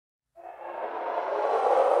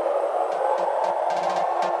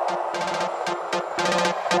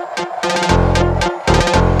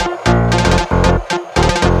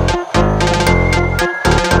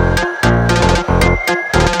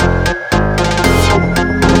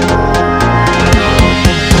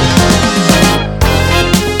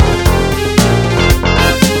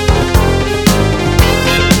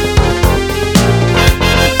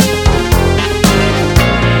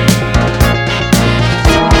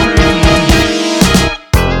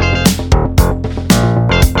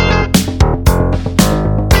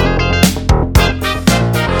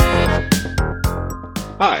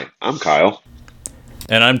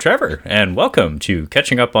And I'm Trevor, and welcome to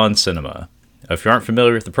Catching Up on Cinema. If you aren't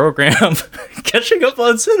familiar with the program, Catching Up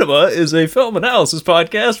on Cinema is a film analysis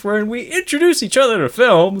podcast wherein we introduce each other to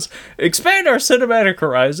films, expand our cinematic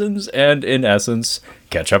horizons, and, in essence,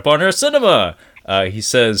 catch up on our cinema. He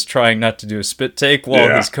says, trying not to do a spit take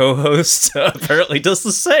while his co-host apparently does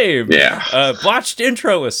the same. Botched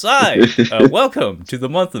intro aside, welcome to the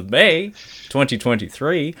month of May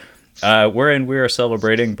 2023. Wherein we are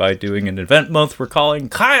celebrating by doing an event month we're calling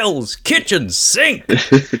Kyle's Kitchen Sink.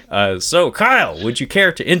 So, Kyle, would you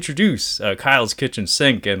care to introduce Kyle's Kitchen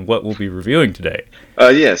Sink and what we'll be reviewing today?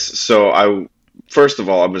 Yes. So, first of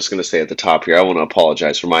all, I'm just going to say at the top here, I want to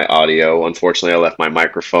apologize for my audio. Unfortunately, I left my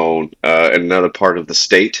microphone in another part of the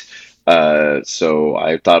state. So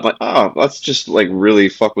I thought, let's just really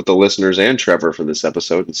fuck with the listeners and Trevor for this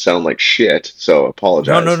episode and sound like shit. So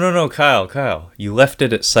apologize. No, Kyle. You left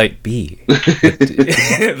it at Site B.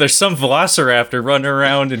 There's some velociraptor running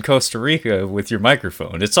around in Costa Rica with your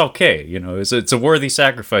microphone. It's okay. You know, it's a worthy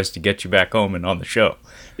sacrifice to get you back home and on the show.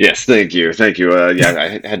 Yes, thank you.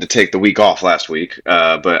 I had to take the week off last week,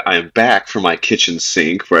 but I am back for my kitchen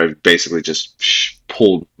sink where I basically just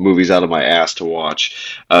pulled movies out of my ass to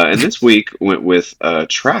watch. And this week went with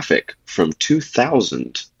Traffic from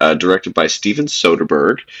 2000, directed by Steven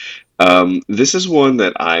Soderbergh. This is one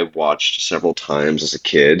that I watched several times as a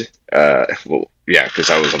kid. Because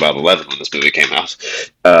I was about 11 when this movie came out.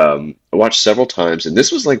 I watched several times, and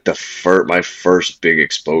this was like my first big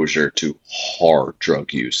exposure to hard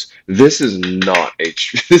drug use. This is not a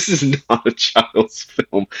child's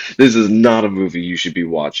film. This is not a movie you should be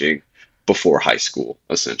watching before high school,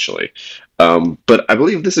 essentially. But I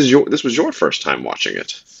believe this was your first time watching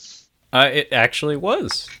it. It actually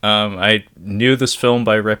was. I knew this film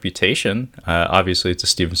by reputation. Obviously, it's a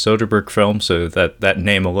Steven Soderbergh film, so that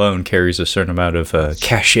name alone carries a certain amount of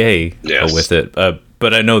cachet with it.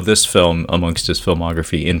 But I know this film, amongst his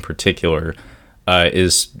filmography in particular,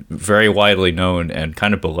 is very widely known and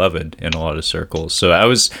kind of beloved in a lot of circles. So I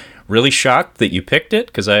was really shocked that you picked it,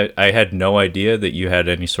 because I had no idea that you had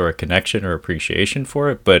any sort of connection or appreciation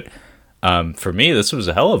for it. But for me, this was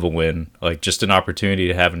a hell of a win. Like, just an opportunity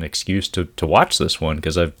to have an excuse to watch this one,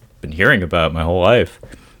 because I've been hearing about it my whole life.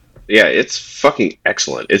 Yeah, it's fucking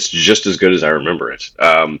excellent. It's just as good as I remember it.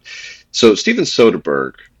 So Steven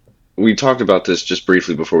Soderbergh, we talked about this just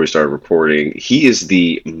briefly before we started recording. He is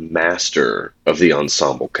the master of the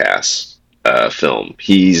ensemble cast film.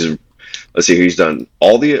 He's done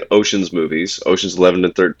all the Ocean's movies. Ocean's 11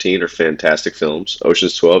 and 13 are fantastic films.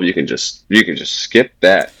 Ocean's 12, you can just skip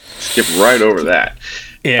that. Skip right over that.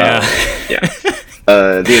 Yeah.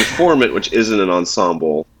 The Informant, which isn't an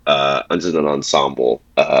ensemble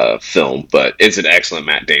film, but it's an excellent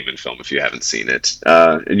Matt Damon film if you haven't seen it.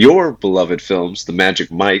 Your beloved films, the Magic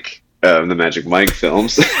Mike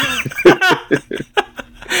films.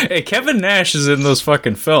 Hey, Kevin Nash is in those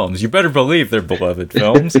fucking films. You better believe they're beloved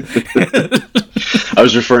films. I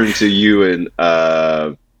was referring to you and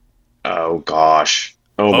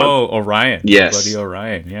Orion. Yes, Buddy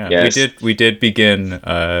Orion. Yeah, yes. We did begin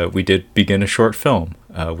a short film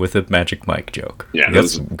with a Magic Mike joke. Yeah,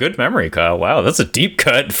 that's good memory, Kyle. Wow, that's a deep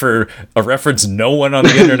cut for a reference no one on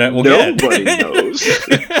the internet will get. Nobody knows.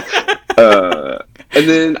 And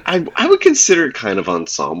then I would consider it kind of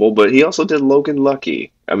ensemble, but he also did Logan Lucky.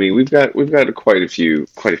 I mean, we've got quite a few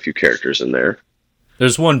characters in there.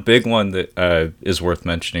 There's one big one that is worth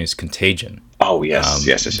mentioning is Contagion. Oh yes,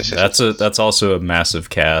 yes. That's also a massive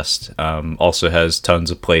cast. Also has tons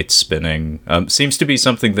of plates spinning. Seems to be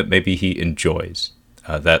something that maybe he enjoys.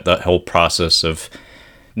 That whole process of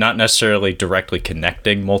not necessarily directly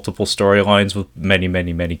connecting multiple storylines with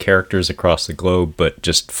many characters across the globe, but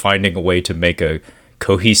just finding a way to make a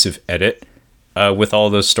cohesive edit with all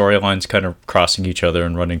those storylines kind of crossing each other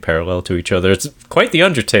and running parallel to each other. It's quite the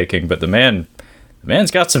undertaking, but the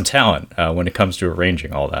man's got some talent when it comes to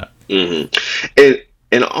arranging all that. Mm-hmm.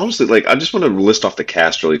 And honestly, I just want to list off the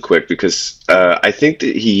cast really quick, because I think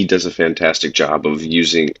that he does a fantastic job of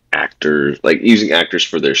using actors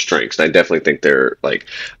for their strengths. And I definitely think they're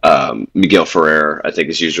Miguel Ferrer, I think,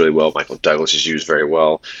 is used really well. Michael Douglas is used very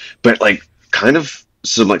well, but kind of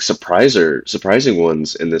some surprising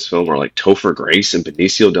ones in this film are Topher Grace and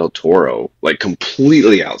Benicio del Toro,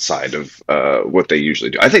 completely outside of what they usually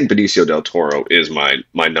do. I think Benicio del Toro is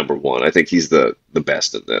my number one. I think he's the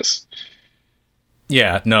best at this.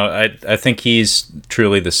 Yeah, no, I think he's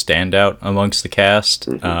truly the standout amongst the cast.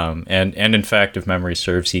 Mm-hmm. And in fact, if memory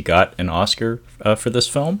serves, he got an Oscar for this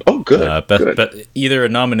film. Oh, good. Good. But either a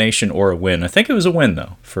nomination or a win. I think it was a win,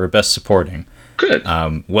 though, for Best Supporting. Good.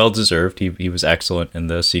 Well deserved. He was excellent in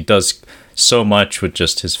this. He does so much with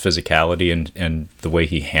just his physicality and the way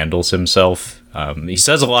he handles himself. He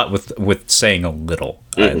says a lot with saying a little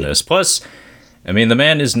in this. Plus, I mean, the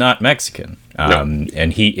man is not Mexican,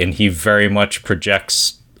 and he very much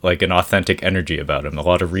projects like an authentic energy about him. A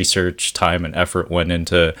lot of research, time, and effort went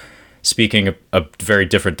into speaking a very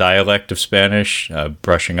different dialect of Spanish,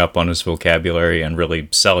 brushing up on his vocabulary, and really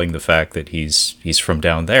selling the fact that he's from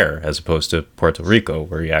down there as opposed to Puerto Rico,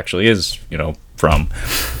 where he actually is, from.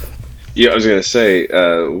 Yeah, I was going to say,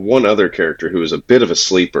 one other character who was a bit of a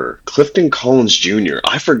sleeper, Clifton Collins Jr.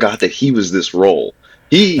 I forgot that he was this role.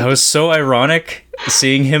 That was so ironic,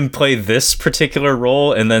 seeing him play this particular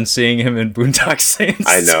role and then seeing him in Boondock Saints.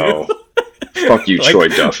 I know. Fuck you, Troy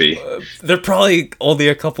Duffy. They're probably only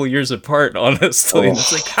a couple years apart, honestly. Oh.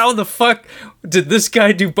 It's like, how the fuck did this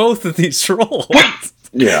guy do both of these roles?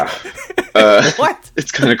 Yeah. What?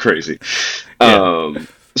 It's kind of crazy. Yeah.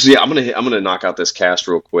 So yeah, I'm gonna knock out this cast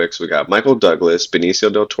real quick. So we got Michael Douglas,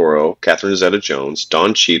 Benicio del Toro, Catherine Zeta-Jones,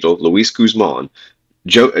 Don Cheadle, Luis Guzman,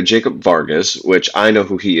 Jacob Vargas, which I know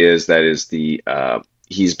who he is. That is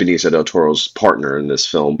he's Benicio del Toro's partner in this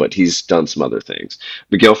film, but he's done some other things.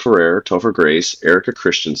 Miguel Ferrer, Topher Grace, Erica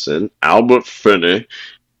Christensen, Albert Finney,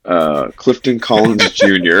 Clifton Collins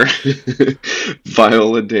Jr.,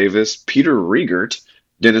 Viola Davis, Peter Riegert,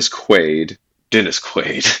 Dennis Quaid.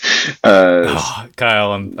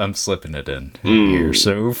 Kyle, I'm slipping it in. You're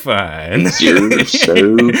so fine. You're so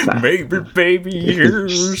fine. Baby, you're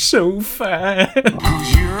so fine.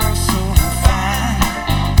 You're so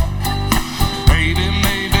fine. Baby,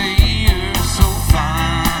 you're so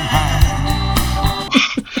fine.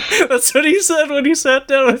 That's what he said when he sat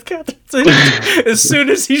down with Catherine. As soon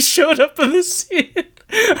as he showed up in the scene.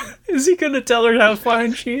 Is he going to tell her how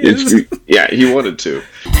fine she is? Yeah, he wanted to.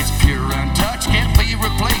 It's pure untouched, can't be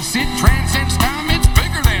replaced. It transcends time, it's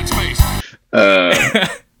bigger than space.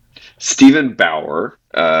 Stephen Bauer.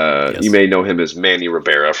 Yes. You may know him as Manny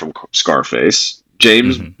Rivera from Scarface.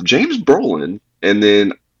 James Brolin. And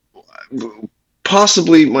then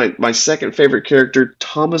possibly my second favorite character,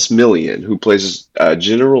 Thomas Millian, who plays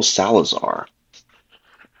General Salazar.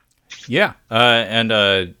 Yeah.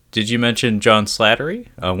 And did you mention John Slattery,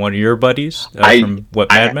 one of your buddies from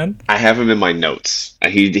Mad Men? I have him in my notes.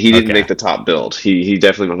 He didn't make the top build. He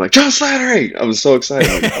definitely was like, John Slattery! I was so excited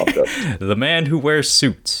when he popped up. The man who wears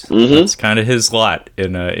suits. That's kind of his lot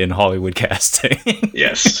in Hollywood casting.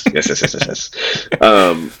 Yes.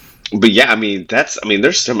 But yeah, I mean,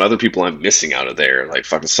 there's some other people I'm missing out of there. Like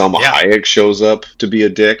fucking Salma Hayek shows up to be a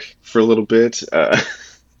dick for a little bit.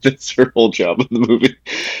 That's her whole job in the movie.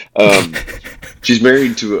 She's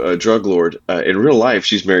married to a drug lord. In real life,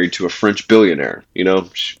 she's married to a French billionaire.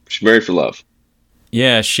 She's married for love.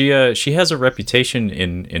 Yeah, she has a reputation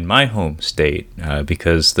in my home state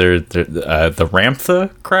because they're the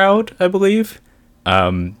Ramtha crowd, I believe.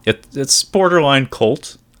 It's borderline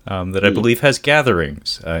cult that I believe has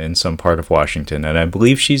gatherings in some part of Washington, and I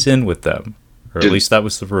believe she's in with them, or at least that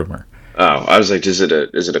was the rumor. Oh, I was like, is it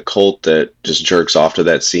a cult that just jerks off to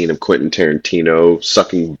that scene of Quentin Tarantino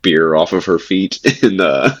sucking beer off of her feet in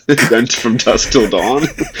From Dusk Till Dawn?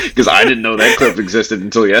 Because I didn't know that clip existed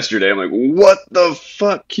until yesterday. I'm like, what the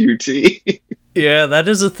fuck, QT? Yeah, that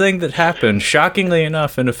is a thing that happened, shockingly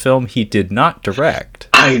enough, in a film he did not direct.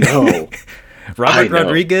 I know. Robert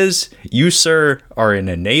Rodriguez, you, sir, are an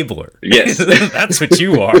enabler. Yes. That's what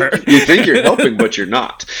you are. You think you're helping, but you're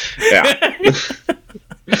not. Yeah.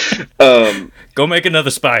 Go make another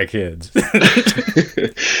Spy Kids. So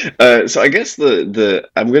I guess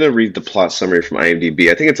I'm gonna read the plot summary from IMDb.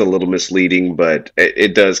 I think it's a little misleading, but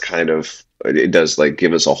it does like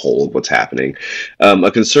give us a whole of what's happening. A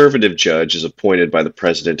conservative judge is appointed by the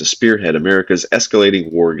president to spearhead America's escalating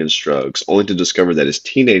war against drugs, only to discover that his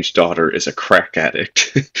teenage daughter is a crack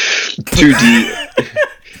addict.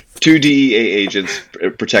 Two DEA agents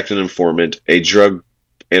protect an informant. A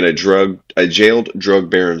jailed drug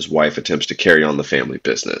baron's wife attempts to carry on the family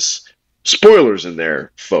business. Spoilers in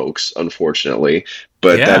there, folks, unfortunately,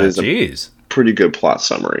 but that is a pretty good plot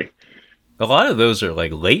summary. A lot of those are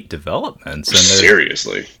like late developments. And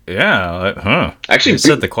seriously. Yeah. Actually, you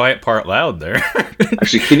said the quiet part loud there.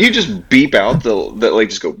 Actually, can you just beep out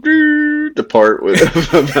just go the part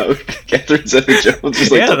about Catherine Zeta-Jones?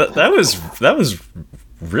 That was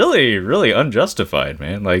really, really unjustified,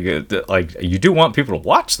 man. Like you do want people to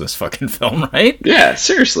watch this fucking film, right? Yeah,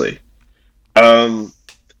 seriously.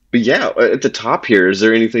 But yeah, at the top here, is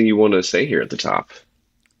there anything you want to say here at the top?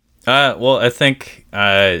 Well, I think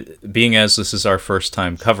being as this is our first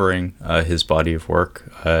time covering his body of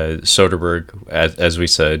work, Soderbergh, as we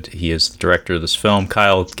said, he is the director of this film.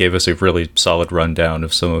 Kyle gave us a really solid rundown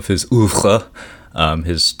of some of his oeuvre,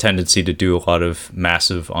 his tendency to do a lot of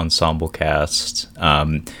massive ensemble casts.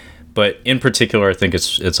 But in particular, I think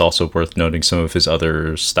it's also worth noting some of his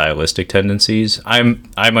other stylistic tendencies.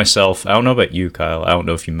 I myself, I don't know about you, Kyle. I don't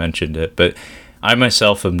know if you mentioned it, but I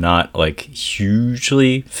myself am not like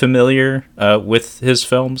hugely familiar with his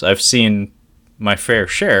films. I've seen my fair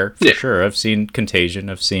share for sure. I've seen Contagion.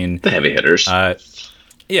 I've seen the heavy hitters.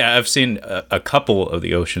 Yeah, I've seen a couple of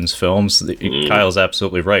the Ocean's films. Kyle's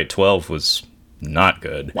absolutely right. 12 was not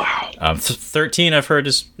good. Wow. 13 I've heard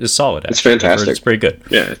is solid. It's fantastic. It's pretty good.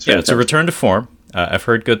 Yeah, it's a return to form. I've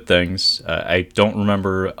heard good things. I don't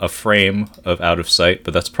remember a frame of Out of Sight,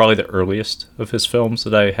 but that's probably the earliest of his films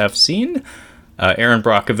that I have seen. Aaron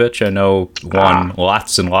Brockovich, I know, won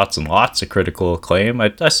lots and lots and lots of critical acclaim.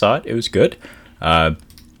 I saw it. It was good.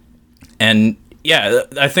 And yeah,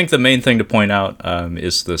 I think the main thing to point out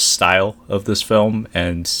is the style of this film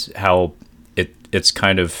and how it's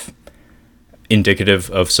kind of indicative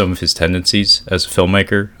of some of his tendencies as a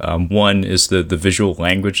filmmaker. One is the visual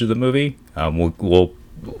language of the movie. We'll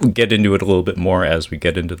get into it a little bit more as we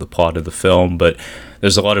get into the plot of the film, but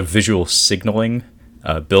there's a lot of visual signaling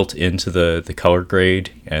built into the color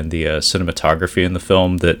grade and the cinematography in the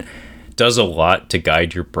film that does a lot to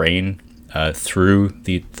guide your brain through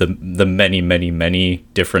the many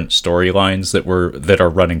different storylines that are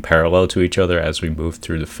running parallel to each other as we move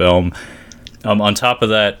through the film. On top of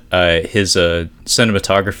that, his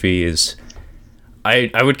cinematography is,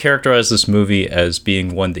 I would characterize this movie as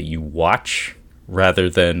being one that you watch rather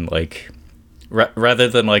than like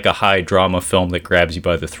a high drama film that grabs you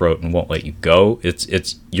by the throat and won't let you go.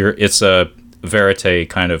 It's a verite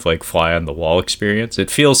kind of like fly on the wall experience.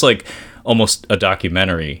 It feels like almost a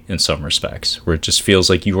documentary in some respects, where it just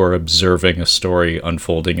feels like you are observing a story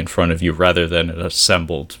unfolding in front of you rather than an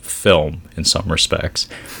assembled film in some respects.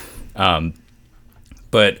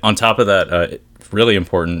 But on top of that, really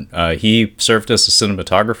important, he served as a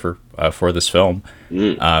cinematographer for this film.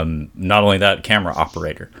 Not only that, camera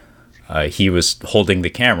operator. He was holding the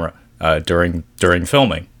camera during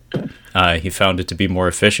filming. He found it to be more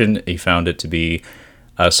efficient. He found it to be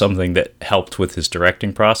something that helped with his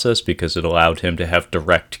directing process because it allowed him to have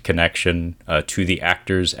direct connection to the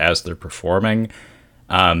actors as they're performing.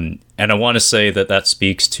 And I want to say that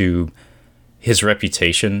speaks to his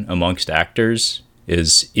reputation amongst actors.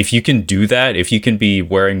 Is if you can do that, if you can be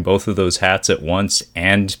wearing both of those hats at once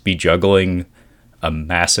and be juggling a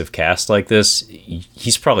massive cast like this,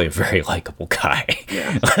 he's probably a very likable guy.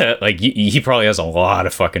 Yeah. Like he probably has a lot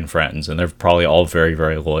of fucking friends, and they're probably all very,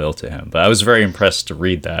 very loyal to him. But I was very impressed to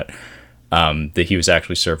read that he was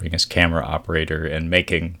actually serving as camera operator and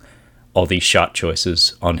making all these shot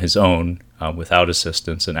choices on his own without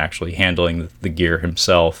assistance and actually handling the gear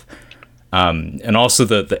himself. And also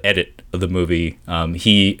the edit of the movie.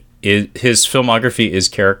 His filmography is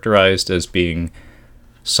characterized as being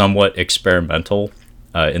somewhat experimental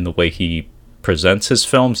in the way he presents his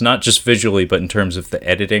films, not just visually, but in terms of the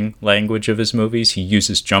editing language of his movies. He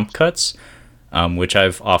uses jump cuts, which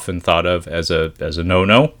I've often thought of as a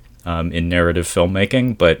no-no in narrative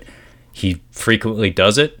filmmaking, but he frequently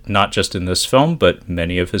does it, not just in this film, but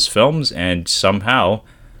many of his films, and somehow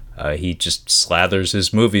he just slathers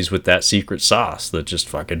his movies with that secret sauce that just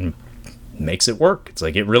fucking makes it work. It's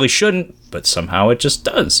like it really shouldn't, but somehow it just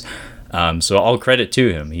does. So all credit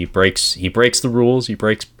to him. He breaks the rules. He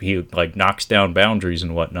like knocks down boundaries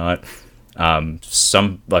and whatnot.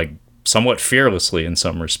 Somewhat fearlessly in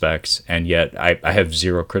some respects, and yet I have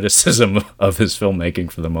zero criticism of his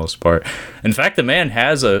filmmaking for the most part. In fact, the man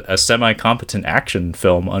has a semi-competent action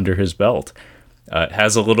film under his belt. It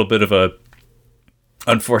has a little bit of a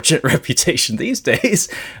unfortunate reputation these days.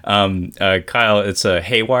 Kyle, it's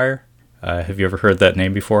Haywire. Have you ever heard that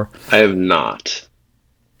name before? I have not.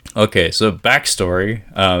 Okay, so backstory.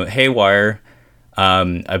 Haywire,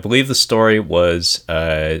 I believe the story was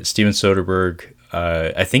Steven Soderbergh,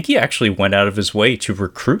 I think he actually went out of his way to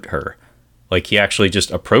recruit her. Like, he actually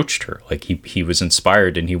just approached her. Like, he was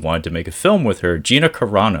inspired and he wanted to make a film with her. Gina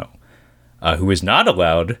Carano, who is not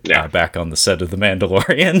allowed back on the set of The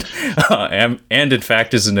Mandalorian, and in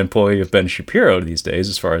fact is an employee of Ben Shapiro these days,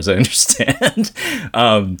 as far as I understand.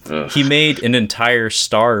 He made an entire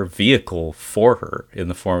star vehicle for her in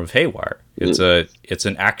the form of Haywire. It's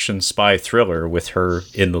an action spy thriller with her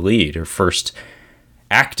in the lead, her first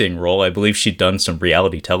acting role. I believe she'd done some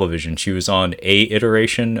reality television. She was on a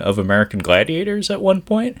iteration of American Gladiators at one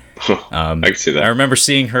point. I can see that. I remember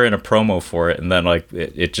seeing her in a promo for it, and then like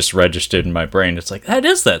it just registered in my brain. It's like, that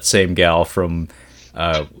is that same gal from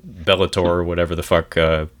Bellator or whatever the fuck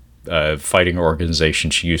fighting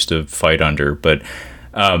organization she used to fight under. But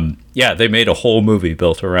yeah, they made a whole movie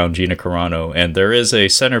built around Gina Carano, and there is a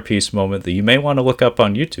centerpiece moment that you may want to look up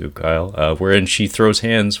on YouTube, Kyle, wherein she throws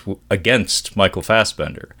hands against Michael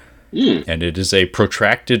Fassbender. And it is a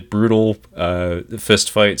protracted, brutal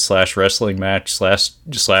fist fight / wrestling match /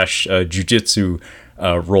 jiu-jitsu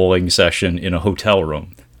rolling session in a hotel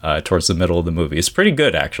room towards the middle of the movie. It's pretty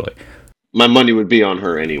good, actually. My money would be on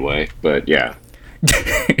her anyway, but yeah.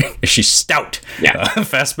 She's stout. Yeah.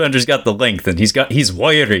 Fassbender's got the length, and he's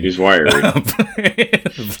wiry. He's wiry.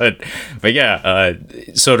 but yeah,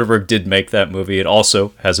 Soderbergh did make that movie. It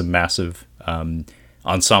also has a massive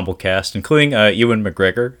ensemble cast, including Ewan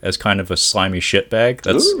McGregor as kind of a slimy shitbag.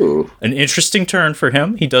 That's an interesting turn for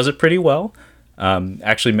him. He does it pretty well.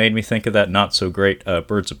 Actually made me think of that not so great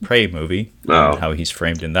Birds of Prey movie. And how he's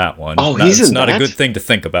framed in that one. It's not a good thing to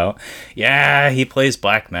think about. Yeah, he plays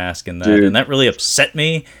Black Mask in that, and that really upset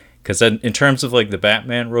me because in terms of like the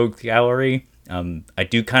Batman Rogue Gallery, I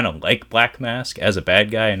do kind of like Black Mask as a bad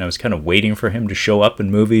guy, and I was kind of waiting for him to show up in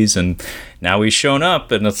movies, and now he's shown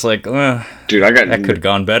up, and it's like, that could have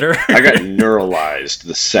gone better. I got neuralized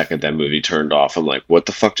the second that movie turned off. I'm like, what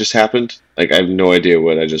the fuck just happened? Like, I have no idea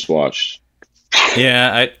what I just watched.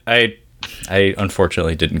 Yeah, I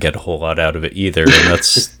unfortunately didn't get a whole lot out of it either, and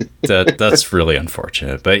that's really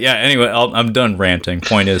unfortunate. But yeah, anyway, I'm done ranting.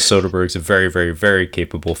 Point is, Soderbergh's a very, very, very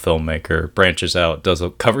capable filmmaker. Branches out,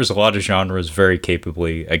 covers a lot of genres very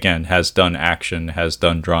capably. Again, has done action, has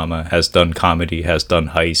done drama, has done comedy, has done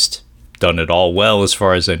heist, done it all well as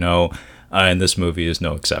far as I know. And this movie is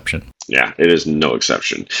no exception. Yeah, it is no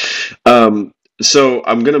exception. So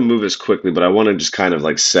I'm going to move as quickly, but I want to just kind of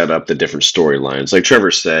like set up the different storylines. Like Trevor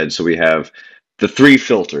said, so we have the 3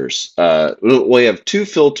 filters. We have 2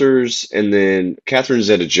 filters, and then Catherine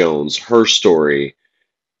Zeta-Jones, her story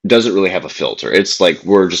doesn't really have a filter. It's like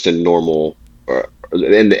we're just in normal,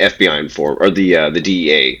 in the FBI inform, or the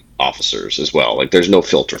DEA officers as well. Like there's no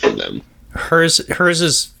filter from them. Hers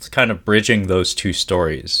is kind of bridging those 2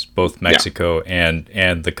 stories, both Mexico and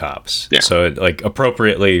the cops. Yeah. So like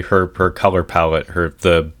appropriately, her color palette,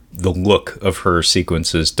 the look of her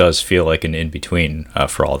sequences does feel like an in-between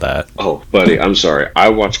for all that. Oh, buddy, I'm sorry. I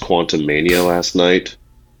watched Quantum Mania last night.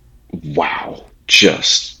 Wow.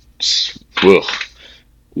 Just ugh.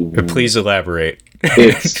 Please elaborate.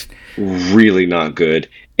 It's really not good,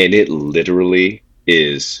 and it literally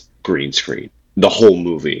is green screen. The whole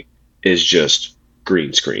movie is just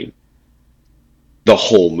green screen. The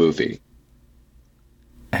whole movie.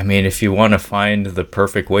 I mean, if you want to find the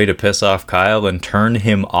perfect way to piss off Kyle and turn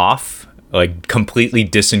him off, like completely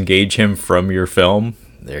disengage him from your film,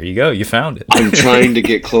 there you go. You found it. I'm trying to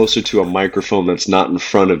get closer to a microphone that's not in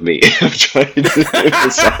front of me. I'm trying to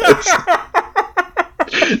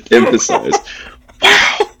emphasize.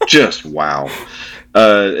 Wow. Just wow.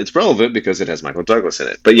 It's relevant because it has Michael Douglas in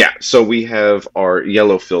it. But yeah, so we have our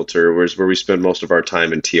yellow filter, where we spend most of our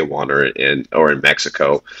time in Tijuana or in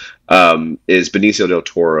Mexico, is Benicio del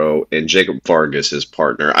Toro and Jacob Vargas, his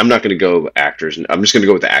partner. I'm not going to go actors. I'm just going to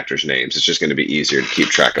go with the actors' names. It's just going to be easier to keep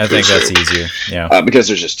track of. I think that's easier. Yeah. Because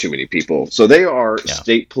there's just too many people. So they are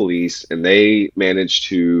state police, and they manage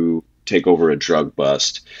to take over a drug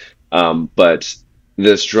bust. But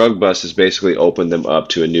this drug bust has basically opened them up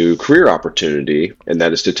to a new career opportunity, and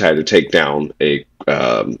that is to try to take down the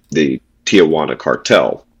Tijuana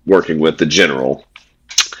cartel, working with the general.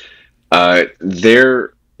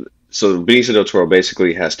 So Benicio del Toro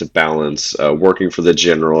basically has to balance working for the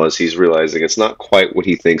general, as he's realizing it's not quite what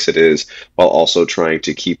he thinks it is, while also trying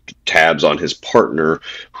to keep tabs on his partner,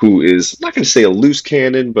 who is, I'm not going to say a loose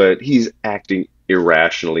cannon, but he's acting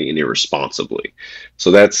irrationally and irresponsibly. So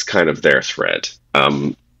that's kind of their thread.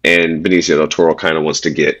 And Benicio del Toro kind of wants to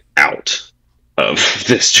get out of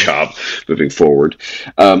this job moving forward.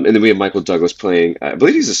 And then we have Michael Douglas playing, I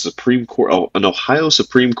believe he's an Ohio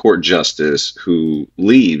Supreme Court justice who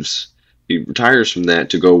leaves. He retires from that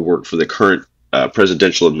to go work for the current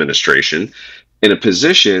presidential administration in a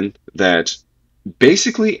position that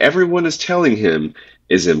basically everyone is telling him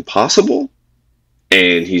is impossible,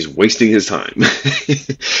 and he's wasting his time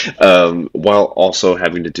while also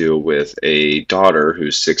having to deal with a daughter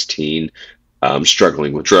who's 16,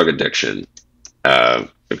 struggling with drug addiction.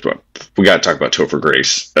 We got to talk about Topher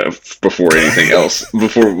Grace before anything else.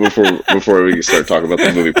 Before we start talking about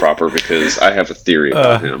the movie proper, because I have a theory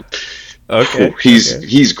about him. Okay,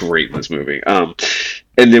 he's great in this movie.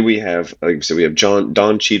 And then we have, like I said, we have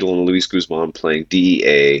Don Cheadle and Luis Guzman playing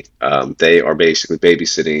DEA. They are basically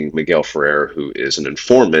babysitting Miguel Ferrer, who is an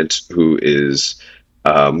informant who is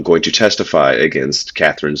going to testify against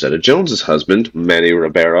Catherine Zeta-Jones's husband, Manny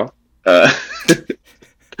Rivera,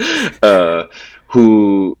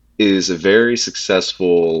 who is a very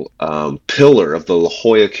successful pillar of the La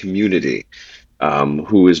Jolla community,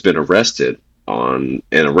 who has been arrested on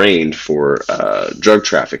and arraigned for drug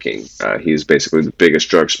trafficking. He's basically the biggest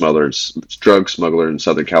drug smuggler in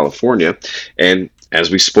Southern California. And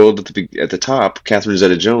as we spoiled at the top, Catherine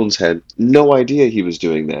Zeta-Jones had no idea he was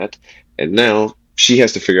doing that, and now she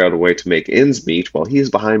has to figure out a way to make ends meet while he is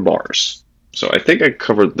behind bars. So I think I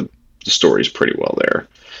covered the stories pretty well there.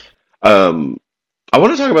 I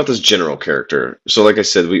want to talk about this general character. So like I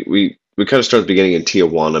said, we kind of start at the beginning in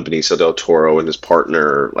Tijuana, Benicio del Toro and his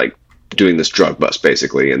partner, like, doing this drug bust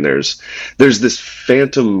basically, and there's this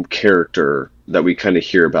phantom character that we kind of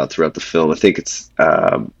hear about throughout the film. I think it's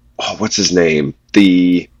what's his name?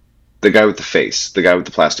 The guy with the face, the guy with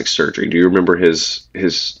the plastic surgery. Do you remember his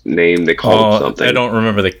name? They call him something. I don't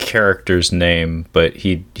remember the character's name, but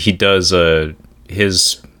he does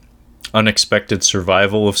his unexpected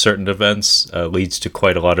survival of certain events leads to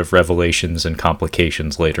quite a lot of revelations and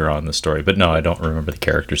complications later on in the story. But no, I don't remember the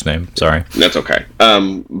character's name. Sorry. That's okay.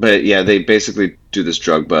 But yeah, they basically do this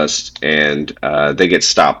drug bust, and they get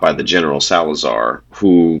stopped by the General Salazar,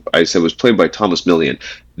 who I said was played by Thomas Millian.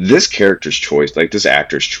 This character's choice, like this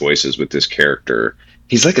actor's choices with this character,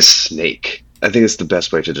 he's like a snake. I think it's the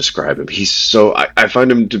best way to describe him. He's so I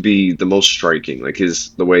find him to be the most striking. Like his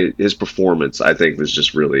performance, I think, was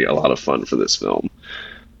just really a lot of fun for this film.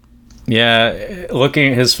 Yeah,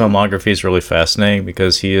 looking at his filmography is really fascinating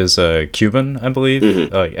because he is Cuban, I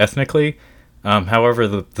believe, ethnically. However,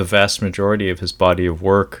 the vast majority of his body of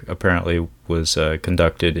work apparently was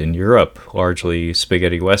conducted in Europe, largely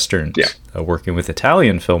spaghetti westerns, working with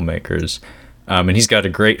Italian filmmakers. And he's got a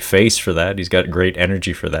great face for that. He's got great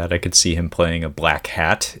energy for that. I could see him playing a black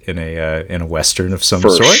hat in a western of some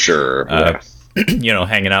sort. For sure.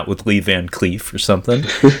 Hanging out with Lee Van Cleef or something.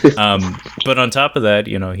 But on top of that,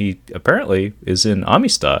 he apparently is in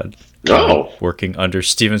Amistad, working under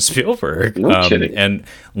Steven Spielberg. No kidding. And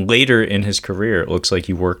later in his career, it looks like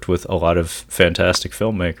he worked with a lot of fantastic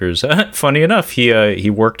filmmakers. Funny enough, he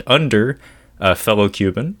worked under fellow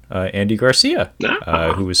Cuban, Andy Garcia,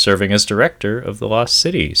 who was serving as director of The Lost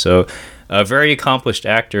City. So a very accomplished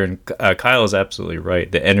actor, and Kyle is absolutely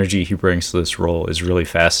right. The energy he brings to this role is really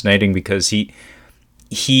fascinating because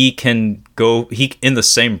he can go, in the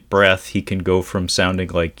same breath, he can go from sounding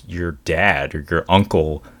like your dad or your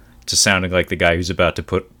uncle to sounding like the guy who's about to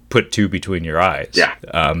put two between your eyes.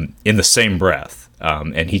 In the same breath.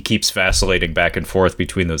 And he keeps vacillating back and forth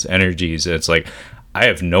between those energies. And it's like, I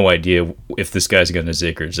have no idea if this guy's going to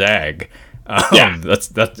zig or zag.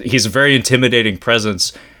 He's a very intimidating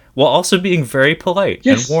presence while also being very polite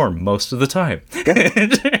and warm most of the time.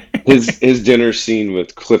 His dinner scene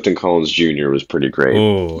with Clifton Collins Jr. was pretty great.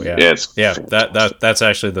 Oh, yeah. That's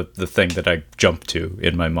actually the thing that I jump to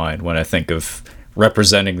in my mind when I think of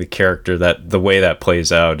representing the character. That the way that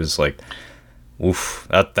plays out is like, oof,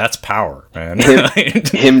 that's power, man.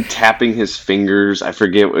 Him tapping his fingers, I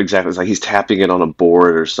forget exactly. It's like he's tapping it on a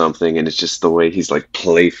board or something, and it's just the way he's like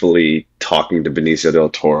playfully talking to Benicio del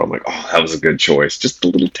Toro. I'm like, oh, that was a good choice. Just a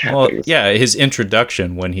little tapping. Well, yeah, his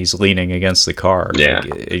introduction when he's leaning against the car. Yeah,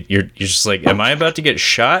 like, you're just like, am I about to get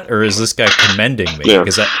shot, or is this guy commending me?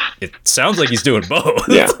 Because it sounds like he's doing both.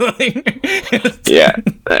 Yeah.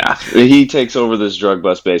 He takes over this drug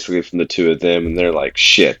bust basically from the two of them, and they're like,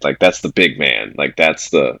 shit, like that's the big man. Like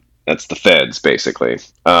that's the feds basically.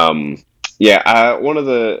 One of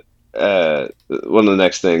the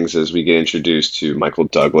next things is we get introduced to Michael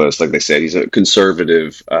Douglas. Like they said, he's a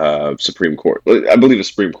conservative Supreme Court, I believe, a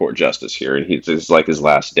Supreme Court justice here, and it's like his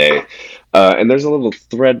last day. And there's a little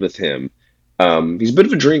thread with him. He's a bit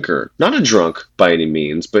of a drinker, not a drunk by any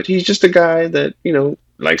means, but he's just a guy that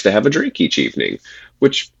likes to have a drink each evening,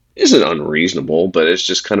 which isn't unreasonable, but it's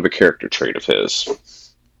just kind of a character trait of his.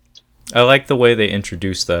 I like the way they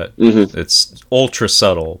introduce that. Mm-hmm. It's ultra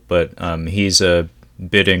subtle, but he's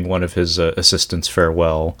bidding one of his assistants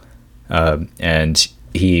farewell, and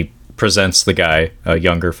he presents the guy, a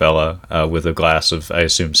younger fella, with a glass of, I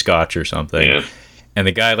assume, scotch or something. Yeah. And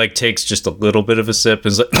the guy takes just a little bit of a sip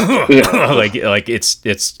and is like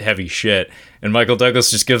it's heavy shit. And Michael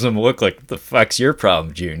Douglas just gives him a look like, the fuck's your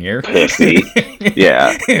problem, Junior? Pussy.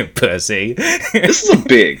 Yeah. Pussy. This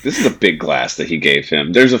is a big glass that he gave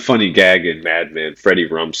him. There's a funny gag in Mad Men. Freddie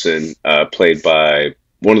Rumsen, played by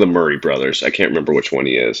one of the Murray brothers. I can't remember which one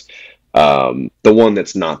he is. The one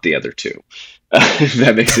that's not the other two. If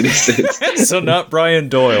that makes any sense. So not Brian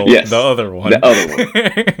Doyle, Yes, the other one. The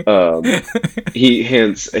other one.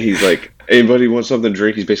 He's like, anybody want something to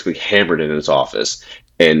drink? He's basically hammered in his office.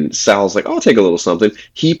 And Sal's like, I'll take a little something.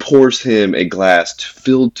 He pours him a glass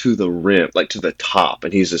filled to the rim, like to the top.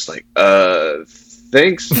 And he's just like,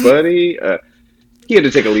 thanks, buddy. He had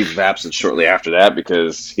to take a leave of absence shortly after that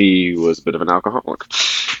because he was a bit of an alcoholic.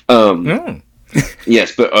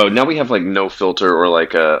 Yes, but now we have like no filter or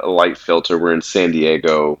like a light filter. We're in San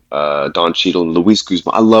Diego. Don Cheadle and Luis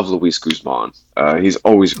Guzman. I love Luis Guzman. He's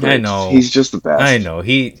always great. I know. He's just the best. I know.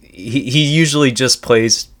 He usually just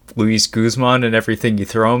plays Luis Guzman and everything you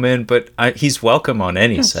throw him in, but he's welcome on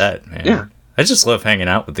any set, man. Yeah. I just love hanging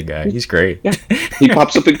out with the guy. He's great. Yeah. He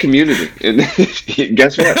pops up in Community, and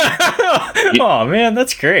guess what? Oh man,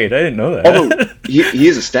 that's great. I didn't know that. Although he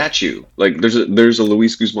is a statue. Like there's a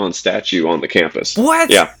Luis Guzman statue on the campus.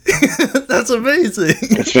 What? Yeah, That's amazing.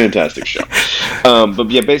 it's a fantastic show.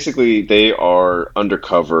 But yeah, basically they are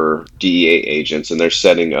undercover DEA agents, and they're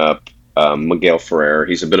setting up Miguel Ferrer.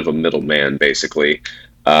 He's a bit of a middleman, basically.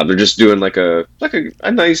 They're just doing like a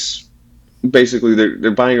nice. Basically, they're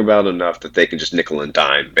buying about enough that they can just nickel and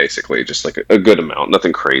dime, basically, just like a good amount,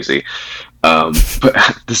 nothing crazy.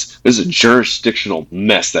 But there's a jurisdictional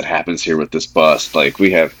mess that happens here with this bust. Like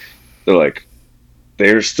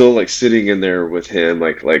they're still like sitting in there with him,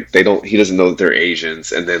 like he doesn't know that they're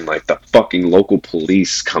Asians, and then like the fucking local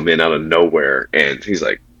police come in out of nowhere, and he's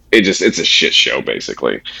like, it's a shit show,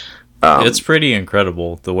 basically. It's pretty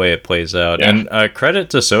incredible the way it plays out, Yeah. and credit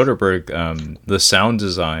to Soderbergh, the sound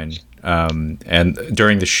design. And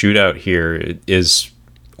during the shootout here, it is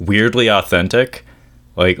weirdly authentic,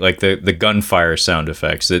 like the gunfire sound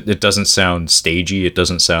effects. It doesn't sound stagey. It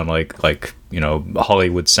doesn't sound like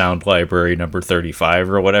Hollywood Sound Library number 35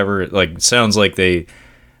 or whatever. It sounds like they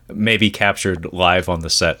maybe captured live on the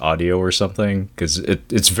set audio or something, because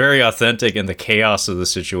it's very authentic, and the chaos of the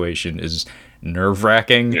situation is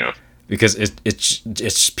nerve-wracking. Yeah. Because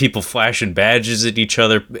it's people flashing badges at each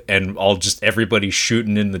other, and everybody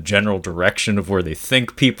shooting in the general direction of where they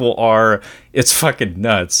think people are. It's fucking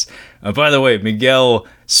nuts. By the way, Miguel,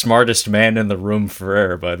 smartest man in the room,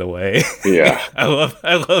 Ferrer. By the way, Yeah, I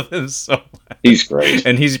love him so much. he's great.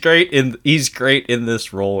 And he's great in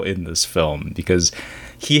this role in this film, because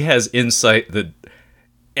he has insight that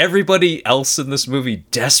everybody else in this movie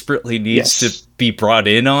desperately needs to be brought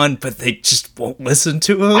in on, but they just won't listen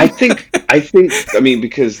to him. I think. I mean,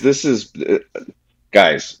 because this is,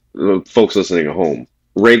 guys, folks listening at home.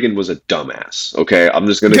 Reagan was a dumbass. Okay, I'm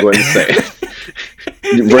just gonna go ahead and say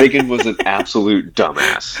it. Reagan was an absolute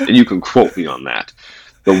dumbass, and you can quote me on that.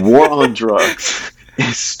 The war on drugs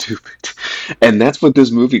is stupid, and that's what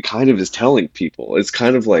this movie kind of is telling people. It's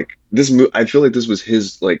kind of like this. I feel like this was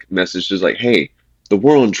his like message, just like, hey, the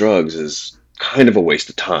war on drugs is kind of a waste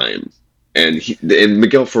of time. And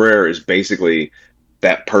Miguel Ferrer is basically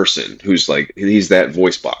that person who's like, he's that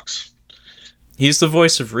voice box. He's the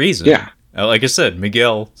voice of reason. Yeah. Like I said,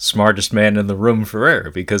 Miguel, smartest man in the room,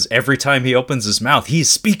 Ferrer, because every time he opens his mouth, he's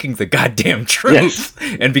speaking the goddamn truth.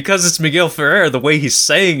 Yes. And because it's Miguel Ferrer, the way he's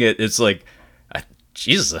saying it, it's like,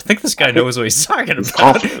 Jesus, I think this guy knows what he's talking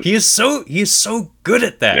about. He is so good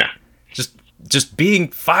at that. Yeah. Just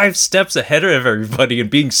being 5 steps ahead of everybody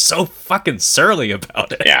and being so fucking surly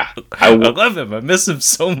about it. Yeah. I love him. I miss him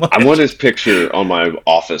so much. I want his picture on my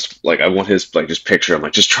office. Like, I want his, like, just picture. I'm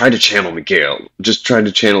like, just try to channel Miguel. Just trying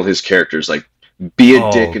to channel his characters. Like, be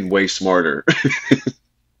a dick and way smarter.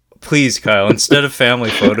 Please, Kyle. Instead of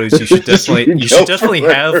family photos, you should definitely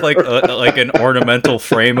have like an ornamental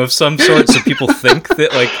frame of some sort, so people think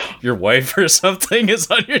that like your wife or something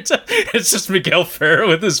is on your. It's just Miguel Ferrer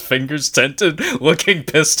with his fingers tented, looking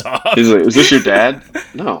pissed off. He's like, "Is this your dad?"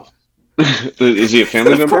 No. Is he a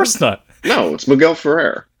family member? Of course not. No, it's Miguel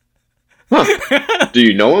Ferrer. Huh? Do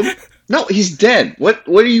you know him? No, he's dead. What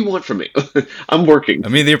do you want from me? I'm working. I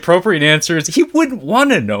mean, the appropriate answer is he wouldn't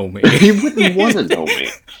want to know me. He wouldn't want to know me.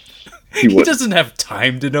 He doesn't have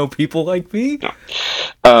time to know people like me.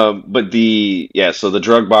 No. But so the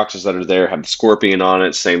drug boxes that are there have the scorpion on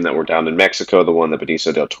it, same that were down in Mexico, the one that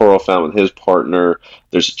Benicio del Toro found with his partner.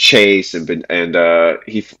 There's a chase, and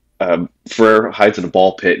Ferrer hides in a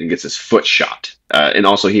ball pit and gets his foot shot. And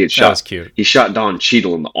also he shot Don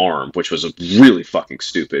Cheadle in the arm, which was really fucking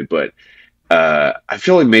stupid. But I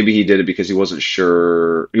feel like maybe he did it because he wasn't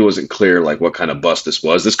sure, he wasn't clear like what kind of bust this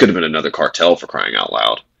was. This could have been another cartel, for crying out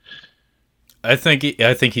loud. I think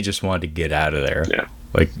he just wanted to get out of there. Yeah.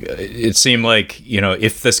 Like, it seemed like,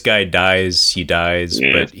 if this guy dies, he dies,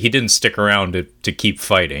 but he didn't stick around to keep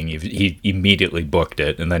fighting. He immediately booked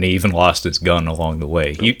it, and then he even lost his gun along the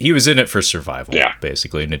way. He was in it for survival,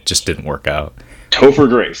 basically, and it just didn't work out. Topher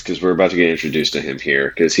Grace, because we're about to get introduced to him here,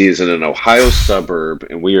 because he is in an Ohio suburb,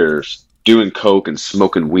 and we are doing coke and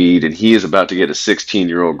smoking weed, and he is about to get a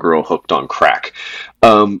 16-year-old girl hooked on crack.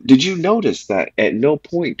 Did you notice that at no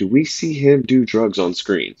point do we see him do drugs on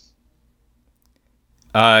screen?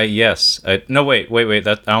 Yes. No, wait.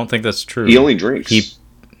 That I don't think that's true. He only drinks.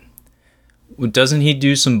 Doesn't he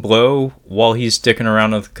do some blow while he's sticking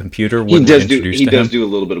around on the computer? He does do a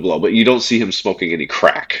little bit of blow, but you don't see him smoking any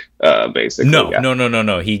crack. Basically,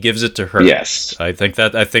 no. He gives it to her. Yes, I think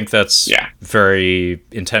that's very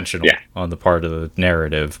intentional on the part of the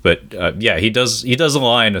narrative. But he does a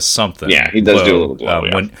line of something. Yeah, he does do a little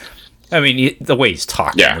blow. The way he's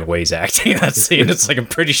talking, the way he's acting in that scene, it's like, I'm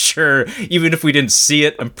pretty sure, even if we didn't see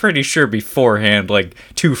it, I'm pretty sure beforehand, like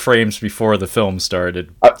 2 frames before the film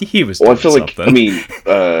started, he was doing something.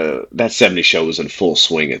 That 70s show was in full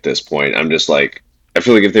swing at this point. I'm just like, I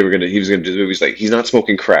feel like if he was going to do movies like, he's not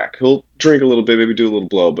smoking crack. He'll drink a little bit, maybe do a little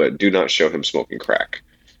blow, but do not show him smoking crack.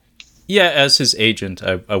 Yeah, as his agent,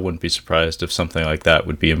 I wouldn't be surprised if something like that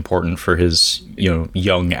would be important for his,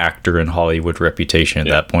 young actor in Hollywood reputation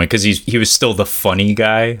at that point, because he was still the funny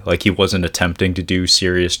guy. Like, he wasn't attempting to do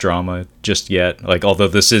serious drama just yet. Like, although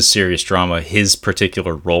this is serious drama, his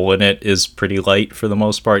particular role in it is pretty light for the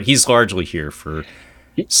most part. He's largely here for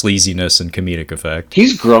sleaziness and comedic effect.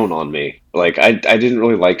 He's grown on me. Like, I didn't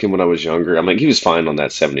really like him when I was younger. I'm like, he was fine on that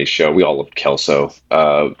 70s show. We all loved Kelso.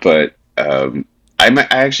 But I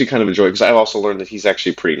actually kind of enjoy it, because I've also learned that he's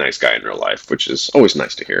actually a pretty nice guy in real life, which is always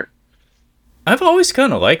nice to hear. I've always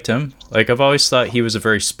kind of liked him. Like, I've always thought he was a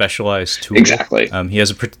very specialized tool. Exactly. He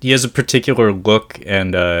has a particular look,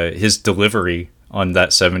 and his delivery on that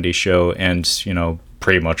 70s show, and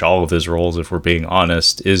pretty much all of his roles, if we're being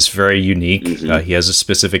honest, is very unique. Mm-hmm. He has a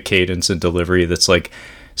specific cadence and delivery that's like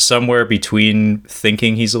somewhere between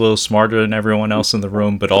thinking he's a little smarter than everyone else in the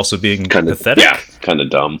room, but also being pathetic. Yeah, kind of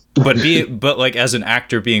dumb. but like, as an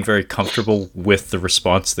actor, being very comfortable with the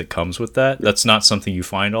response that comes with that. That's not something you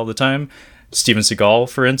find all the time. Steven Seagal,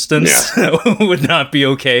 for instance, would not be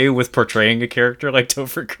okay with portraying a character like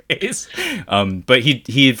Topher Grace. But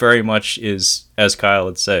he very much is, as Kyle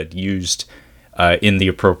had said, used in the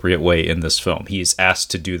appropriate way in this film. He is asked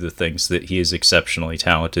to do the things that he is exceptionally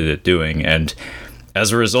talented at doing, and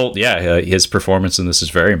as a result, his performance in this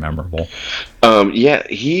is very memorable.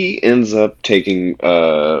 He ends up taking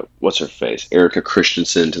what's her face, Erica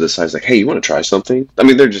Christensen, to the side. He's like, "Hey, you want to try something?" I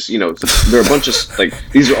mean, they're just they're a bunch of like,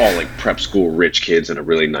 these are all like prep school rich kids in a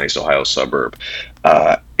really nice Ohio suburb,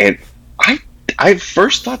 and I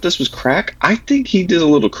first thought this was crack. I think he did a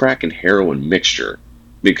little crack and heroin mixture,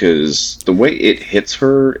 because the way it hits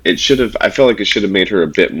her, I felt like it should have made her a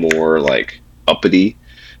bit more like uppity,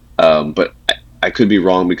 but I could be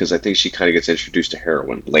wrong, because I think she kind of gets introduced to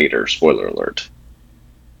heroin later. Spoiler alert.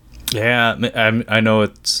 Yeah, I know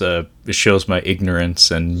it shows my ignorance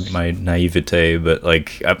and my naivete, but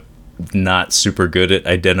like, I'm not super good at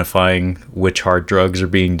identifying which hard drugs are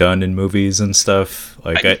being done in movies and stuff.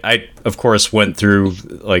 Like, I of course went through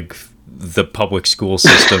like the public school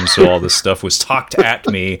system, so all this stuff was talked at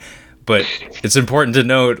me. But it's important to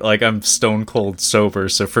note, like, I'm stone cold sober,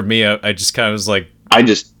 so for me, I just kind of was like,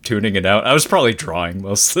 tuning it out. I was probably drawing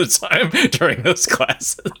most of the time during those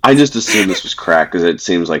classes. I just assumed this was crack, because it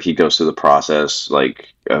seems like he goes through the process, like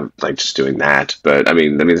just doing that. But I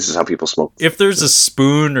mean, this is how people smoke. If there's a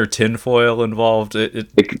spoon or tinfoil involved,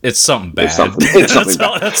 it's something bad.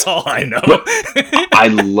 That's all I know. I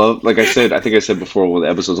love, like I think I said before one of the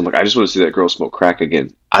episodes, I'm like, I just want to see that girl smoke crack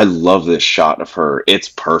again. I love this shot of her. It's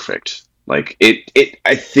perfect. Like,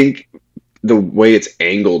 I think the way it's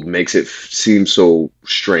angled makes it seem so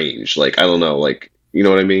strange. Like, I don't know, like, you know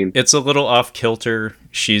what I mean? It's a little off kilter.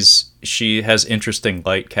 She has interesting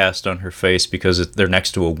light cast on her face because they're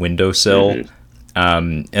next to a windowsill.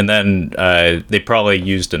 Mm-hmm. And then they probably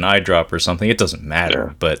used an eye drop or something. It doesn't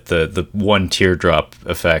matter, but the one teardrop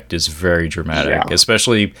effect is very dramatic,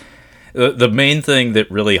 especially the main thing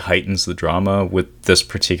that really heightens the drama with this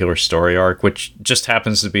particular story arc, which just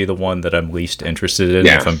happens to be the one that I'm least interested in,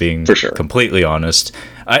 if I'm being completely honest.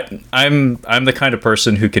 I'm the kind of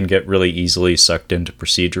person who can get really easily sucked into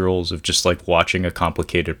procedurals of just like watching a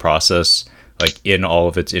complicated process, like in all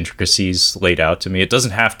of its intricacies laid out to me. It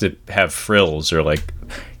doesn't have to have frills or like,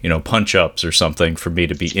 punch ups or something for me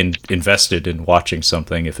to be invested in watching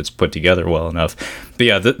something if it's put together well enough. But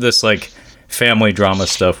yeah, this like family drama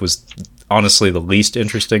stuff was honestly the least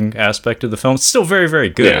interesting aspect of the film. It's still very, very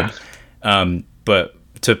good. But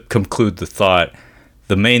to conclude the thought,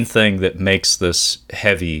 the main thing that makes this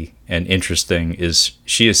heavy and interesting is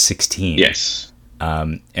she is 16. Yes.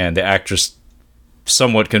 And the actress,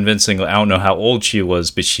 somewhat convincingly, I don't know how old she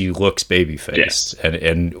was, but she looks baby-faced. Yes.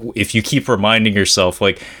 And if you keep reminding yourself,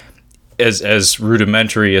 like, as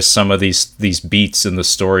rudimentary as some of these beats in the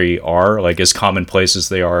story are, like as commonplace as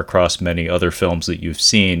they are across many other films that you've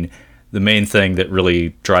seen, the main thing that really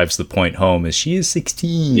drives the point home is she is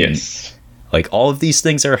 16. Yes. Like, all of these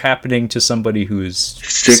things are happening to somebody who is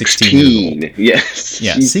 16 years old. Yes.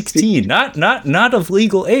 Yeah, 16. Not of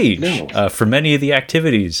legal age. No. For many of the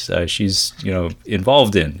activities she's,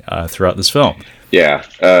 involved in throughout this film. Yeah,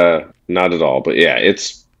 not at all. But yeah,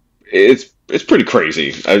 it's pretty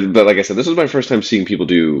crazy. But like I said, this is my first time seeing people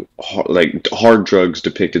do hard drugs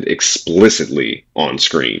depicted explicitly on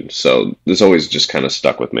screen. So this always just kind of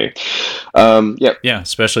stuck with me. Yeah. Yeah,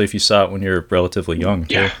 especially if you saw it when you're relatively young,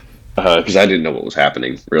 too. Yeah. Because I didn't know what was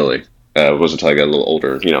happening, really. It wasn't until I got a little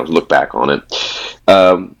older, look back on it.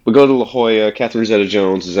 We go to La Jolla. Catherine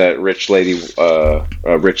Zeta-Jones is at rich lady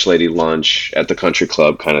lunch at the country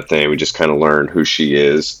club kind of thing. We just kind of learn who she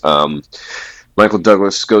is. Michael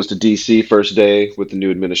Douglas goes to D.C. first day with the new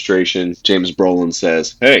administration. James Brolin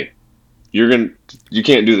says, "Hey, you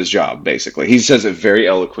can't do this job." Basically, he says it very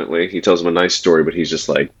eloquently. He tells him a nice story, but he's just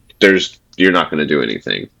like, "You're not going to do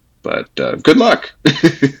anything." But good luck.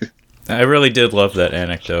 I really did love that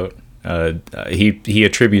anecdote. He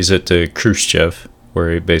attributes it to Khrushchev,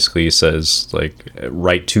 where he basically says, like,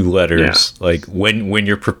 write 2 letters. Yeah. Like, when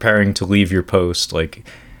you're preparing to leave your post, like,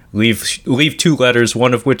 leave 2 letters,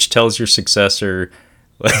 one of which tells your successor,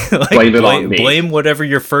 like, blame it on me. Blame whatever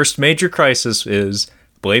your first major crisis is.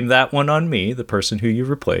 Blame that one on me, the person who you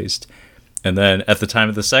replaced. And then at the time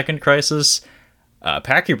of the second crisis,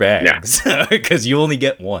 pack your bags, because you only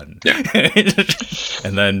get one. Yeah.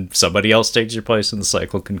 And then somebody else takes your place and the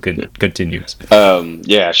cycle continues.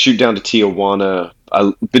 Shoot down to Tijuana.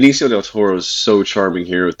 Benicio del Toro is so charming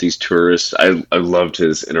here with these tourists. I loved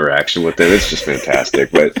his interaction with them. It's just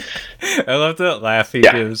fantastic. But I love that laugh he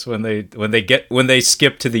gives when they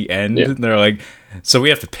skip to the end and they're like, "So we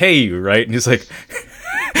have to pay you, right?" And he's like,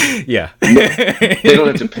 "Yeah." They don't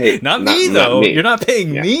have to pay. Not me, though. You're not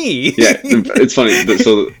paying me. Yeah, it's funny.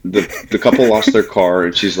 So the couple lost their car,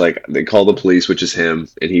 and she's like, they call the police, which is him,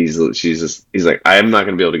 and he's like, "I'm not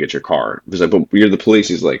going to be able to get your car." He's like, "But you're the police."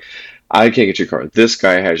 He's like, "I can't get your car. This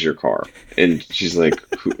guy has your car." And she's like,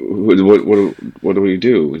 what do we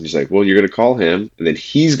do? And he's like, "Well, you're going to call him, and then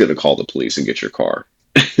he's going to call the police and get your car."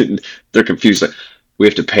 And they're confused, like, "We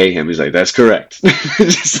have to pay him." He's like, "That's correct."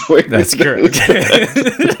 That's correct.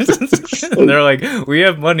 And they're like, "We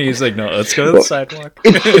have money." He's like, "No, let's go to the sidewalk.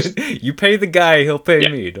 You pay the guy, he'll pay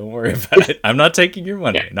me. Don't worry about it. I'm not taking your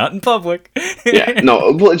money. Not in public."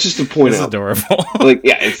 Well, it's just to point out. It's adorable. Like,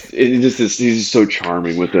 he's so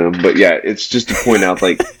charming with them. But yeah, it's just to point out,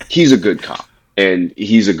 like, he's a good cop. And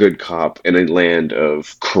he's a good cop in a land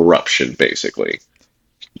of corruption, basically.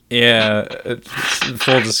 Yeah,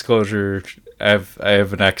 full disclosure, I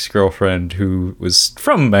have an ex-girlfriend who was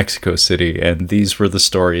from Mexico City, and these were the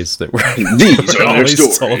stories that were these are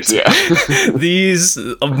always stories. Told. Yeah. These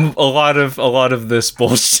a lot of this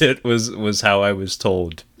bullshit was how I was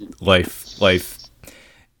told life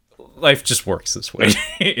just works this way.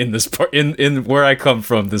 In this part, in where I come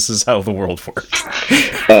from, this is how the world works.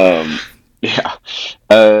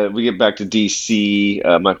 We get back to DC.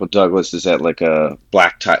 Michael Douglas is at like a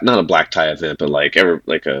black tie, not a black tie event, but like a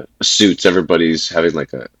suits. Everybody's having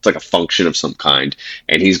it's like a function of some kind,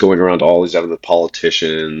 and he's going around to all these other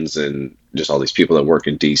politicians and just all these people that work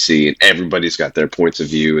in DC, and everybody's got their points of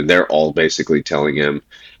view, and they're all basically telling him,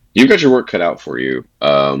 "You've got your work cut out for you."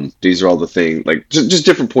 These are all the things, like just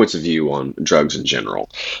different points of view on drugs in general.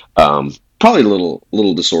 Probably a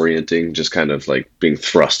little disorienting, just kind of like being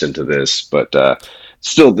thrust into this, but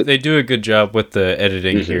still, they do a good job with the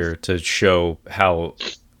editing here to show how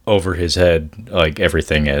over his head like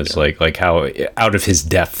everything is, like how out of his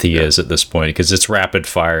depth he is at this point, because it's rapid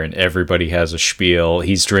fire and everybody has a spiel.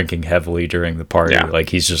 He's drinking heavily during the party, like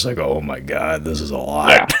he's just like, "Oh my god, this is a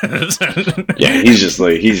lot." He's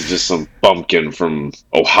just some bumpkin from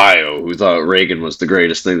Ohio who thought Reagan was the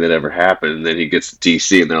greatest thing that ever happened, and then he gets to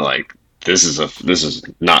DC and they're like, This is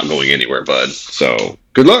not going anywhere, bud. So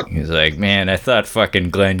good luck. He's like, "Man, I thought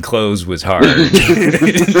fucking Glenn Close was hard." This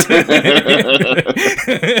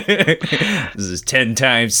is 10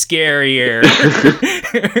 times scarier.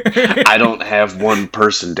 I don't have one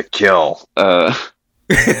person to kill. There's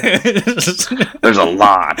a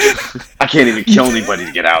lot. I can't even kill anybody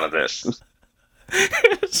to get out of this.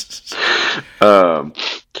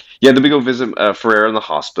 Yeah, then we go visit Ferrer in the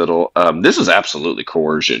hospital. This is absolutely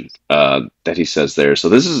coercion that he says there. So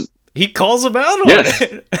this is... He calls him out on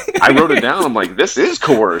it. I wrote it down. I'm like, this is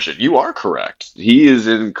coercion. You are correct. He is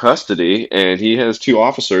in custody, and he has 2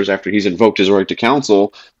 officers, after he's invoked his right to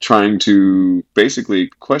counsel, trying to basically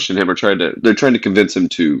question him, or they're trying to convince him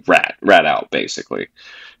to rat out, basically.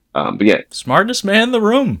 But yeah. Smartest man in the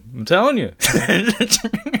room, I'm telling you.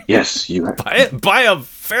 Yes, you are. By a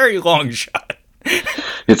very long shot.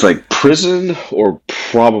 It's like prison or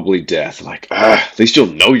probably death. Like, at least you'll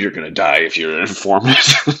know you're going to die if you're an informant.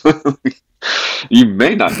 You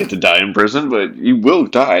may not get to die in prison, but you will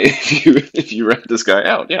die if you rat this guy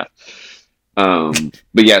out. Yeah.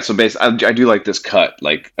 But yeah, so basically, I do like this cut,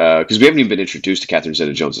 like, because we haven't even been introduced to Catherine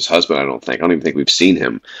Zeta-Jones' husband. I don't even think we've seen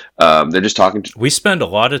him. They're just talking. We spend a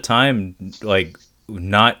lot of time like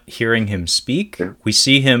not hearing him speak. Yeah. We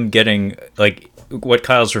see him getting like. What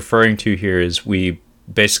Kyle's referring to here is we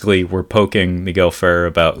basically were poking Miguel Ferrer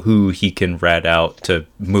about who he can rat out to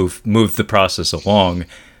move the process along,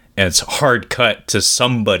 and it's hard cut to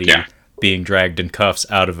somebody being dragged in cuffs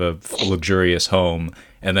out of a luxurious home,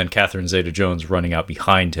 and then Catherine Zeta-Jones running out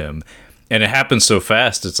behind him, and it happens so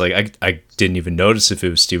fast. It's like I didn't even notice if it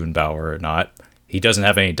was Stephen Bauer or not. He doesn't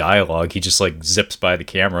have any dialogue. He just like zips by the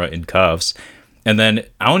camera in cuffs, and then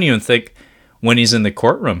I don't even think. When he's in the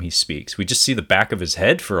courtroom, he speaks. We just see the back of his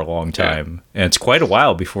head for a long time, and it's quite a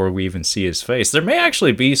while before we even see his face. There may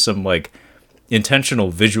actually be some like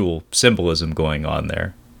intentional visual symbolism going on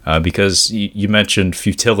there, because you mentioned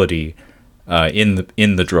futility in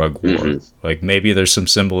the drug war. Mm-hmm. Like maybe there's some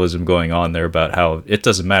symbolism going on there about how it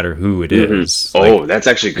doesn't matter who it is. Oh, that's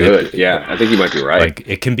actually good. Yeah, I think you might be right. Like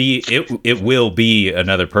it can be, it will be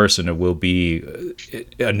another person. It will be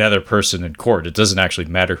another person in court. It doesn't actually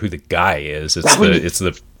matter who the guy is. It's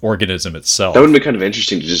the organism itself. That would be kind of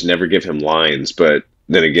interesting to just never give him lines, but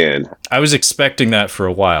then again, I was expecting that for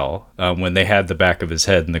a while when they had the back of his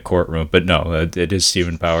head in the courtroom, but no, it is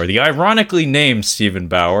Stephen Bauer, the ironically named Stephen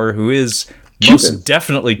Bauer, who is Cuban. Most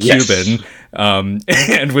definitely Cuban,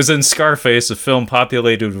 and was in Scarface, a film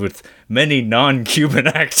populated with many non-Cuban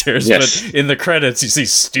actors. Yes. But in the credits, you see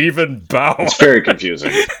Stephen Bauer. It's very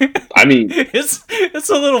confusing. I mean, it's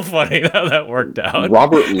a little funny how that worked out.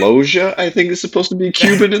 Robert Loggia, I think, is supposed to be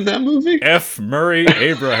Cuban in that movie. F. Murray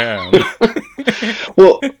Abraham.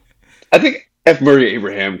 Well, I think F. Murray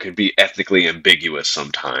Abraham could be ethnically ambiguous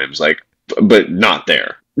sometimes, like, but not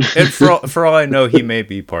there. And for all I know, he may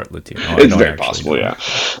be part Latino. It's very possible, yeah.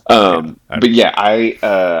 But yeah,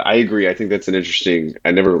 I agree. I think that's an interesting.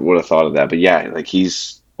 I never would have thought of that, but yeah, like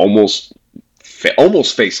he's almost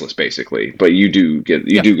faceless, basically. But you do get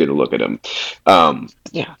a look at him.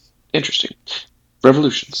 Yeah, interesting.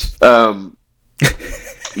 Revolutions.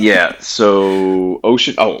 Yeah. So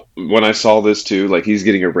Ocean. Oh, when I saw this too, like he's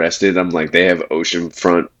getting arrested. I'm like, they have Ocean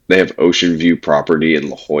View property in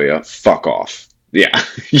La Jolla. Fuck off. Yeah,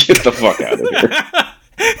 get the fuck out of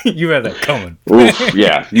here. You had that coming. Oof,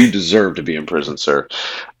 yeah, you deserve to be in prison, sir.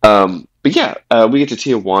 But yeah, we get to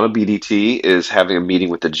Tijuana. BDT is having a meeting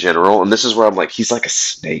with the general, and this is where I'm like, he's like a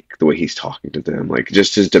snake, the way he's talking to them. Like,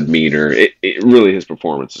 just his demeanor. It really, his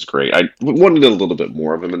performance is great. I wanted a little bit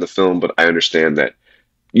more of him in the film, but I understand that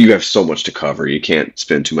you have so much to cover. You can't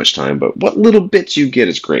spend too much time, but what little bits you get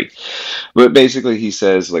is great. But basically he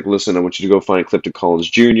says, like, listen, I want you to go find Clifton Collins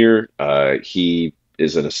Jr. He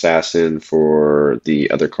is an assassin for the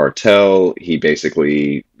other cartel. He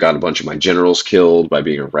basically got a bunch of my generals killed by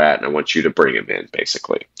being a rat, and I want you to bring him in,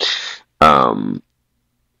 basically.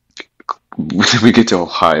 We get to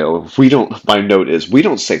Ohio. My note is, we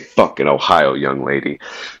don't say fuck in Ohio, young lady.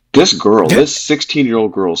 This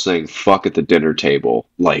 16-year-old girl saying fuck at the dinner table,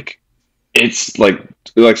 like, it's like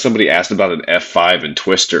somebody asked about an F5 in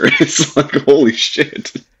Twister. It's like, holy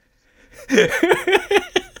shit.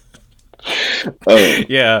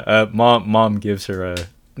 Mom gives her a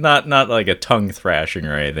not like a tongue thrashing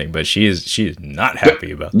or anything, but she is not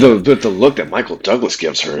happy about that. But the look that Michael Douglas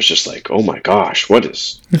gives her is just like, oh my gosh, what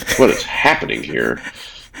is happening here?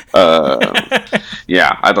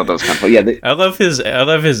 Yeah, I thought that was kind of fun. Yeah, I love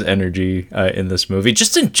his energy in this movie.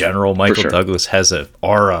 Just in general, Michael Douglas has an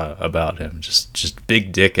aura about him. Just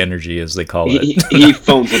big dick energy, as they call it. He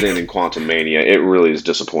phones it in Quantum Mania. It really is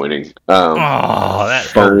disappointing.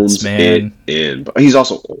 That hurts, man. But he's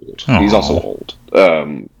also old. He's also old.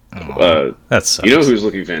 That sucks. You know who's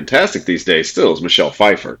looking fantastic these days still is Michelle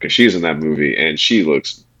Pfeiffer, because she's in that movie and she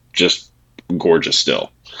looks just gorgeous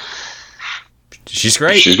still. She's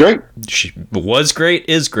great. She's great. She was great,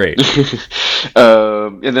 is great.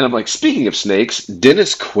 And then I'm like, speaking of snakes,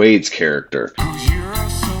 Dennis Quaid's character.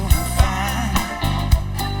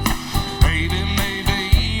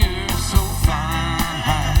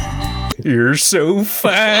 You're so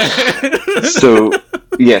fine. So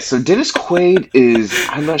Dennis Quaid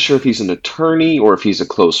I'm not sure if he's an attorney or if he's a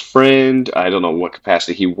close friend. I don't know what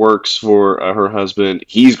capacity he works for her husband.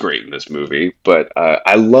 He's great in this movie, but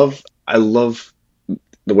I love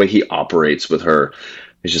the way he operates with her.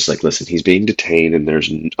 It's just like, listen, he's being detained, and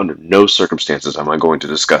there's under no circumstances am I going to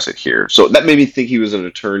discuss it here. So that made me think he was an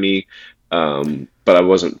attorney, but I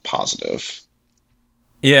wasn't positive.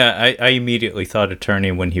 Yeah, I immediately thought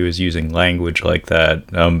attorney when he was using language like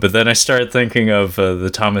that. But then I started thinking of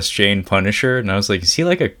the Thomas Jane Punisher, and I was like, is he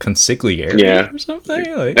like a consigliere or something?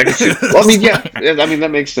 Like... Well, I mean, yeah. I mean,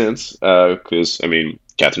 that makes sense. Because,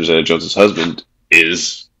 Catherine Zeta-Jones' husband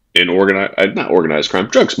is in not organized crime,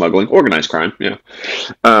 drug smuggling, organized crime, yeah.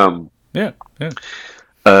 Yeah.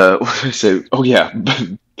 What did I say? Oh, yeah.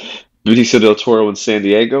 Benicio del Toro in San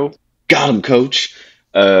Diego. Got him, coach.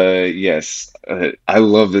 Yes. I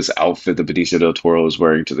love this outfit that Benicio del Toro is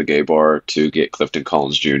wearing to the gay bar to get Clifton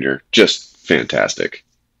Collins Jr. Just fantastic.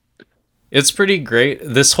 It's pretty great.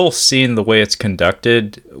 This whole scene, the way it's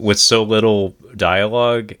conducted with so little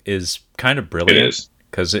dialogue, is kind of brilliant. It is.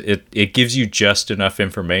 Because it gives you just enough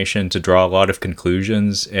information to draw a lot of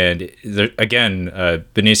conclusions. And again,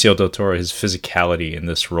 Benicio del Toro, his physicality in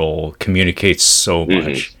this role communicates so much.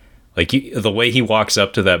 Mm-hmm. Like the way he walks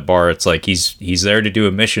up to that bar, it's like he's there to do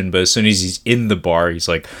a mission, but as soon as he's in the bar, he's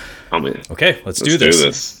like, okay, let's do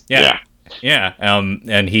this. Yeah.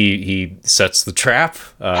 And he sets the trap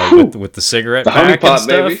with the cigarette the pack honeypot, and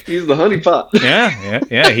stuff. Baby. He's the honeypot.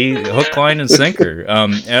 Yeah. He hook, line, and sinker.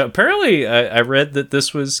 Apparently, I read that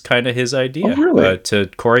this was kind of his idea to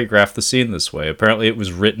choreograph the scene this way. Apparently, it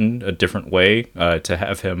was written a different way to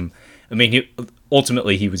have him. I mean,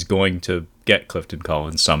 ultimately he was going to get Clifton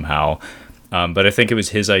Collins somehow, but I think it was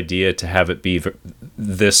his idea to have it be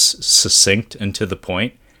this succinct and to the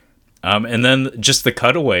point. And then just the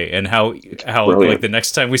cutaway and how like the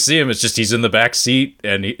next time we see him, it's just he's in the back seat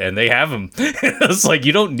and they have him. It's like,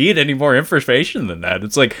 you don't need any more information than that.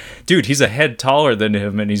 It's like, dude, he's a head taller than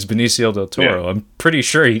him and he's Benicio del Toro. Yeah. I'm pretty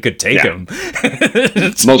sure he could take him.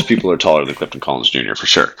 Most people are taller than Clifton Collins Jr. for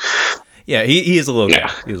sure. Yeah, he is a little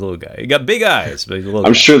guy. He's a little guy. He got big eyes, but he's a little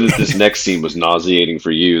I'm guy. sure that this next scene was nauseating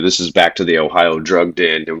for you. This is back to the Ohio drug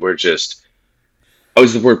den, and we're just... Oh,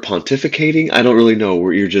 is the word pontificating? I don't really know.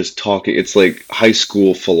 Where you're just talking. It's like high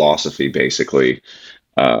school philosophy, basically.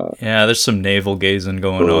 Yeah, there's some navel gazing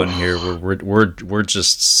going on here. We're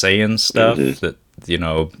just saying stuff that, you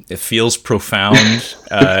know, it feels profound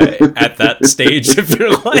at that stage of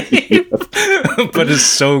your life, but is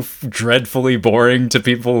so dreadfully boring to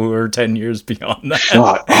people who are 10 years beyond that.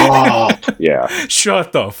 Shut up. Yeah.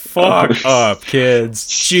 Shut the fuck up, kids.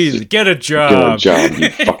 Jesus, get a job. Get a job, you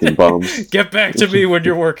fucking bums. Get back to me when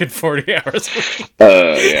you're working 40 hours.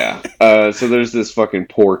 Yeah. So there's this fucking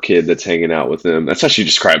poor kid that's hanging out with them. That's how she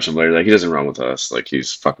describes him later. Like, he doesn't run with us. Like,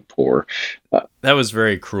 he's fucking poor. That was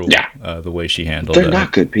very cruel. Yeah. The way she handled They're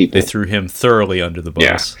not good people. They threw him thoroughly under the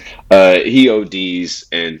bus. Yeah. He ODs,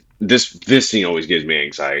 and this scene always gives me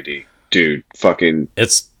anxiety. Dude, fucking...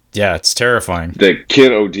 It's terrifying. The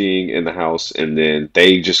kid ODing in the house, and then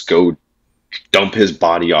they just go dump his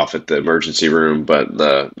body off at the emergency room, but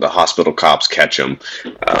the hospital cops catch him.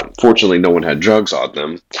 Fortunately, no one had drugs on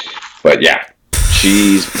them. But yeah,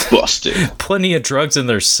 she's busted. Plenty of drugs in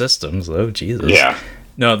their systems, though. Jesus. Yeah.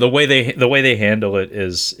 No, the way they handle it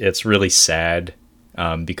it's really sad,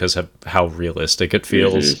 because of how realistic it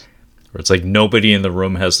feels. Mm-hmm. Where it's like nobody in the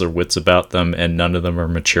room has their wits about them, and none of them are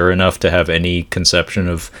mature enough to have any conception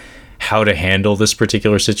of how to handle this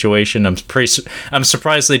particular situation. I'm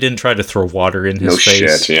surprised they didn't try to throw water in his face. No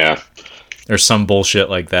shit, yeah. Or some bullshit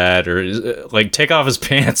like that, or like take off his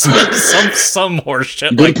pants, some horse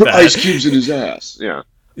shit like that. Put ice cubes in his ass. Yeah.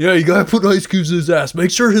 Yeah, you gotta put ice cubes in his ass.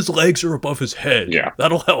 Make sure his legs are above his head. Yeah.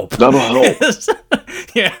 That'll help.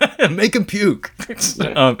 Yeah, make him puke.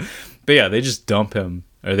 But yeah, they just dump him,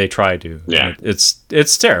 or they try to. Yeah.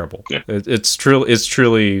 It's terrible. Yeah. It's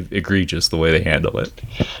truly egregious the way they handle it.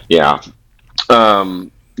 Yeah.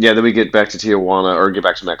 Yeah, then we get back to Tijuana, or get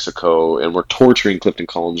back to Mexico, and we're torturing Clifton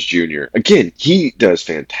Collins Jr. Again, he does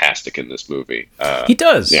fantastic in this movie. He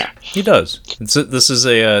does. Yeah. He does. This is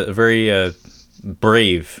a very...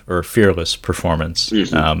 brave or fearless performance.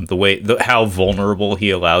 Mm-hmm. How vulnerable he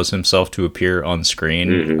allows himself to appear on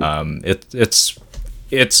screen. Mm-hmm.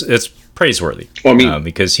 It's praiseworthy. Well, I mean,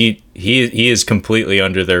 because he is completely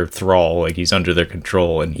under their thrall, like he's under their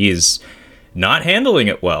control, and he's not handling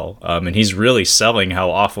it well. And he's really selling how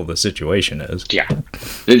awful the situation is. Yeah.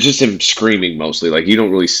 It's just him screaming mostly. Like, you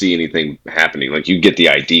don't really see anything happening. Like, you get the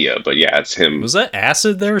idea, but yeah, it's him. Was that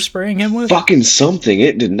acid they were spraying him with? Fucking something.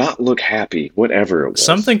 It did not look happy. Whatever it was.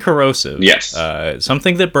 Something corrosive. Yes.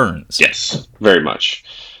 Something that burns. Yes. Very much.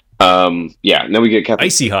 Yeah, now we get Captain...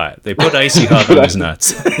 Icy hot. They put icy hot on his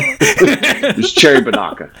nuts. It's cherry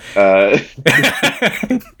banaka.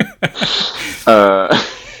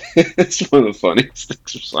 It's one of the funniest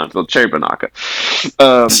things from Seinfeld. Cherry banaka.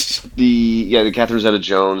 The Catherine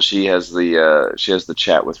Zeta-Jones. She has the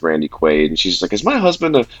chat with Randy Quaid, and she's like, "Is my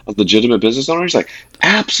husband a legitimate business owner?" He's like,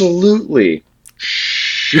 "Absolutely."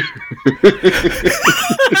 Shh.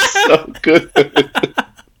 It's so good.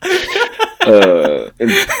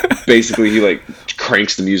 And basically he like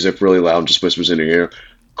cranks the music really loud and just whispers in her ear,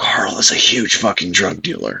 "Carl is a huge fucking drug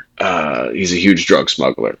dealer. He's a huge drug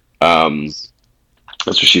smuggler."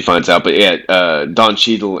 That's what she finds out. But yeah, Don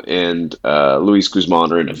Cheadle and Luis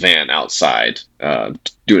Guzman are in a van outside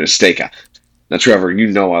doing a stakeout. Now, Trevor, you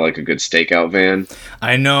know I like a good stakeout van.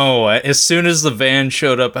 I know. As soon as the van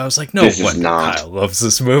showed up, I was like, no wonder Kyle loves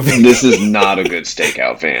this movie. This is not a good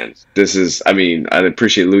stakeout van. This is, I mean, I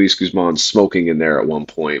appreciate Luis Guzman smoking in there at one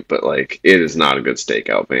point, but, like, it is not a good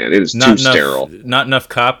stakeout van. It is too sterile. Not enough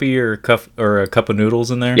coffee or a cup of noodles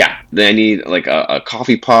in there? Yeah. They need, like, a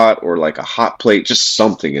coffee pot or, like, a hot plate, just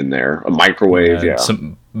something in there. A microwave, yeah.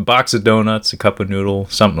 Some box of donuts, a cup of noodle,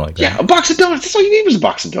 something like that. Yeah, a box of donuts. That's all you need was a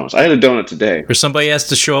box of donuts. I had a donut today. Or somebody has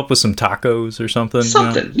to show up with some tacos or something.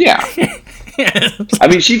 Something, yeah. I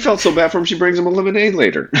mean, she felt so bad for him, she brings him a lemonade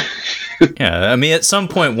later. Yeah, I mean, at some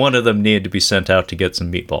point, one of them needed to be sent out to get some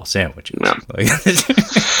meatball sandwiches. Yeah.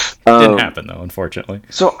 Didn't happen, though, unfortunately.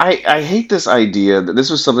 So I hate this idea that this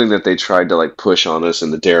was something that they tried to, like, push on us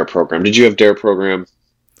in the DARE program. Did you have DARE program?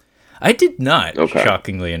 I did not,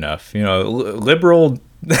 shockingly enough. You know, liberal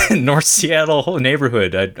North Seattle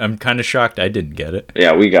neighborhood. I'm kind of shocked I didn't get it.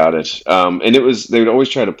 Yeah, we got it. And they would always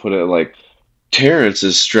try to put it like, Terrence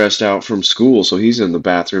is stressed out from school, so he's in the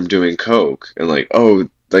bathroom doing coke. And like,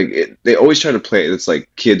 they always try to play it. It's like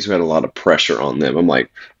kids who had a lot of pressure on them. I'm like,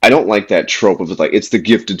 I don't like that trope of like, it's the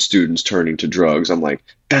gifted students turning to drugs. I'm like,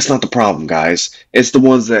 that's not the problem, guys. It's the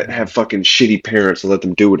ones that have fucking shitty parents and let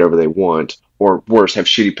them do whatever they want. Or worse, have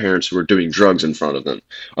shitty parents who are doing drugs in front of them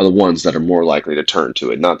are the ones that are more likely to turn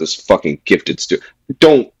to it, not this fucking gifted student.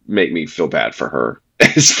 Don't make me feel bad for her.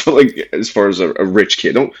 As far as a rich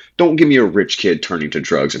kid. Don't give me a rich kid turning to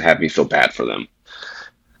drugs and have me feel bad for them.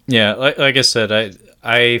 Yeah, like I said,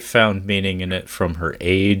 I found meaning in it from her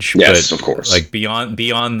age. Yes, but of course. Like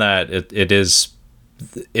beyond that, it is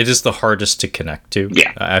the hardest to connect to.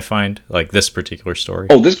 Yeah, I find like this particular story.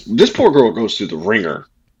 Oh, this poor girl goes through the ringer.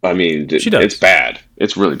 I mean, she does. It's bad.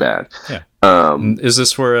 It's really bad. Yeah. Is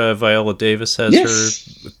this where Viola Davis has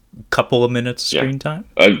her couple of minutes screen time?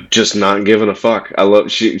 Just not giving a fuck. I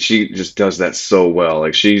love she just does that so well.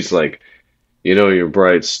 Like she's like, you know, you're a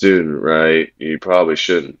bright student, right? You probably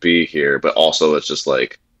shouldn't be here, but also it's just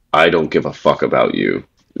like, I don't give a fuck about you.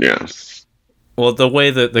 Yeah. Well, the way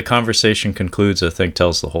that the conversation concludes, I think,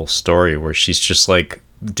 tells the whole story. Where she's just like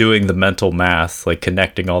doing the mental math, like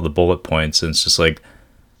connecting all the bullet points, and it's just like,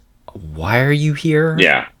 why are you here?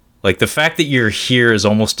 Yeah. Like the fact that you're here is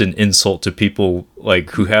almost an insult to people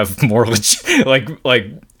like who have more like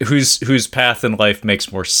whose path in life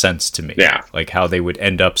makes more sense to me. Yeah. Like how they would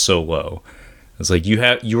end up so low. It's like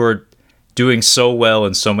you are doing so well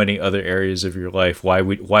in so many other areas of your life. Why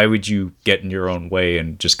would you get in your own way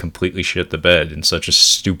and just completely shit the bed in such a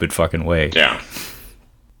stupid fucking way? Yeah.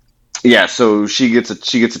 Yeah, so she gets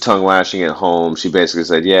a tongue lashing at home. She basically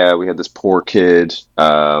said, "Yeah, we had this poor kid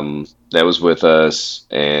that was with us,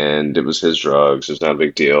 and it was his drugs. It's not a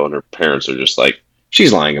big deal." And her parents are just like,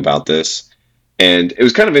 "She's lying about this." And it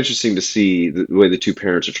was kind of interesting to see the way the two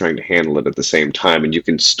parents are trying to handle it at the same time, and you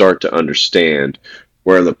can start to understand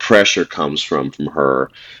where the pressure comes from her.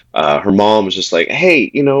 Her mom was just like, "Hey,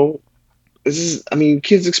 you know,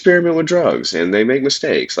 kids experiment with drugs, and they make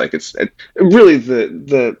mistakes. Like it's really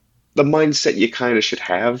the mindset you kind of should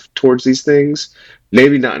have towards these things.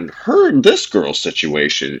 Maybe not in this girl's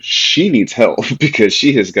situation. She needs help because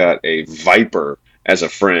she has got a viper as a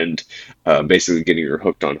friend, basically getting her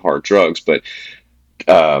hooked on hard drugs. But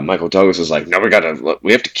Michael Douglas is like, no, I think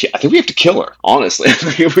we have to kill her. Honestly,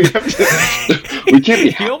 we can't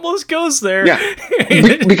be. He almost goes there. Yeah,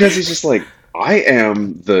 because he's just like, I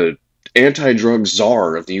am the anti-drug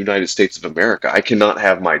czar of the United States of America. I cannot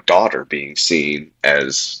have my daughter being seen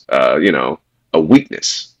as, a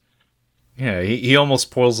weakness. Yeah, he almost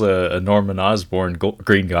pulls a Norman Osborn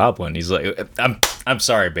Green Goblin. He's like, I'm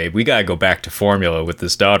sorry, babe. We gotta go back to formula with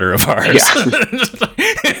this daughter of ours. Yeah.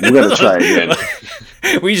 We're gonna try again.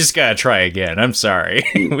 We just gotta try again. I'm sorry.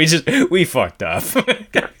 We fucked up.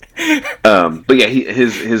 But yeah,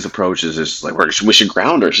 his approach is just like, we should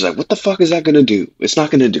ground her. She's like, what the fuck is that gonna do? It's not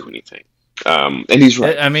gonna do anything. And he's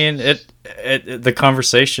right. I mean, the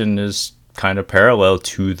conversation is kind of parallel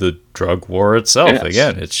to the drug war itself. Yes.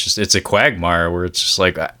 Again, it's a quagmire where it's just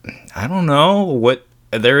like, I don't know what.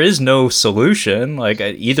 There is no solution. Like,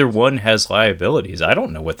 either one has liabilities. I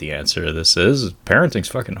don't know what the answer to this is. Parenting's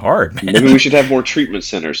fucking hard, man. Maybe we should have more treatment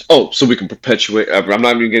centers. Oh, so we can perpetuate. I'm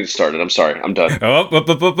not even getting started. I'm sorry. I'm done.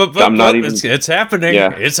 I'm not even. It's happening.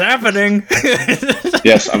 Yeah. It's happening.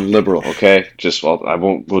 Yes, I'm liberal. Okay, I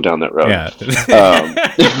won't go down that road. Yeah.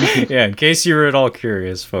 Yeah. In case you were at all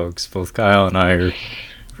curious, folks, both Kyle and I are.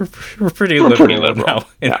 We're pretty liberal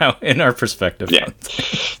in our perspective. Yeah.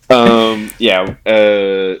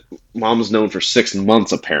 Mom's known for 6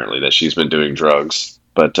 months, apparently, that she's been doing drugs.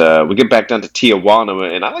 But we get back down to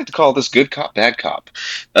Tijuana, and I like to call this good cop, bad cop.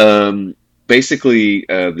 Basically,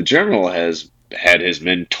 the general has had his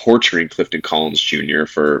men torturing Clifton Collins Jr.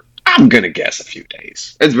 for, I'm going to guess, a few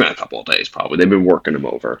days. It's been a couple of days, probably. They've been working him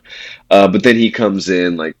over. But then he comes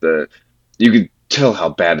in, you could tell how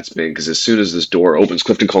bad it's been, because as soon as this door opens,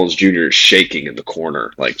 Clifton Collins Jr. is shaking in the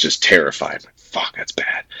corner, like, just terrified. Like, fuck, that's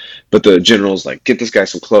bad. But the general's like, get this guy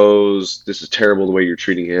some clothes. This is terrible the way you're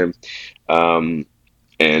treating him. And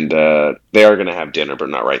they are going to have dinner, but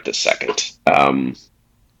not right this second.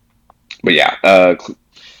 But yeah,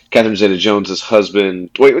 Catherine Zeta-Jones' husband.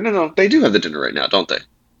 Wait, no, they do have the dinner right now, don't they?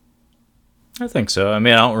 I think so. I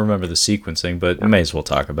mean, I don't remember the sequencing, but I may as well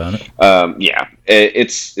talk about it. Yeah,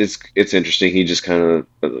 it's interesting. He just kind of,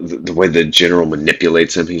 the way the general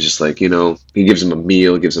manipulates him, he's just like, he gives him a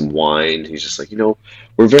meal, gives him wine. He's just like,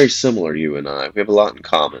 we're very similar, you and I. We have a lot in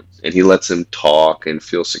common. And he lets him talk and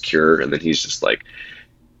feel secure. And then he's just like,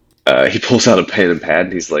 he pulls out a pen and pad,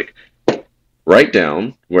 and he's like, write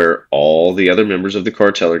down where all the other members of the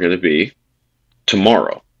cartel are going to be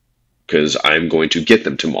tomorrow, because I'm going to get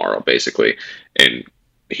them tomorrow, basically. And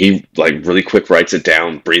he, really quick writes it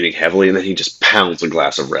down, breathing heavily, and then he just pounds a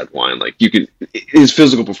glass of red wine. His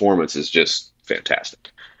physical performance is just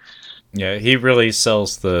fantastic. Yeah, he really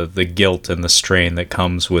sells the guilt and the strain that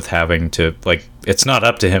comes with having to, it's not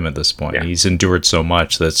up to him at this point. Yeah. He's endured so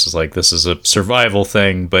much that's just this is a survival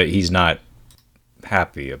thing, but he's not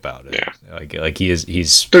happy about it. Yeah.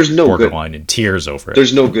 He's borderline in tears over it.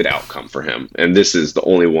 There's no good outcome for him, and this is the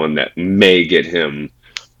only one that may get him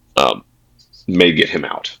out.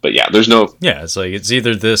 But yeah, there's no. Yeah, it's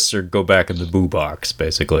either this or go back in the boo box,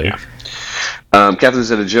 basically. Yeah. Catherine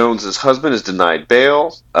Zeta-Jones' husband is denied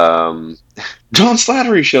bail. John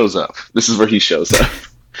Slattery shows up. This is where he shows up.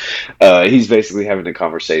 He's basically having a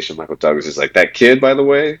conversation. Michael Douglas is like, that kid, by the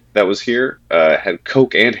way, that was here, had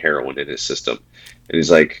coke and heroin in his system. And he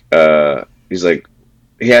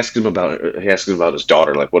asks him about his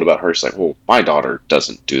daughter. Like, what about her? He's like, well, my daughter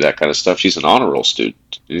doesn't do that kind of stuff. She's an honor roll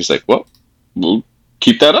student. And he's like, well, we'll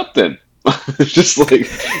keep that up then. Just like,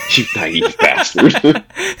 you naive bastard.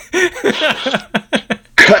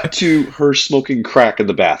 Cut to her smoking crack in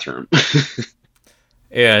the bathroom.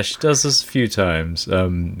 Yeah, she does this a few times.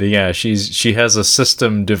 She has a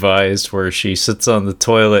system devised where she sits on the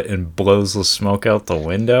toilet and blows the smoke out the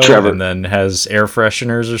window, Trevor, and then has air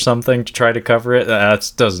fresheners or something to try to cover it.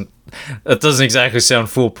 That doesn't exactly sound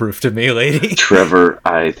foolproof to me, lady. Trevor,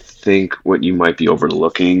 I think what you might be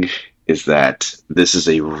overlooking is that this is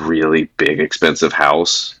a really big, expensive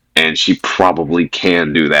house, and she probably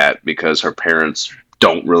can do that because her parents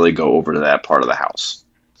don't really go over to that part of the house.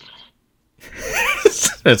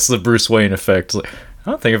 That's the Bruce Wayne effect. I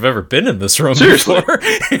don't think I've ever been in this room before.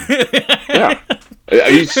 Yeah,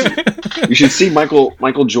 you should see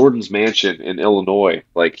Michael Jordan's mansion in Illinois.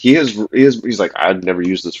 He's like, I'd never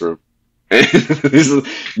use this room.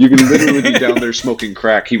 You can literally be down there smoking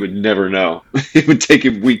crack. He would never know. It would take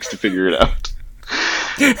him weeks to figure it out.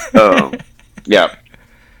 Yeah.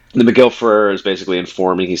 The Miguel Ferrer is basically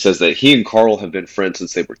informing. He says that he and Carl have been friends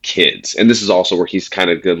since they were kids. And this is also where he's kind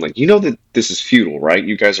of good. That this is futile, right?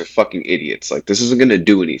 You guys are fucking idiots. This isn't going to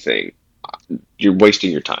do anything. You're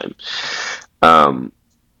wasting your time.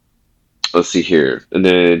 Let's see here. And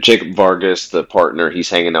then Jacob Vargas, the partner, he's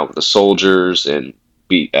hanging out with the soldiers. And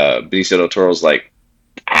Benicio del Toro's like,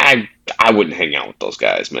 I wouldn't hang out with those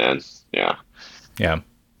guys, man. Yeah. Yeah.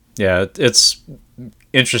 Yeah, it's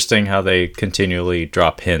interesting how they continually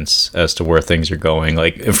drop hints as to where things are going.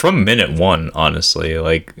 From minute one, honestly.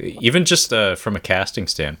 Even just from a casting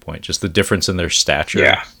standpoint, just the difference in their stature.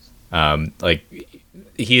 Yeah. Like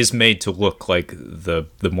he is made to look like the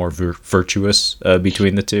more virtuous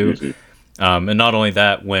between the two. And not only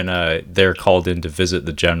that, when they're called in to visit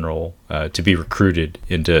the general to be recruited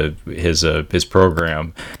into his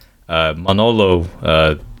program, Manolo,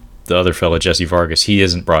 the other fella, Jesse Vargas, he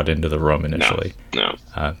isn't brought into the room initially. No.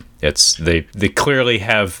 It's they clearly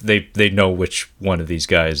have they know which one of these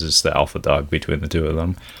guys is the alpha dog between the two of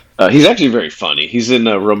them. He's actually very funny. He's in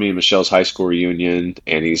Romeo and Michelle's high school reunion,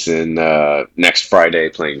 and he's in Next Friday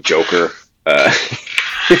playing Joker.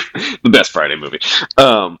 The best Friday movie.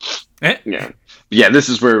 Yeah. This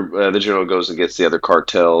is where the general goes and gets the other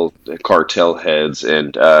cartel heads,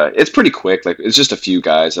 and it's pretty quick. Like it's just a few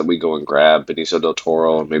guys that we go and grab. Benicio del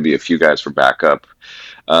Toro, and maybe a few guys for backup.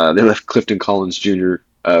 They let Clifton Collins Jr.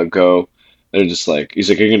 Go. They're just like, he's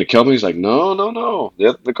like, "Are you gonna kill me?" He's like, "No.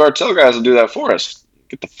 The cartel guys will do that for us.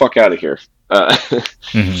 Get the fuck out of here."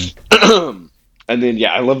 And then,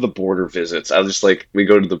 I love the border visits. I just like, we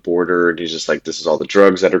go to the border, and he's just like, "This is all the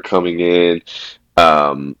drugs that are coming in."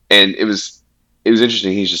 And it was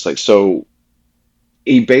interesting. He's just like, so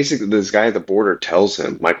he basically, this guy at the border tells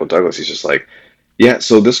him, Michael Douglas, he's just like, yeah,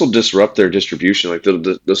 so this will disrupt their distribution. Like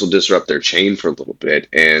this will disrupt their chain for a little bit.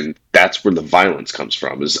 And that's where the violence comes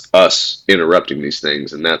from, is us interrupting these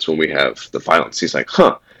things. And that's when we have the violence. He's like,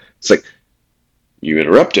 it's like, you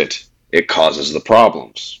interrupt it. It causes the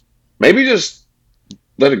problems. Maybe just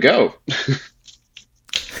let it go.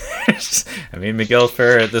 I mean, Miguel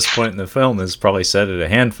Ferrer at this point in the film has probably said it a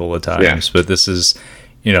handful of times, but this is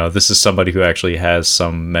somebody who actually has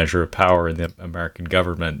some measure of power in the American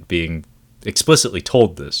government being explicitly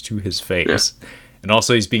told this to his face. And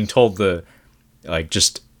also he's being told the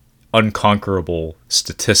just unconquerable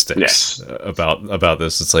statistics about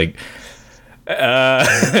this. It's like,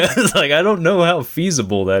 it's like, I don't know how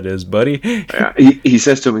feasible that is, buddy. Yeah, he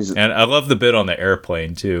says to him, and I love the bit on the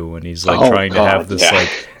airplane too, when he's like trying to have this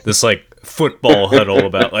football huddle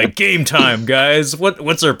about like, game time, guys.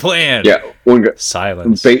 What's our plan? Yeah, one guy,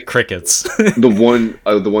 silence, crickets. the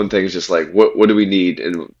one thing is just like, what do we need?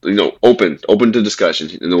 And open to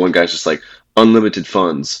discussion. And the one guy's just like, unlimited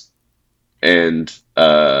funds, and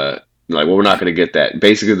like, well, we're not going to get that.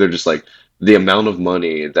 Basically, they're just like, the amount of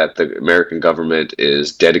money that the American government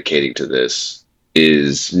is dedicating to this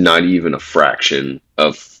is not even a fraction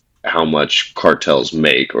of how much cartels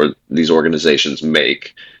make, or these organizations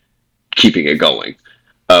make, keeping it going.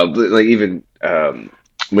 Like even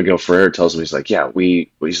Miguel Ferrer tells him, he's like,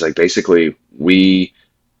 basically we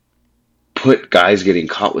put guys getting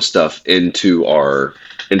caught with stuff into our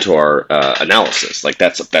analysis. Like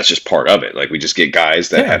that's just part of it. Like we just get guys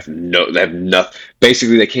that have nothing.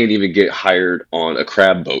 Basically, they can't even get hired on a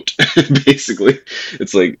crab boat. Basically,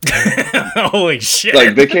 it's like, holy shit!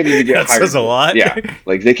 Like they can't even get that hired. Says a lot. Yeah,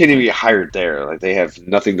 like they can't even get hired there. Like they have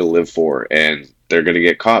nothing to live for, and they're going to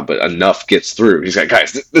get caught. But enough gets through. He's like,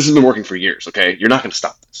 guys, this has been working for years. Okay, you're not going to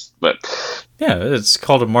stop this. But yeah, it's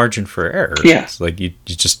called a margin for error. Yeah, it's like you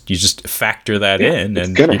just factor that in,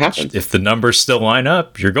 and gonna happen. If the numbers still line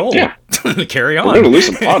up, you're golden. Yeah, carry on. We're going to lose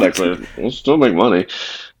some products, but we'll still make money.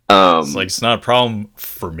 It's like, it's not a problem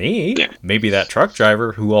for me. Yeah. Maybe that truck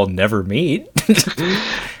driver who I'll never meet.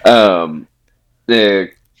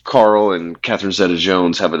 Carl and Catherine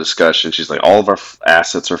Zeta-Jones have a discussion. She's like, all of our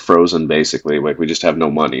assets are frozen, basically. Like, we just have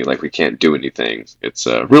no money. Like, we can't do anything. It's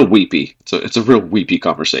real weepy. It's a real weepy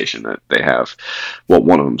conversation that they have. Well,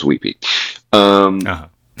 one of them's weepy. And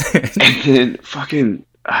then fucking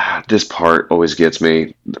this part always gets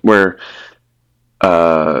me, where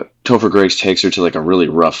Topher Grace takes her to like a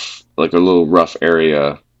little rough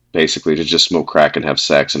area, basically, to just smoke crack and have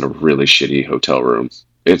sex in a really shitty hotel room.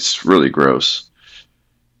 It's really gross.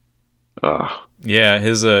 Yeah,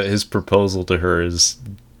 his proposal to her is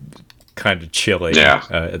kind of chilling. Yeah.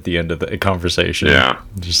 At the end of the conversation. Yeah,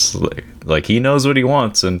 just like he knows what he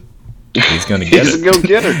wants, and he's gonna get He's a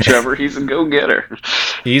go-getter, Trevor. He's a go-getter.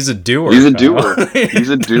 He's a doer. He's a doer. He's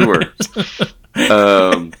a doer.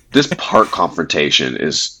 This park confrontation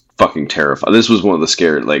is fucking terrifying. This was one of the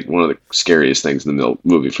scariest things in the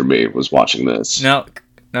movie for me, was watching this. Now,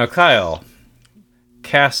 Kyle,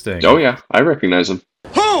 casting. Oh yeah, I recognize him.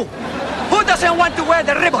 Who doesn't want to wear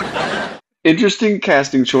the ribbon? Interesting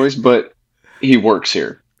casting choice, but he works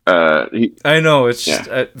here. I know, it's just,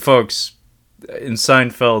 folks, in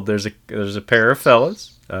Seinfeld, there's a pair of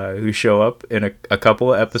fellas who show up in a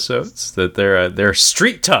couple of episodes that they're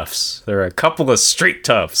street toughs. They're a couple of street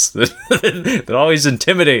toughs that always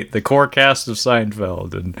intimidate the core cast of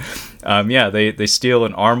Seinfeld. And they steal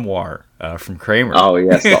an armoire from Kramer. Oh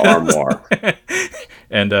yes, the armoire.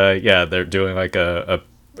 And they're doing like a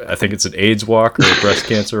I think it's an AIDS walk or a breast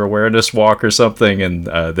cancer awareness walk or something, and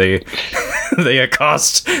they they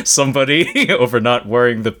accost somebody over not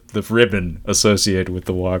wearing the ribbon associated with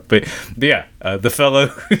the walk. But yeah, the fellow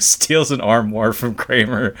who steals an armoire from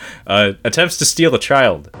Kramer attempts to steal a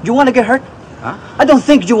child. You want to get hurt? Huh? I don't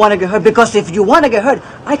think you want to get hurt, because if you want to get hurt,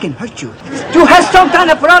 I can hurt you. You have some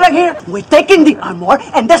kind of product here? We're taking the armor,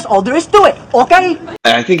 and that's all there is to it, okay?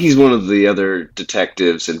 I think he's one of the other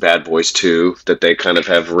detectives in Bad Boys 2 that they kind of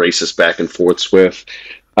have racist back and forths with.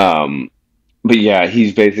 But yeah,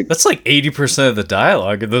 he's basically... That's like 80% of the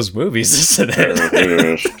dialogue in those movies, isn't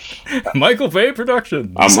it? Michael Bay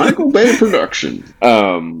production. A Michael Bay production.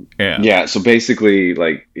 Yeah, so basically,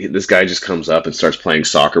 like, this guy just comes up and starts playing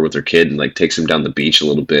soccer with their kid and, like, takes him down the beach a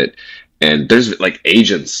little bit. And there's, like,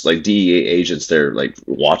 agents, like, DEA agents there, like,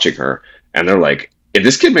 watching her. And they're like, if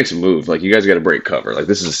this kid makes a move, like, you guys got to break cover. Like,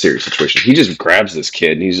 this is a serious situation. He just grabs this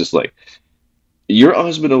kid and he's just like, your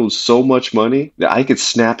husband owes so much money that I could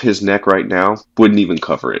snap his neck right now, wouldn't even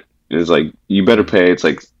cover it. And it's like, you better pay. It's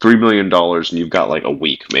like $3 million and you've got like a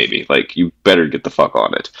week maybe. Like, you better get the fuck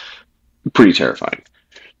on it. Pretty terrifying.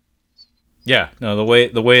 Yeah, no, the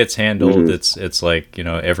way it's handled, it's like, you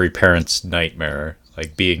know, every parent's nightmare,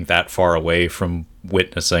 like being that far away from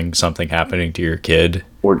witnessing something happening to your kid.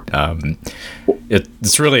 Or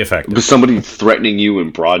it's really effective. With somebody threatening you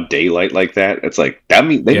in broad daylight like that, it's like, that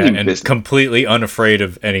means they mean and business. Completely unafraid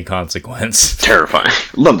of any consequence. Terrifying.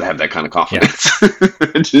 Love to have that kind of confidence.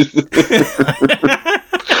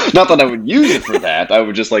 Not that I would use it for that. I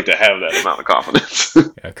would just like to have that amount of confidence.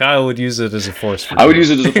 Yeah, Kyle would use it as a force for good. I would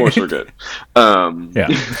use it as a force for good. Then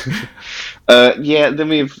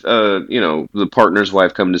we have, the partner's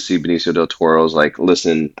wife come to see Benicio del Toro's like,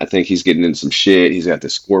 listen, I think he's getting in some shit. He's got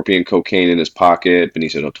this scorpion cocaine in his pocket.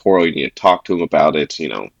 Benicio del Toro, you need to talk to him about it. You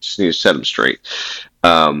know, just need to set him straight.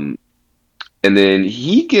 And then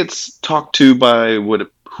he gets talked to by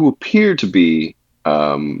who appear to be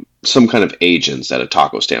some kind of agents at a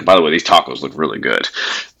taco stand. By the way, these tacos look really good.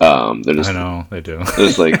 They're just, I know, they do.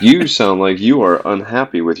 It's like, you sound like you are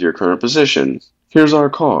unhappy with your current position. Here's our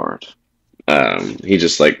card. He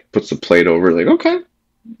just like puts the plate over, like, okay,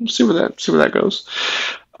 we'll see where that goes.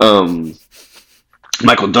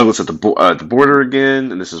 Michael Douglas at the border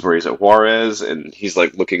again, and this is where he's at Juarez, and he's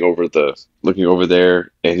like looking over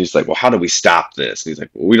there, and he's like, well, how do we stop this? And he's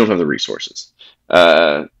like, well, we don't have the resources.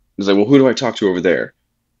 He's like, well, who do I talk to over there?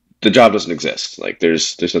 The job doesn't exist. Like,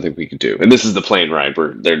 there's nothing we can do. And this is the plane ride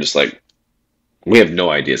where they're just like, we have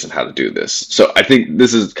no ideas on how to do this. So I think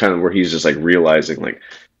this is kind of where he's just like realizing, like,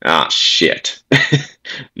 shit.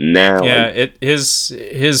 Now, yeah,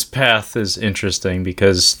 his path is interesting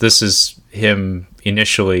because this is him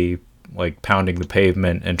initially like pounding the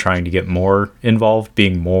pavement and trying to get more involved,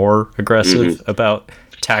 being more aggressive about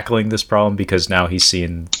tackling this problem, because now he's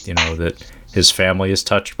seen, you know, that his family is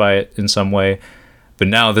touched by it in some way. But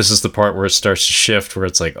now this is the part where it starts to shift, where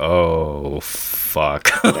it's like, oh fuck,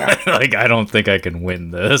 like I don't think I can win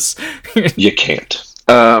this. You can't.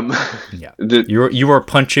 Yeah, you are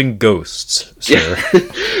punching ghosts, sir.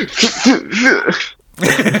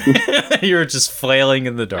 You're just flailing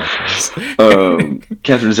in the darkness.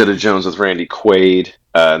 Catherine Zeta-Jones with Randy Quaid,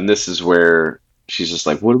 and this is where she's just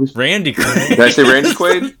like, "What are we?" Randy Quaid. Did I say Randy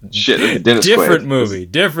Quaid? Shit, Dennis different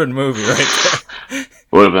Quaid. Different movie, right there.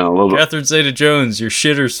 Would have been a little. Catherine Zeta-Jones, your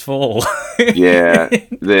shitter's full. Yeah,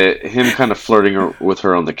 him kind of flirting with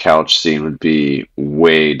her on the couch scene would be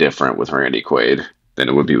way different with Randy Quaid than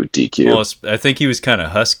it would be with DQ. Well, I think he was kind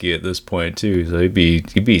of husky at this point too, so he'd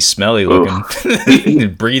be smelly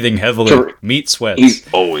looking, breathing heavily, meat sweats.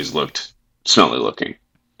 He's always looked smelly looking.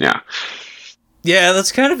 Yeah. Yeah,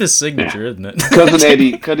 that's kind of his signature, isn't it?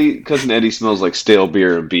 Cousin Eddie smells like stale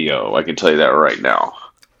beer and BO. I can tell you that right now.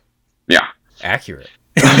 Yeah. Accurate.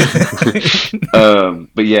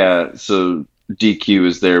 But yeah, so DQ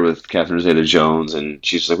is there with Catherine Zeta-Jones, and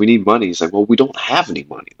she's like, we need money. He's like, well, we don't have any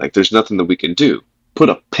money. Like, there's nothing that we can do. Put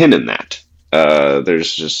a pin in that.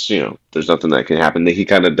 There's just, there's nothing that can happen. He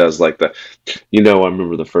kind of does like I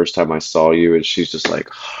remember the first time I saw you, and she's just like,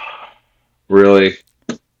 really?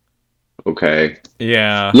 Okay.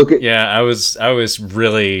 Yeah. I was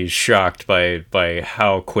really shocked by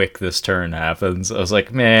how quick this turn happens. I was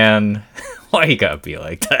like, man, why you gotta be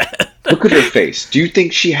like that? Look at her face. Do you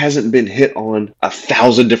think she hasn't been hit on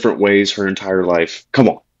 1,000 different ways her entire life? Come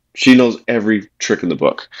on. She knows every trick in the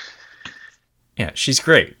book. Yeah, she's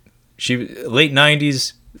great. She late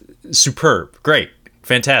 90s, superb, great,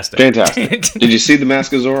 fantastic. Did you see The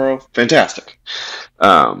Mask of Zorro? Fantastic.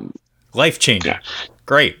 Life changing. Yeah.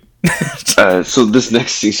 Great. So this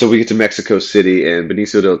next scene, so we get to Mexico City, and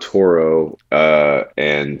Benicio del Toro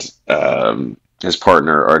and his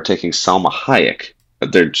partner are taking Salma Hayek.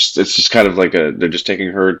 It's just kind of like they're just taking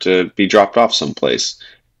her to be dropped off someplace.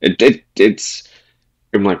 It's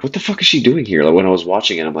I'm like, what the fuck is she doing here? Like when I was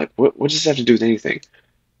watching it, I'm like, what does this have to do with anything?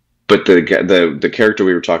 But the character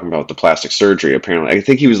we were talking about with the plastic surgery, apparently, I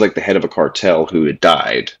think he was like the head of a cartel who had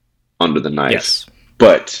died under the knife. Yes.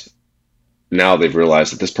 But now they've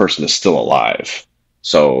realized that this person is still alive.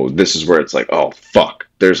 So this is where it's like, oh fuck,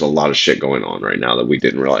 there's a lot of shit going on right now that we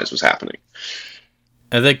didn't realize was happening.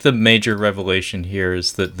 I think the major revelation here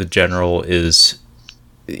is that the general is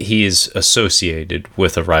associated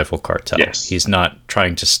with a rival cartel. Yes. He's not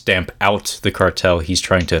trying to stamp out the cartel. He's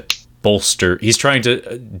trying to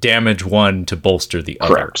damage one to bolster the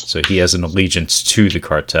other. Correct. So he has an allegiance to the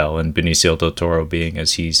cartel, and Benicio del Toro, being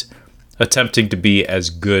as he's attempting to be as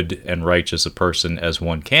good and righteous a person as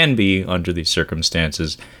one can be under these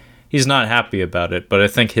circumstances, he's not happy about it. But I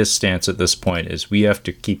think his stance at this point is we have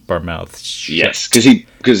to keep our mouths shut. Yes, because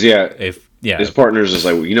his partner's is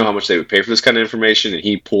like, well, you know how much they would pay for this kind of information, and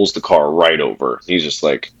he pulls the car right over. He's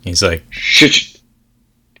like, shit.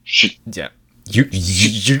 Yeah,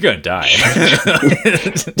 you're gonna die.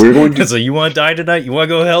 We're going to. So you want to die tonight? You want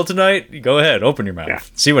to go to hell tonight? Go ahead, open your mouth. Yeah.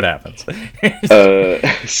 See what happens.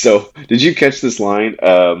 So did you catch this line?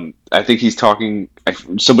 I think he's talking.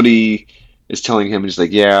 Somebody is telling him, he's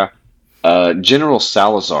like, yeah. General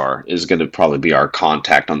Salazar is going to probably be our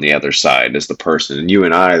contact on the other side as the person. And you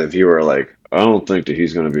and I, the viewer, are like, I don't think that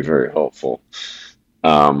he's going to be very helpful.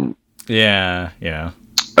 Yeah.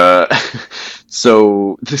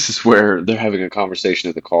 So this is where they're having a conversation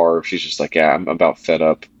in the car. She's just like, yeah, I'm about fed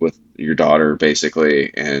up with your daughter,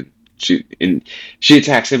 basically. And she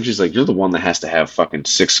attacks him. She's like, you're the one that has to have fucking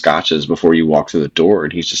 6 scotches before you walk through the door.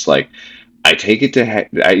 And he's just like, I drink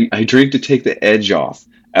to take the edge off.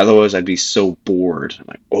 Otherwise, I'd be so bored. I'm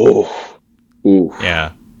like, oh, ooh.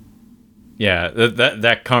 Yeah.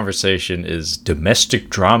 That conversation is domestic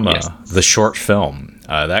drama. Yes. The short film.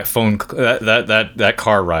 That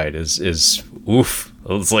car ride is oof.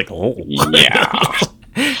 It's like, oh yeah,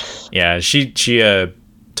 yeah. She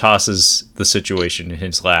tosses the situation in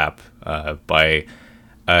his lap by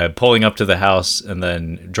pulling up to the house and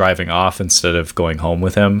then driving off instead of going home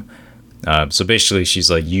with him. So basically, she's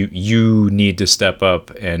like, you need to step up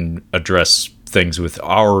and address things with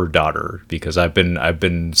our daughter because I've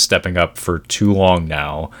been stepping up for too long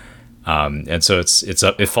now, and so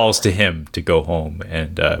it falls to him to go home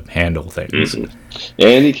and handle things. Mm-hmm.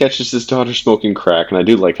 And he catches his daughter smoking crack, and I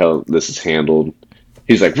do like how this is handled.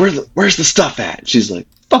 He's like, "Where's the stuff at?" She's like,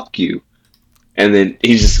 "Fuck you," and then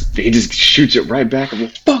he just shoots it right back. I'm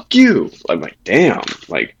like, "Fuck you!" I'm like, "Damn!"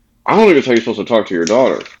 Like, I don't even think you're supposed to talk to your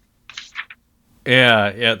daughter.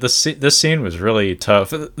 Yeah. This scene was really tough.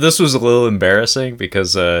 This was a little embarrassing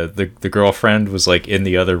because the girlfriend was like in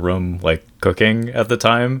the other room like cooking at the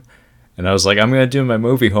time, and I was like, I'm gonna do my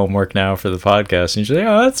movie homework now for the podcast, and she's like,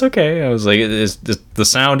 oh, that's okay. I was like, the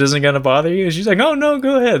sound isn't gonna bother you? And she's like, oh no,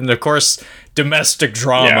 go ahead. And of course, domestic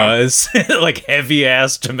drama is like heavy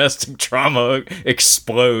ass domestic drama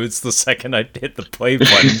explodes the second I hit the play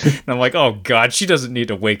button, and I'm like, oh god, she doesn't need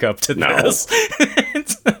to wake up to this.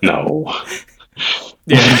 No.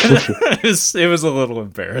 Yeah, it was a little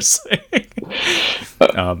embarrassing.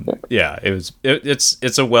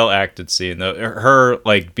 It's a well acted scene though. Her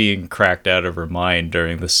like being cracked out of her mind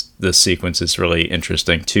during this sequence is really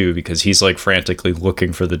interesting too, because he's like frantically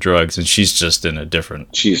looking for the drugs and she's just in a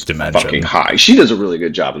different dimension. Fucking high. She does a really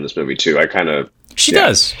good job in this movie too. She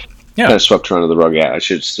does. Yeah, kind of swept her under the rug. Yeah, I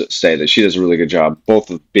should say that she does a really good job, both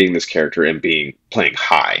of being this character and playing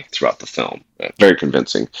high throughout the film. Very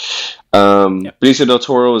convincing. Benicio del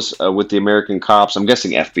Toro is with the American cops. I'm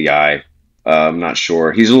guessing FBI. I'm not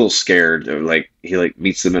sure. He's a little scared. He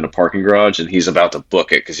meets them in a parking garage, and he's about to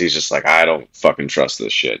book it because he's just like, I don't fucking trust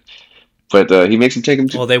this shit. But he makes him take him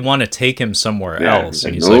to... Well, they want to take him somewhere else.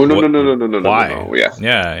 And he's no. Why? No.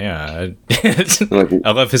 Yeah.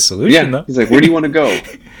 I love his solution, though. He's like, where do you want to go?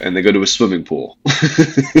 And they go to a swimming pool.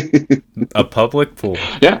 A public pool.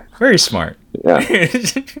 Yeah. Very smart. Yeah.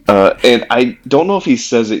 And I don't know if he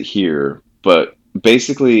says it here, but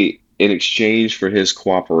basically, in exchange for his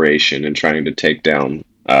cooperation in trying to take down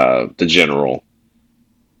the general,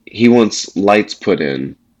 he wants lights put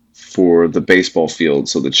in for the baseball field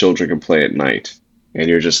so the children can play at night. And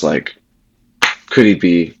you're just like, could he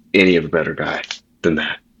be any of a better guy than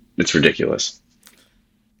that? It's ridiculous.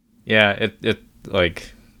 Yeah, it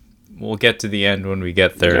like, we'll get to the end when we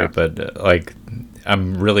get there, but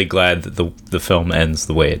I'm really glad that the film ends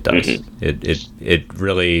the way it does. Mm-hmm. It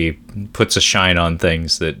really puts a shine on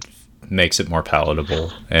things that makes it more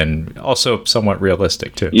palatable and also somewhat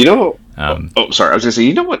realistic too. You know, sorry, I was gonna say,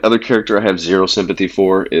 you know what other character I have zero sympathy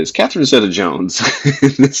for is Catherine Zeta-Jones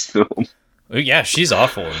in this film. Yeah, she's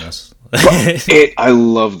awful in this. I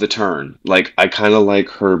love the turn. Like, I kind of like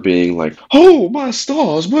her being like, "Oh my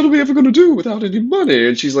stars, what are we ever gonna do without any money?"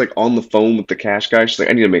 And she's like on the phone with the cash guy. She's like,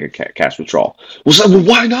 "I need to make a cash withdrawal." Well,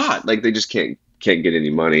 why not? Like, they just can't get any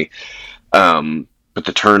money. But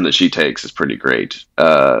the turn that she takes is pretty great.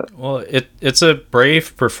 Well, it's a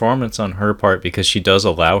brave performance on her part because she does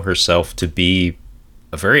allow herself to be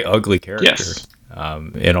a very ugly character. Yes.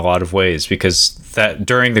 In a lot of ways, because that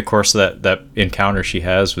during the course of that encounter she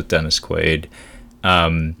has with Dennis Quaid,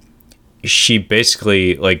 she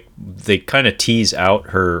basically, like, they kind of tease out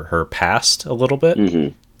her past a little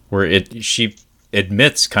bit, where she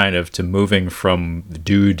admits kind of to moving from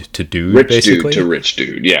dude to dude, rich basically. dude to rich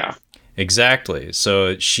dude, yeah, exactly.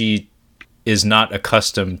 So she is not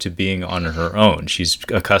accustomed to being on her own. She's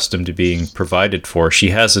accustomed to being provided for. She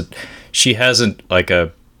hasn't like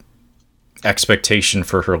a expectation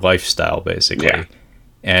for her lifestyle, basically. Yeah.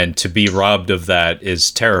 And to be robbed of that is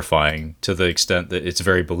terrifying, to the extent that it's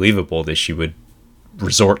very believable that she would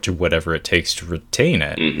resort to whatever it takes to retain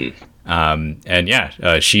it.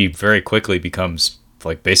 She very quickly becomes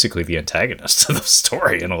like basically the antagonist of the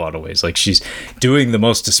story in a lot of ways. Like, she's doing the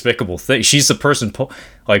most despicable thing. She's the person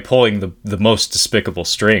pulling the most despicable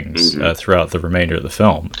strings throughout the remainder of the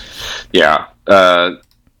film. Yeah.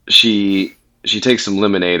 She takes some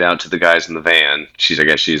lemonade out to the guys in the van. I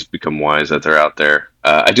guess she's become wise that they're out there.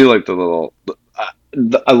 I do like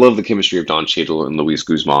I love the chemistry of Don Cheadle and Luis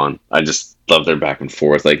Guzman. I just love their back and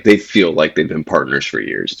forth. Like, they feel like they've been partners for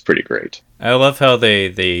years. It's pretty great. I love how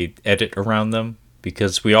they edit around them,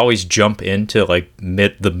 because we always jump into like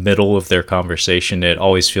the middle of their conversation. It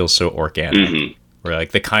always feels so organic. Where,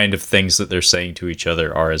 like, the kind of things that they're saying to each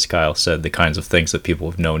other are, as Kyle said, the kinds of things that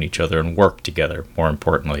people have known each other and worked together, more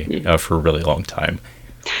importantly, for a really long time.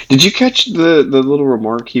 Did you catch the little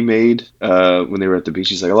remark he made when they were at the beach?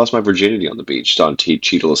 He's like, "I lost my virginity on the beach," Don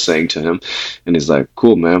Cheadle is saying to him. And he's like,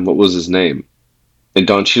 "Cool, man, what was his name?" And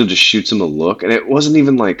Don Cheadle just shoots him a look. And it wasn't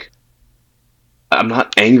even like, I'm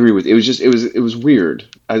not angry with it. It was weird.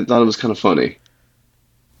 I thought it was kind of funny.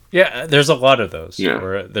 Yeah, there's a lot of those. Yeah.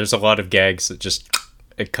 Where there's a lot of gags that just,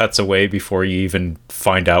 it cuts away before you even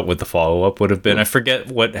find out what the follow-up would have been. I forget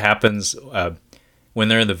what happens when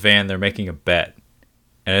they're in the van. They're making a bet.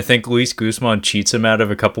 And I think Luis Guzman cheats him out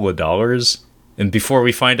of a couple of dollars. And before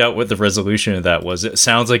we find out what the resolution of that was, it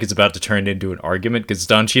sounds like it's about to turn into an argument, because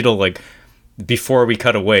Don Cheadle, like, before we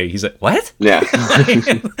cut away, he's like, "What?" Yeah.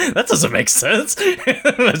 That doesn't make sense.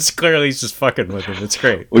 It's clearly he's just fucking with him. It's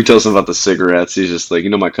great. We tells him about the cigarettes. He's just like,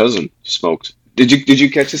 "My cousin smoked." Did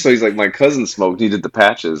you catch it? So he's like, "My cousin smoked. He did the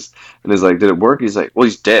patches." And he's like, "Did it work?" He's like, "Well,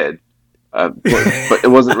 he's dead." But it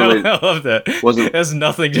wasn't really. I love that. It has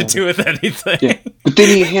nothing to do with anything. Yeah. But then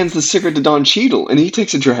he hands the cigarette to Don Cheadle, and he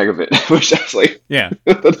takes a drag of it, which I was like, yeah.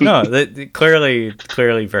 No, they clearly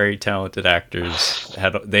very talented actors.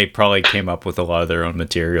 They probably came up with a lot of their own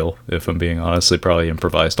material. If I'm being honest, they probably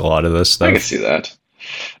improvised a lot of this stuff. I can see that.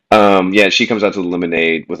 She comes out to the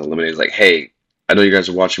lemonade with a lemonade. It's like, "Hey, I know you guys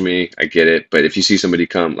are watching me. I get it. But if you see somebody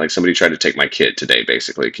somebody tried to take my kid today,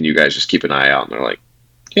 basically, can you guys just keep an eye out?" And they're like,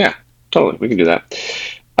 "Yeah, totally. We can do that."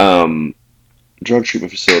 Drug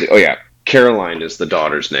treatment facility. Oh, yeah. Caroline is the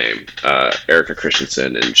daughter's name, Erica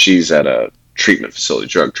Christensen, and she's at a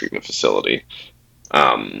drug treatment facility.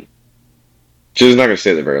 She's not going to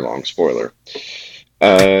stay there very long, spoiler.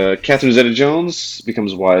 Catherine Zeta-Jones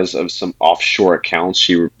becomes wise of some offshore accounts.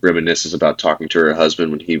 She reminisces about talking to her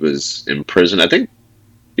husband when he was in prison, I think.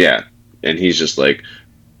 Yeah, and he's just like,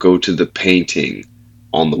 "Go to the painting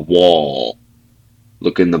on the wall.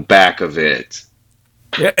 Look in the back of it."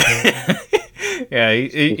 Yeah. Yeah,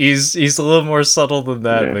 he's a little more subtle than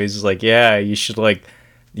that, but he's just like, "Yeah, you should, like,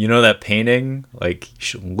 that painting, like, you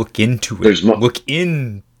should look into it. Look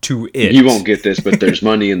into it. You won't get this, but there's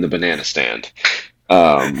money in the banana stand."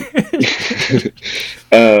 Yeah,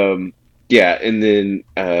 and then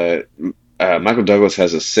Michael Douglas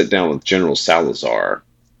has a sit down with General Salazar,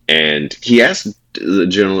 and he asked the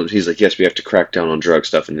general, he's like, "Yes, we have to crack down on drug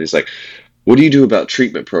stuff," and he's like, "What do you do about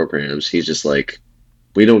treatment programs?" He's just like,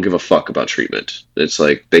 "We don't give a fuck about treatment. It's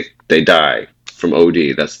like they die from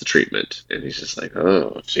OD. That's the treatment." And he's just like,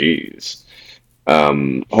 "Oh, jeez."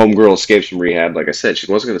 Homegirl escapes from rehab. Like I said,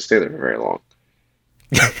 she wasn't going to stay there for very long.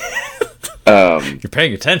 You're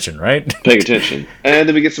paying attention, right? Paying attention. And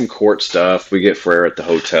then we get some court stuff. We get Frere at the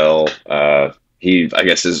hotel. He, I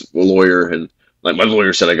guess, is a lawyer, and like, "My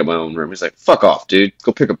lawyer said I got my own room." He's like, "Fuck off, dude.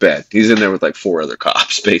 Go pick a bed." He's in there with like 4 other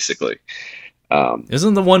cops, basically.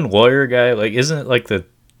 Isn't the one lawyer guy, like, isn't it like the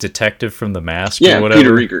detective from The Mask Yeah, or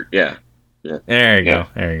whatever? Peter Riegert. Yeah. There you Yeah. go.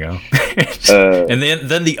 There you go. And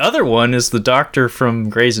then the other one is the doctor from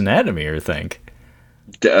Grey's Anatomy, I think.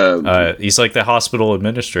 He's like the hospital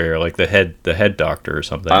administrator, like the head doctor or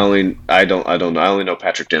something. I don't know. I only know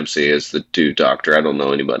Patrick Dempsey as the dude doctor. I don't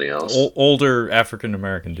know anybody else. Older African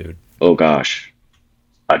American dude. Oh gosh,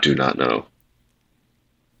 I do not know.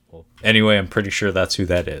 Well, anyway, I'm pretty sure that's who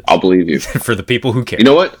that is. I'll believe you. For the people who care. You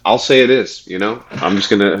know what? I'll say it is. You know, I'm just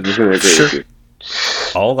gonna agree with you.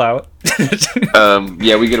 I'll allow it.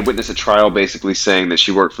 Yeah, we get a witness at trial basically saying that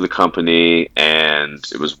she worked for the company and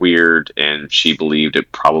it was weird and she believed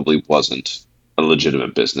it probably wasn't a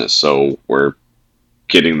legitimate business. So we're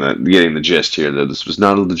getting the gist here that this was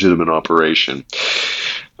not a legitimate operation.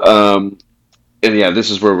 And yeah, this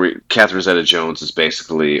is where Catherine Zeta-Jones is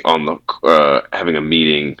basically on the having a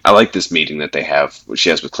meeting. I like this meeting that they have, which she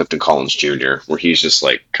has with Clifton Collins Jr., where he's just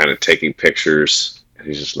like kind of taking pictures.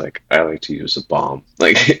 He's just like, I like to use a bomb.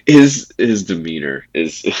 Like his demeanor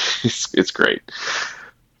is it's great.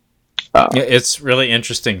 Yeah, it's really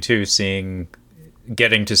interesting too,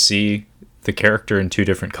 getting to see the character in two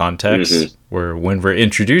different contexts. Where when we're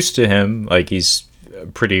introduced to him, like he's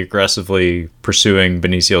pretty aggressively pursuing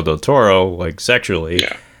Benicio del Toro, like sexually,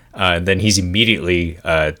 and then he's immediately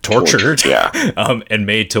tortured, and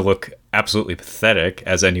made to look absolutely pathetic,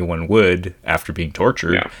 as anyone would after being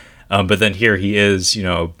tortured. Yeah. But then here he is,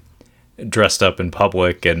 dressed up in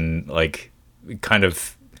public and like kind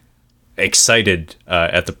of excited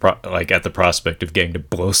at the prospect of getting to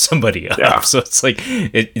blow somebody up. Yeah. So it's like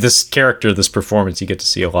this character, this performance, you get to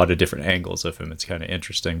see a lot of different angles of him. It's kind of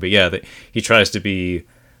interesting. But yeah, he tries to be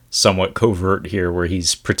somewhat covert here, where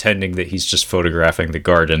he's pretending that he's just photographing the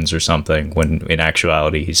gardens or something, when in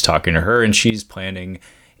actuality he's talking to her and she's planning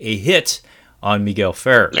a hit on Miguel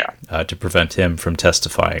Ferrer to prevent him from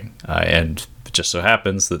testifying. And it just so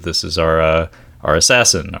happens that this is our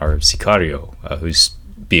assassin, our sicario, who's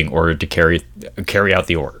being ordered to carry out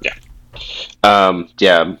the order.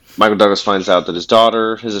 Michael Douglas finds out that his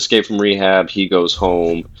daughter has escaped from rehab. He goes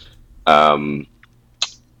home. Benicio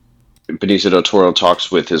del Toro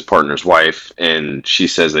talks with his partner's wife, and she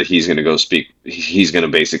says that he's going to go speak. He's going to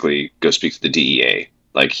basically go speak to the DEA.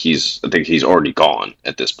 Like I think he's already gone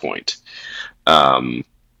at this point. Oh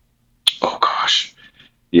gosh,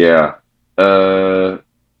 yeah.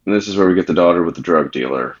 This is where we get the daughter with the drug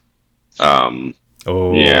dealer. This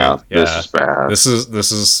is bad. This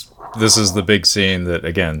is the big scene that,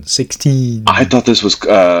 again, 16. I thought this was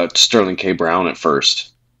Sterling K. Brown at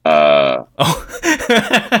first. When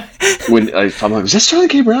I'm like, is that Sterling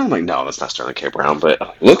K. Brown? I'm like, no, that's not Sterling K. Brown, but it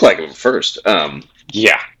looked like it at first.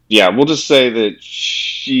 Yeah, we'll just say that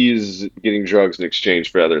she's getting drugs in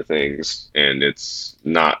exchange for other things, and it's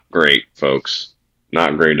not great, folks.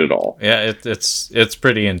 Not great at all. Yeah, it's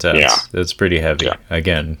pretty intense. Yeah. It's pretty heavy. Yeah.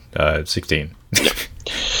 Again, 16.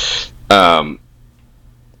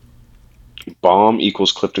 Bomb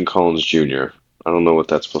equals Clifton Collins Jr. I don't know what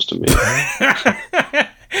that's supposed to mean.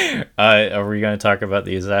 Are we going to talk about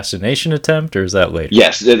the assassination attempt, or is that later?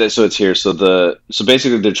 Yes, so it's here. So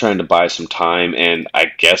basically they're trying to buy some time, and I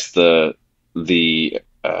guess the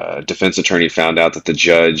defense attorney found out that the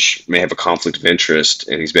judge may have a conflict of interest,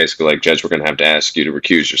 and he's basically like, Judge, we're going to have to ask you to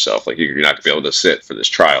recuse yourself. Like, you're not going to be able to sit for this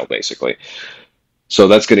trial, basically. So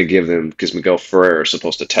that's going to give them, because Miguel Ferrer is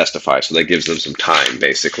supposed to testify, so that gives them some time,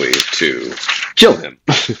 basically, to kill him.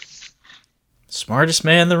 Smartest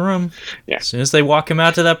man in the room. Yeah. As soon as they walk him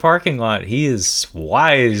out to that parking lot, he is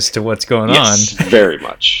wise to what's going Yes, on. very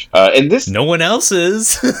much. And this... No one else is.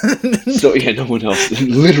 So, yeah, no one else...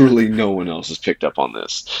 Literally no one else has picked up on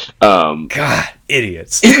this. God,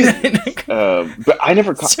 idiots. But I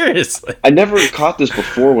never... Seriously. I never caught this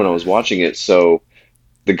before when I was watching it, so...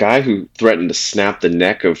 The guy who threatened to snap the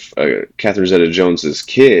neck of Catherine Zeta-Jones's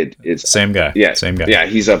kid is... Same guy. Yeah, Same guy. Yeah,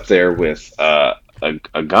 he's up there with... a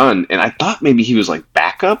gun, and I thought maybe he was like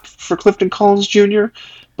backup for Clifton Collins Jr.,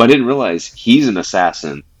 but I didn't realize he's an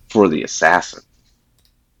assassin for the assassin.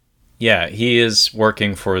 Yeah, he is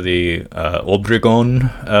working for the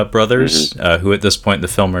Obregon brothers, who at this point in the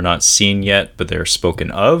film are not seen yet, but they're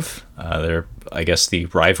spoken of. They're, I guess, the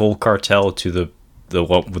rival cartel to the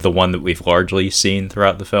one that we've largely seen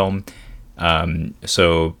throughout the film.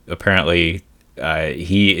 So apparently...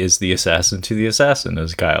 he is the assassin to the assassin,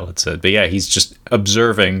 as Kyle had said. But yeah, he's just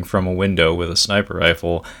observing from a window with a sniper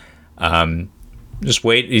rifle.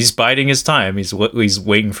 He's biding his time. He's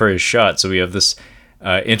waiting for his shot. So we have this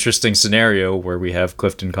interesting scenario where we have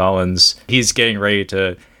Clifton Collins. He's getting ready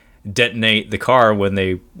to detonate the car when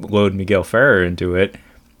they load Miguel Ferrer into it.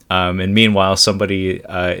 And meanwhile, somebody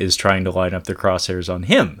is trying to line up their crosshairs on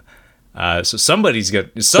him. So somebody's going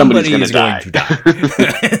to die.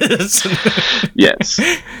 Yes.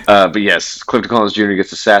 But yes, Clifton Collins Jr.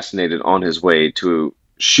 gets assassinated on his way to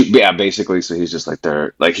shoot. Yeah, basically. So he's just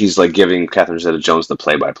like he's like giving Catherine Zeta-Jones the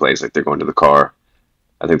play-by-plays, like they're going to the car.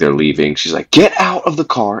 I think they're leaving. She's like, get out of the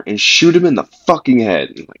car and shoot him in the fucking head.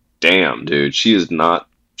 And I'm like, damn, dude, she is not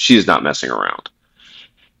messing around.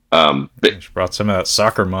 But she brought some of that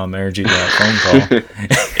soccer mom energy to that phone call.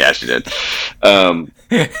 Yeah, she did.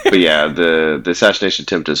 But yeah, the assassination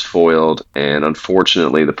attempt is foiled, and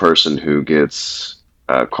unfortunately, the person who gets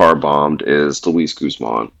car bombed is Luis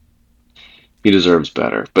Guzman. He deserves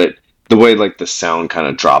better, but the way like the sound kind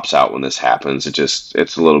of drops out when this happens,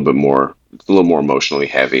 it's a little more emotionally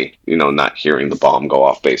heavy. You know, not hearing the bomb go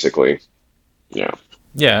off, basically. Yeah.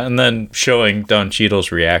 Yeah, and then showing Don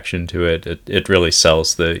Cheadle's reaction to it really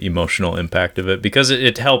sells the emotional impact of it, because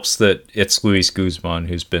it helps that it's Luis Guzman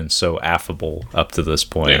who's been so affable up to this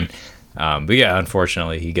point. Yeah. But yeah,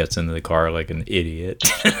 unfortunately, he gets into the car like an idiot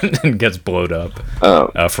and gets blowed up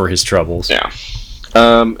for his troubles. Yeah.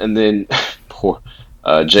 And then poor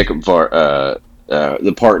Jacob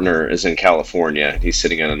the partner is in California. He's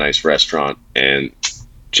sitting at a nice restaurant, and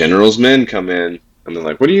General's men come in, and they're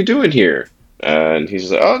like, "What are you doing here?" And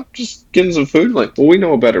he's like, "Oh, just getting some food." I'm like, well, we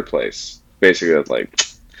know a better place. Basically, like,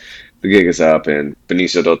 the gig is up, and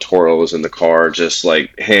Benicio del Toro is in the car, just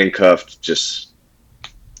like handcuffed, just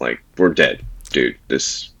like, we're dead, dude.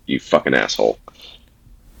 You fucking asshole.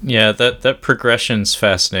 Yeah, that progression's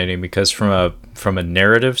fascinating, because from a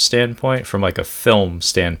narrative standpoint, from like a film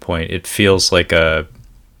standpoint, it feels like I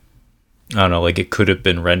don't know, like it could have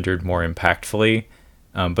been rendered more impactfully.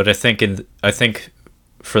 But I think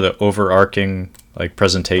for the overarching like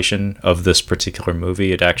presentation of this particular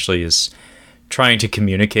movie, it actually is trying to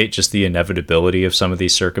communicate just the inevitability of some of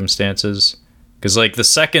these circumstances. Because like the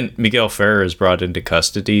second Miguel Ferrer is brought into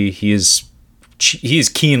custody, he's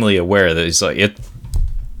keenly aware that he's like,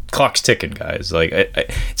 clock's ticking, guys. Like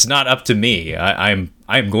it's not up to me. I'm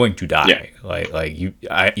going to die.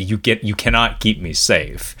 Yeah. You cannot keep me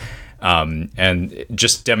safe. And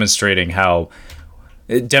just demonstrating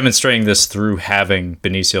this through having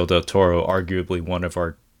Benicio del Toro, arguably one of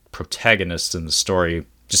our protagonists in the story,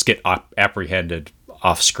 just get apprehended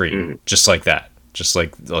off screen, just like that,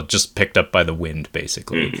 just picked up by the wind,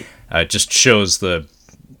 basically. It just shows the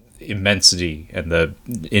immensity and the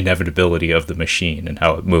inevitability of the machine and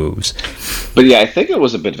how it moves. But yeah, I think it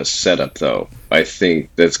was a bit of a setup, though. I think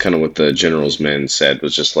that's kind of what the General's men said,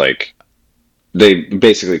 was just like, they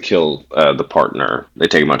basically kill the partner. They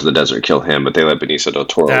take him out to the desert, kill him, but they let Benicio del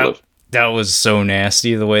Toro live. That was so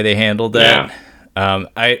nasty, the way they handled that. Yeah.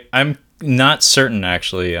 I'm not certain,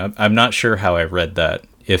 actually. I'm not sure how I read that.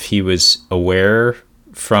 If he was aware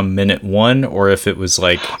from minute one, or if it was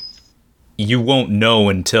like, you won't know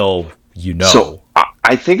until you know. So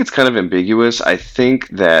I think it's kind of ambiguous. I think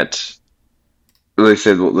that they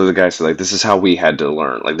said, the guy said, like, this is how we had to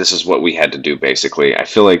learn. Like, this is what we had to do, basically. I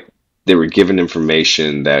feel like they were given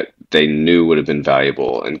information that they knew would have been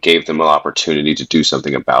valuable and gave them an opportunity to do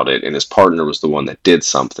something about it. And his partner was the one that did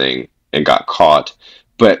something and got caught.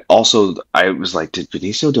 But also, I was like, did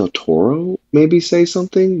Benicio del Toro maybe say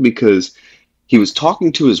something? Because he was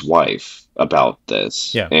talking to his wife about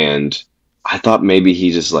this. Yeah. And I thought maybe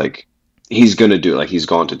he just like, he's going to do it. Like, he's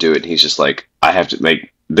going to do it. And he's just like,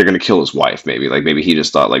 they're going to kill his wife, maybe. Like, maybe he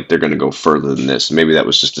just thought, like, they're going to go further than this. Maybe that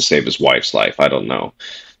was just to save his wife's life. I don't know.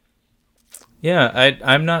 Yeah,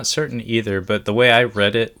 I'm not certain either, but the way I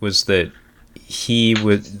read it was that he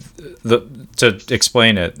would... to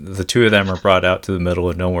explain it, the two of them are brought out to the middle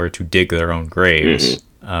of nowhere to dig their own graves,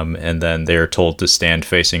 and then they're told to stand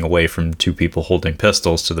facing away from two people holding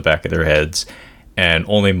pistols to the back of their heads, and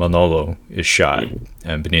only Manolo is shot,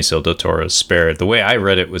 and Benicio del Toro is spared. The way I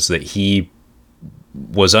read it was that he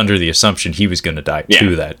was under the assumption he was going to die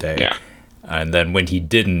too that day. Yeah. And then when he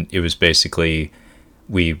didn't, it was basically...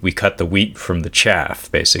 We cut the wheat from the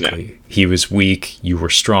chaff, basically. Yeah. He was weak, you were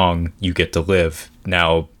strong, you get to live.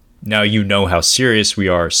 Now you know how serious we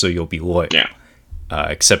are, so you'll be loyal. Yeah.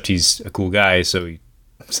 Except he's a cool guy, so he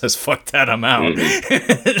says, fuck that, I'm out.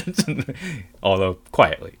 Although,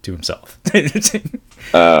 quietly, to himself.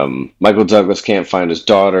 Michael Douglas can't find his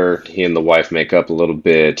daughter. He and the wife make up a little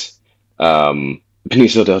bit.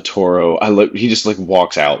 Benicio del Toro, he just, like,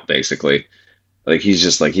 walks out, basically. Like, he's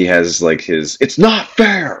just like, he has like his "it's not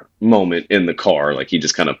fair" moment in the car. Like, he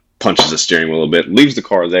just kind of punches the steering wheel a bit, leaves the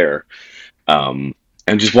car there, and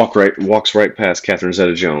just walks right past Catherine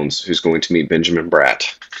Zeta-Jones, who's going to meet Benjamin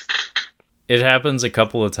Bratt. It happens a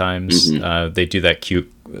couple of times. They do that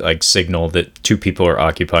cute like signal that two people are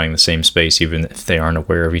occupying the same space, even if they aren't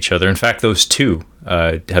aware of each other. In fact, those two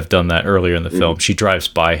have done that earlier in the film. She drives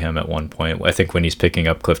by him at one point, I think when he's picking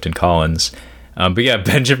up Clifton Collins. But yeah,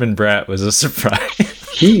 Benjamin Bratt was a surprise.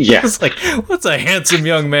 It's like, what's a handsome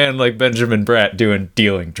young man like Benjamin Bratt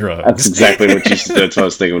dealing drugs? That's exactly what that's what I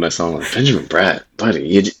was thinking when I saw him. Like, Benjamin Bratt, buddy,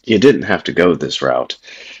 you didn't have to go this route.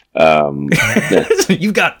 Yeah.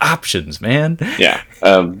 You've got options, man. Yeah.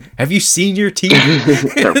 Have you seen your teeth?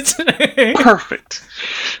 Perfect.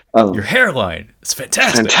 Your hairline. It's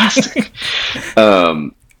fantastic. Fantastic.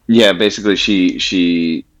 Yeah, basically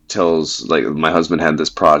she tells, like, my husband had this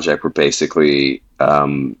project where basically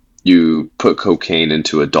you put cocaine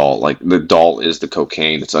into a doll. Like, the doll is the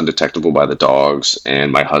cocaine. It's undetectable by the dogs,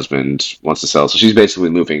 and my husband wants to sell. So she's basically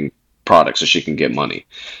moving products so she can get money.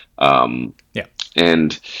 Yeah.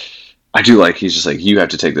 And I do like, he's just like, you have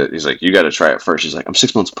to take that. He's like, you got to try it first. She's like, I'm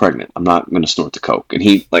 6 months pregnant. I'm not going to snort the coke. And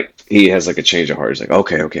he has like a change of heart. He's like,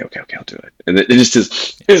 okay, I'll do it. And it just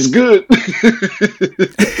is, it's good.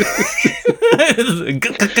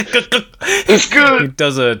 It's good.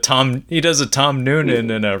 He does a Tom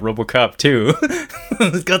Noonan in a RoboCop 2.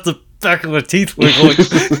 He's got the back of the teeth wiggling.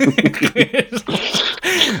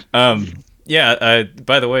 Yeah,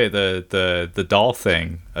 by the way, the doll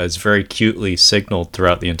thing is very cutely signaled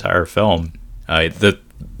throughout the entire film. The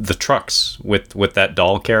trucks with that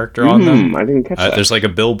doll character on them. I didn't catch that. There's like a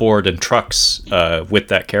billboard and trucks with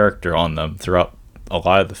that character on them throughout a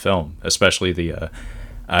lot of the film, especially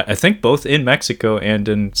I think both in Mexico and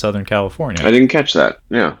in Southern California. I didn't catch that.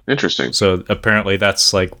 Yeah, interesting. So apparently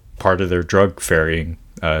that's like part of their drug ferrying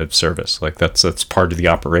service. Like that's part of the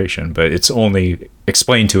operation, but it's only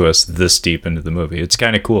explained to us this deep into the movie. It's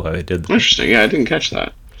kind of cool how they did that. Interesting. Yeah, I didn't catch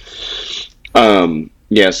that.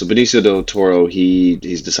 Yeah, so Benicio del Toro,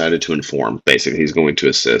 he's decided to inform. Basically, he's going to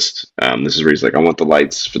assist. This is where he's like, I want the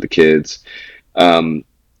lights for the kids. Don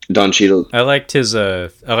Cheadle. I liked his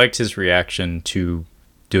reaction to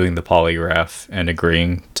doing the polygraph and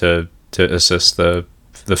agreeing to assist the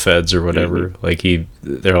feds or whatever. Mm-hmm. Like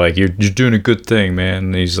they're like, you're doing a good thing, man.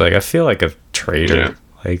 And he's like, I feel like a traitor. Yeah.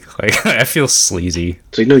 Like I feel sleazy.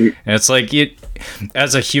 So, no, and it's like,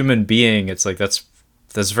 as a human being, it's like that's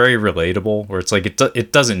very relatable. Where it's like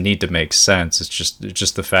it doesn't need to make sense. It's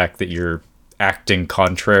just the fact that you're acting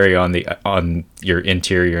contrary on your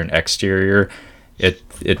interior and exterior.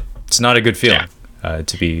 It's not a good feeling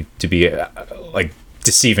to be like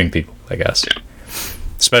deceiving people, I guess. Yeah.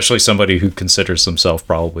 Especially somebody who considers himself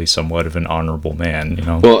probably somewhat of an honorable man, you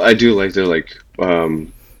know? Well, I do like, they're like,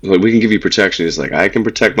 we can give you protection. He's like, I can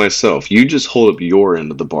protect myself. You just hold up your end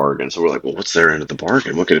of the bargain. So we're like, well, what's their end of the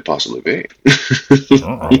bargain? What could it possibly be?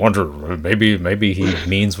 I wonder, maybe he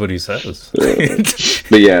means what he says.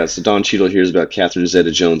 But yeah, so Don Cheadle hears about Catherine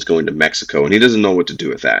Zeta-Jones going to Mexico, and he doesn't know what to do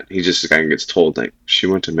with that. He just kind of gets told, like, she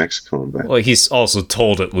went to Mexico and back. Well, he's also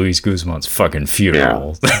told at Luis Guzman's fucking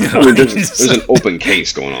funeral. Yeah. I mean, there's an open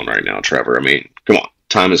case going on right now, Trevor. I mean, come on.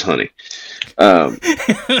 Time is honey. Buck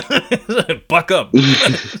up.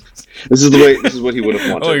 This is what he would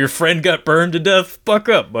have wanted. Oh, your friend got burned to death? Buck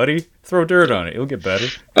up, buddy. Throw dirt on it. It'll get better.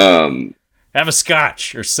 Have a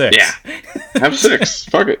scotch or 6. Yeah. Have 6.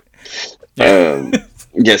 Fuck it.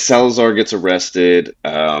 Yeah, Salazar gets arrested.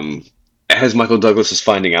 As Michael Douglas is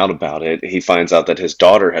finding out about it, he finds out that his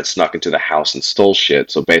daughter had snuck into the house and stole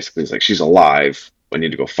shit. So basically he's like, she's alive. I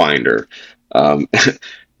need to go find her.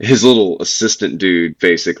 His little assistant dude,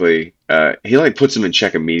 basically, he like puts him in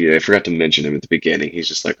check immediately. I forgot to mention him at the beginning. He's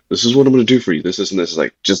just like, this is what I'm going to do for you. This and this is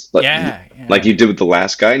like, just like, like you did with the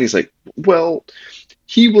last guy. And he's like, well,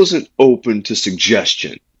 he wasn't open to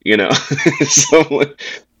suggestion, you know? So,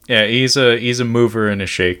 yeah, he's a mover and a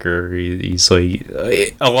shaker. He's like,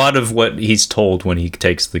 a lot of what he's told when he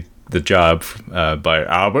takes the job by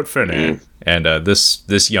Albert Finney. And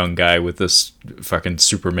this young guy with this fucking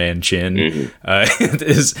Superman chin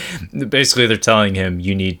is basically, they're telling him,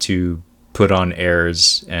 you need to put on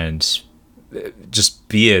airs and just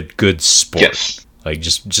be a good sport. Yes. Like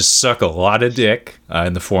just suck a lot of dick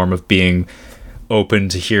in the form of being open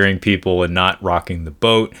to hearing people and not rocking the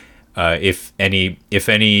boat. If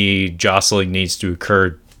any jostling needs to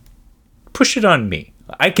occur, push it on me.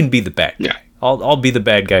 I can be the bad guy. Yeah. I'll be the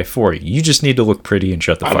bad guy for you. You just need to look pretty and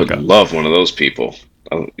shut the fuck up. I would love one of those people.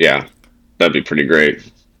 Yeah, that'd be pretty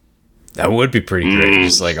great. That would be pretty great.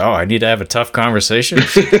 Just like, oh, I need to have a tough conversation.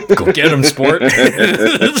 Go get him, sport. I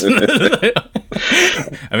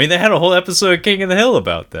mean, they had a whole episode of King of the Hill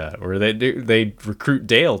about that, where they recruit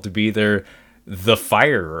Dale to be their the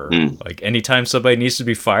firer. Like anytime somebody needs to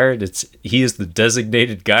be fired, he is the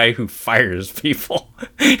designated guy who fires people.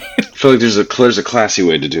 I feel like there's a classy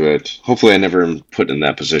way to do it. Hopefully I never am put in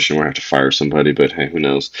that position where I have to fire somebody, but hey, who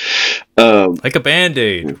knows? Like a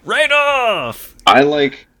Band-Aid. Right off! I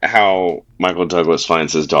like how Michael Douglas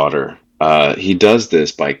finds his daughter. He does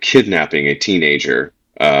this by kidnapping a teenager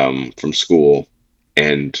from school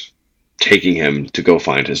and taking him to go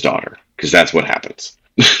find his daughter, because that's what happens.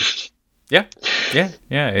 Yeah.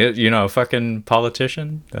 A fucking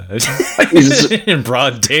politician in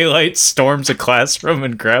broad daylight storms a classroom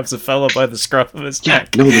and grabs a fellow by the scruff of his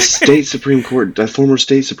neck. No, the former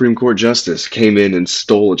state Supreme Court justice came in and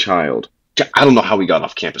stole a child. I don't know how we got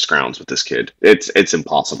off campus grounds with this kid. It's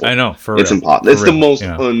impossible. I know, it's impossible. It's the most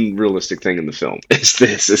unrealistic thing in the film.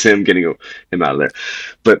 Is him getting him out of there.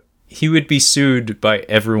 But he would be sued by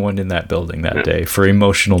everyone in that building that day for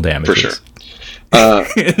emotional damages. For sure. But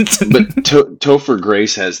Topher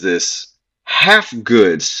Grace has this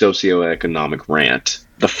half-good socioeconomic rant.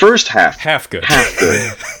 The first half good.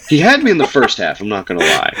 He had me in the first half, I'm not going to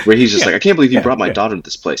lie, where he's just like, I can't believe you brought my daughter to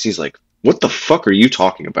this place. He's like, what the fuck are you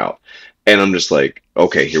talking about? And I'm just like,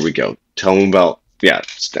 okay, here we go. Tell him about,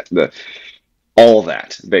 all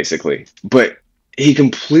that, basically. But he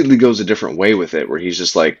completely goes a different way with it, where he's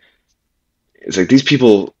just like, it's like, these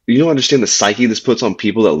people, you don't understand the psyche this puts on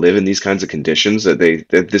people that live in these kinds of conditions, that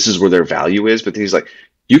this is where their value is. But then he's like,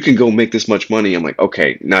 you can go make this much money. I'm like,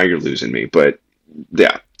 okay, now you're losing me. But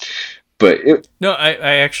yeah, no,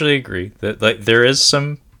 I actually agree that like there is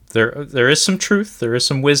some truth, there is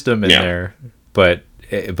some wisdom in there, but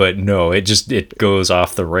no, it goes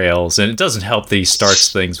off the rails, and it doesn't help that he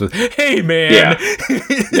starts things with, "Hey man."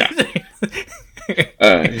 Yeah.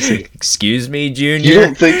 Like, excuse me, Junior. You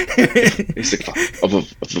don't think it's like of a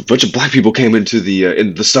bunch of black people came into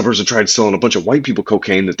in the suburbs and tried selling a bunch of white people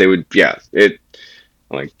cocaine, that they would I'm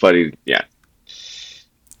like, buddy,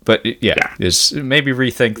 but is maybe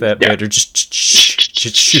rethink that better. Just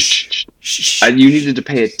shh. And you needed to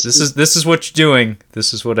pay it. This is what you're doing.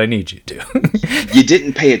 This is what I need you to do. You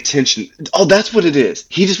didn't pay attention. Oh, that's what it is.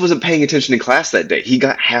 He just wasn't paying attention in class that day. He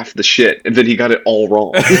got half the shit, and then he got it all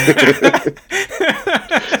wrong.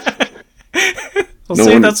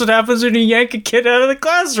 That's what happens when you yank a kid out of the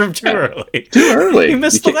classroom too early. Too early. You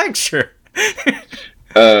missed the lecture.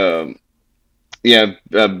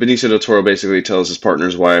 Benicio del Toro basically tells his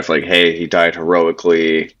partner's wife, like, hey, he died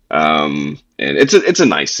heroically. And it's a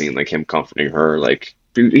nice scene, like him comforting her. Like,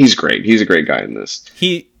 he's great. He's a great guy in this.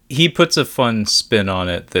 He puts a fun spin on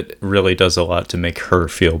it that really does a lot to make her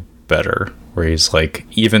feel better. Where he's like,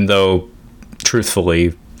 even though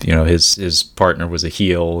truthfully, his partner was a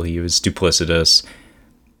heel, he was duplicitous.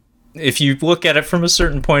 If you look at it from a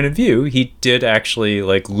certain point of view, he did actually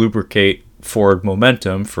like lubricate forward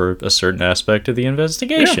momentum for a certain aspect of the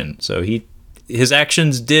investigation. So his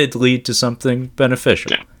actions did lead to something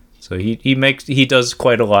beneficial. So he does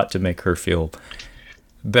quite a lot to make her feel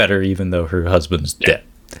better, even though her husband's dead.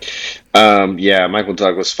 Michael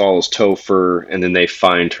Douglas follows Topher, and then they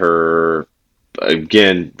find her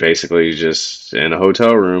again, basically just in a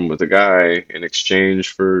hotel room with a guy in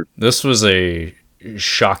exchange for. This was a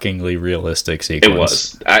shockingly realistic sequence. It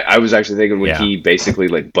was. I was actually thinking when he basically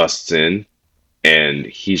like busts in, and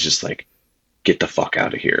he's just like, "Get the fuck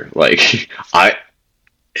out of here!" Like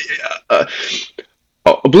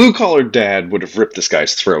a blue-collar dad would have ripped this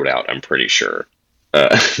guy's throat out, I'm pretty sure.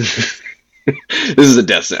 This is a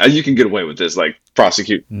death sentence. You can get away with this, like,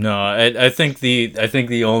 prosecute. No, I think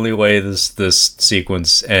the only way this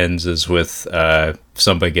sequence ends is with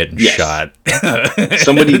somebody getting shot.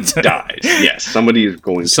 Somebody dies. Yes, somebody is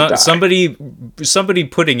going to die. Somebody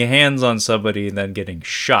putting hands on somebody and then getting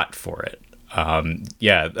shot for it.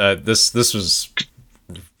 This was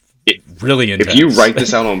really intense. If you write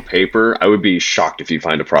this out on paper, I would be shocked if you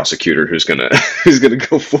find a prosecutor who's gonna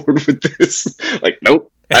go forward with this. Like,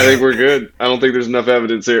 nope, I think we're good. I don't think there's enough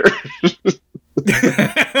evidence here.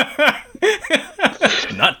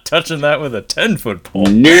 Not touching that with a 10-foot pole.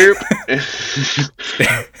 Nope.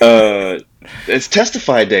 It's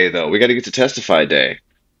Testify Day, though. We got to get to Testify Day.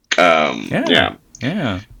 Yeah.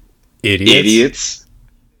 Idiots.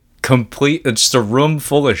 Complete, just a room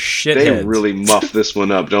full of shitheads. They really muffed this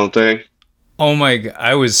one up, don't they? Oh my god,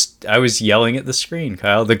 I was yelling at the screen,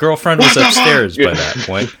 Kyle. The girlfriend was upstairs by that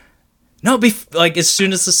point. No, as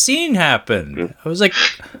soon as the scene happened, I was like,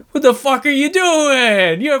 "What the fuck are you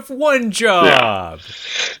doing? You have one job. Yeah.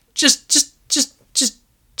 Just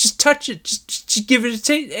touch it. Just give it a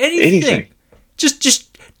taste. Anything. Just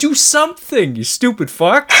Do something, you stupid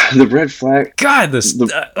fuck. The red flag. God, this The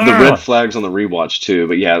red flags on the rewatch too.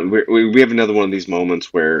 But yeah, we have another one of these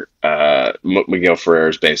moments where Miguel Ferrer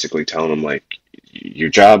is basically telling him like, your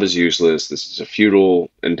job is useless. This is a futile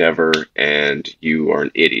endeavor, and you are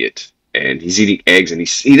an idiot. And he's eating eggs, and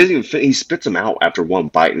he doesn't even he spits them out after one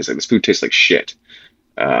bite, and he's like, this food tastes like shit.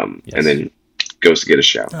 And then goes to get a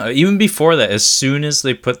shower. Even before that, as soon as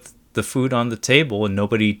they put the food on the table and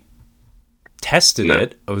nobody tested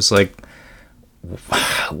it, I was like,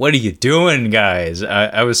 what are you doing, guys?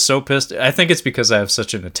 I was so pissed. I think it's because I have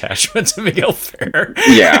such an attachment to Miguel Ferrer.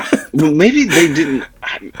 Yeah. Well, maybe they didn't,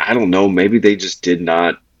 I don't know, maybe they just did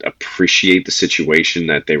not appreciate the situation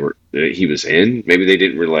that he was in. Maybe they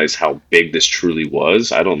didn't realize how big this truly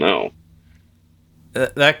was. I don't know.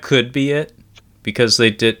 That could be it, because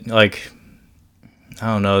they did, like, I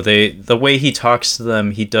don't know, the way he talks to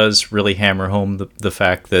them, he does really hammer home the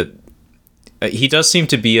fact that he does seem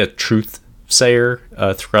to be a truth sayer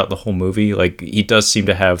throughout the whole movie. Like, he does seem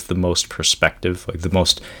to have the most perspective, like the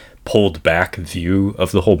most pulled back view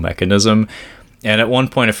of the whole mechanism. And at one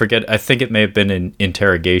point, I think it may have been an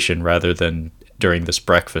interrogation rather than during this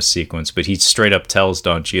breakfast sequence, but he straight up tells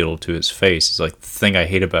Don Cheadle to his face, he's like, the thing I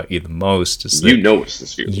hate about you the most is that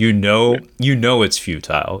it's futile. You know it's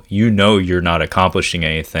futile. You know you're not accomplishing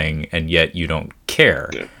anything, and yet you don't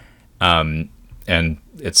care. Yeah. And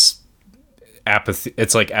it's apathy.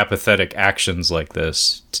 It's like apathetic actions like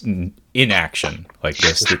this, inaction like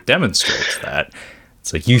this, that demonstrates that.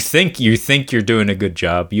 It's like, you think you're doing a good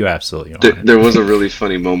job. You absolutely aren't. There was a really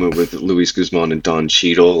funny moment with Luis Guzman and Don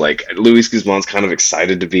Cheadle. Like, Luis Guzman's kind of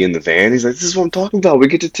excited to be in the van. He's like, this is what I'm talking about. We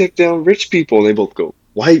get to take down rich people. And they both go,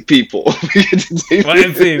 white people. We get to take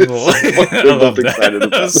white people. They're both excited about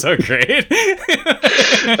that was so great.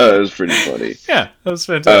 It was pretty funny. Yeah, that was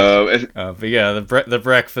fantastic. But yeah, the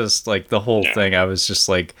breakfast, like the whole thing, I was just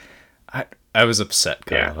like, I was upset,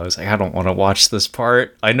 Kyle. Yeah. I was like, I don't want to watch this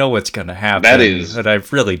part. I know what's going to happen, but I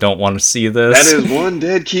really don't want to see this. That is one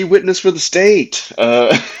dead key witness for the state.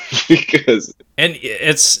 Because... And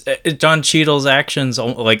Don Cheadle's actions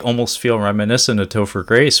like almost feel reminiscent of Topher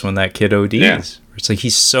Grace when that kid ODs. Yeah. It's like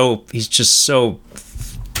he's just so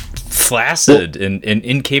flaccid and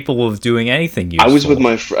incapable of doing anything useful. I was with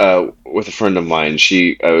with a friend of mine.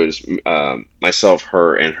 I was myself,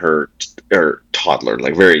 her, and her toddler,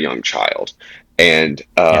 like very young child, and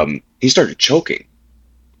he started choking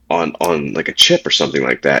on like a chip or something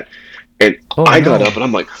like that. And I got up and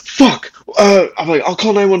I'm like, fuck. I'm like, I'll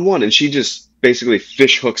call 911, and she just basically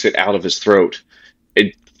fish hooks it out of his throat.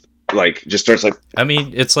 It like just starts like. I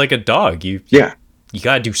mean, it's like a dog. You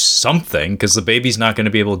gotta do something, because the baby's not going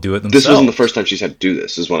to be able to do it themselves. This wasn't the first time she's had to do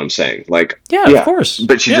this, is what I'm saying. Like, yeah, of course.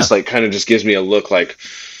 But she just like kind of just gives me a look like,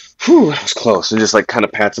 whew, that was close, and just like kind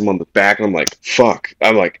of pats him on the back, and I'm like, fuck.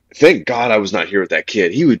 I'm like, thank God I was not here with that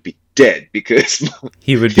kid. He would be dead, because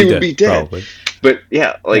he would be dead. Probably. But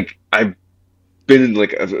yeah, like I've been in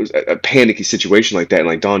like a panicky situation like that, and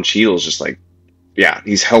like Don Cheadle's just like, yeah,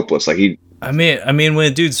 he's helpless. Like I mean, when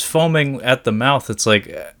a dude's foaming at the mouth, it's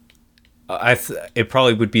like. It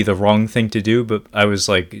probably would be the wrong thing to do, but I was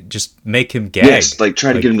like, just make him gag. Yes, like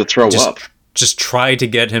try to get him to throw up. Just try to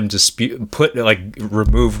get him to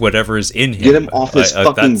remove whatever is in him. Get him off his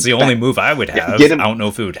fucking. That's the only move I would have. I don't know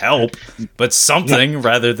if it would help, but something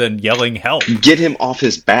rather than yelling help. Get him off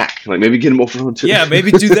his back. Like maybe get him over onto. Yeah,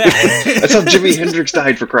 maybe do that. That's how Jimi Hendrix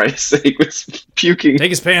died, for Christ's sake. Was puking.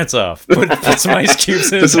 Take his pants off. Put some ice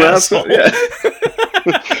cubes in his asshole. Yeah.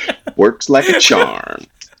 Works like a charm.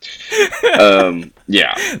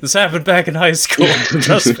 Yeah, this happened back in high school.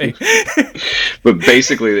 Trust me. But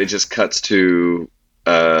basically, it just cuts to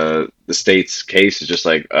the state's case is just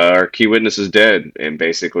like, our key witness is dead, and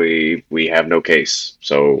basically we have no case.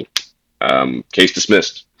 So, case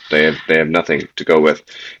dismissed. They have nothing to go with.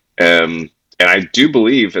 And I do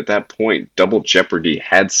believe at that point, double jeopardy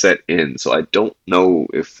had set in. So I don't know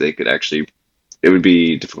if they could actually. It would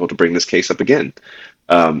be difficult to bring this case up again.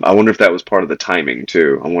 I wonder if that was part of the timing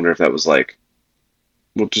too. I wonder if that was like,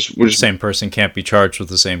 we'll just the same person can't be charged with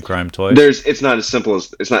the same crime twice. It's not as simple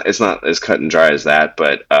as it's not as cut and dry as that.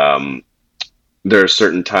 But there are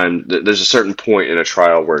certain times. There's a certain point in a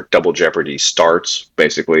trial where double jeopardy starts.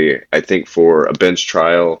 Basically, I think for a bench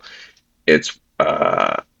trial, it's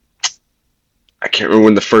I can't remember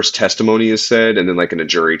when the first testimony is said, and then like in a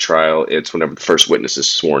jury trial, it's whenever the first witness is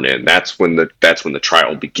sworn in. That's when the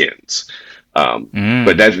trial begins.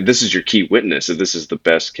 But this is your key witness. If this is the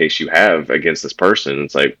best case you have against this person,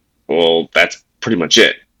 it's like, well, that's pretty much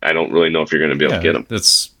it. I don't really know if you're going to be able to get them.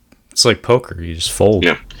 It's like poker. You just fold.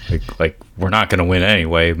 Yeah. Like we're not going to win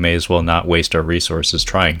anyway. May as well not waste our resources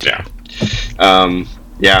trying to. Yeah.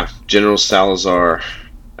 Yeah, General Salazar,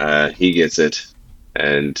 he gets it,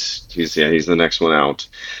 and he's the next one out.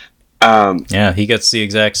 Yeah, he gets the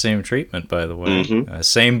exact same treatment, by the way. Mhm.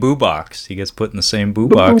 Same boo box. He gets put in the same boo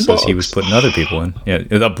box as he was putting other people in. Yeah,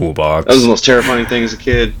 the boo box. That was the most terrifying thing as a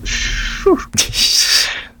kid.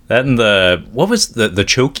 That and what was the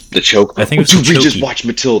choke? The choke. I think it was Dude, the we just chokey. watched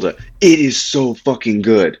Matilda. It is so fucking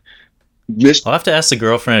good. I'll have to ask the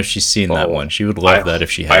girlfriend if she's seen that one. She would love that if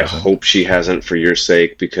she I hasn't. hope she hasn't, for your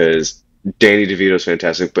sake, because Danny DeVito's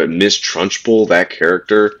fantastic, but Miss Trunchbull, that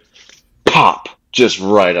character, pop, just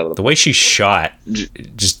right out of The way she's shot,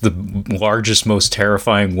 just the largest, most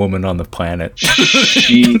terrifying woman on the planet.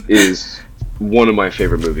 She is one of my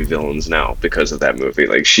favorite movie villains now because of that movie.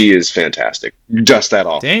 Like, she is fantastic. Dust that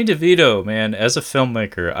off. Danny DeVito, man, as a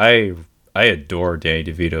filmmaker, I adore Danny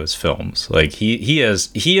DeVito's films. Like he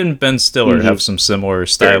and Ben Stiller have some similar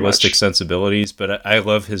stylistic sensibilities, but I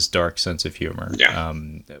love his dark sense of humor. Yeah.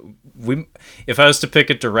 If I was to pick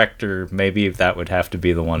a director, maybe that would have to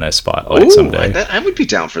be the one I spotlight someday. I would be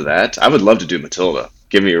down for that. I would love to do Matilda.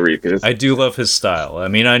 Give me a read. I do love his style. I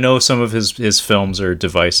mean, I know some of his films are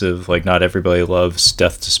divisive. Like, not everybody loves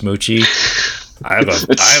Death to Smoochie. I love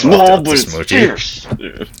Death to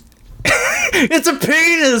Smoochie. It's a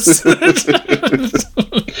penis.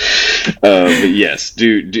 But yes,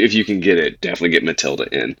 dude, if you can get it, definitely get Matilda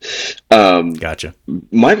in. Gotcha.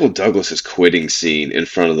 Michael Douglas's quitting scene in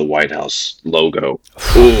front of the White House logo.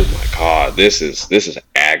 Oh my god, this is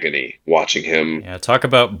agony watching him. Yeah, talk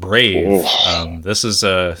about brave. This is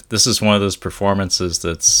one of those performances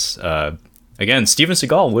that's again, Steven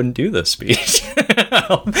Seagal wouldn't do this speech.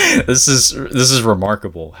 This is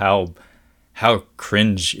remarkable how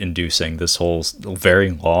cringe-inducing this whole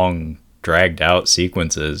very long, dragged-out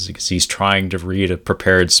sequence is, because he's trying to read a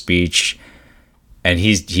prepared speech, and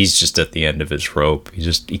he's just at the end of his rope.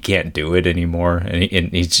 He can't do it anymore, and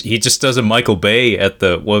he just does a Michael Bay at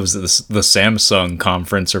the Samsung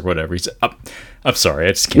conference or whatever. He's I'm sorry, I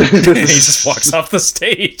just can't. And he just walks off the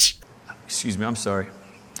stage. Excuse me, I'm sorry.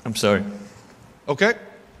 Okay.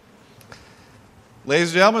 Ladies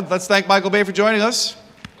and gentlemen, let's thank Michael Bay for joining us.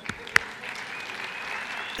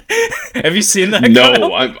 Have you seen that? No,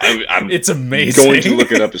 Kyle? I'm it's amazing. Going to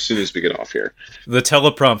look it up as soon as we get off here. The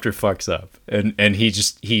teleprompter fucks up, and he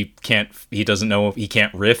doesn't know, he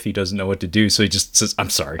can't riff, he doesn't know what to do, so he just says, "I'm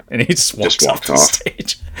sorry," and he just walks off the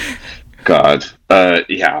stage. God,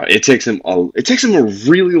 yeah, it takes him a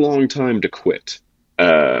really long time to quit,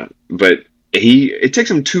 but it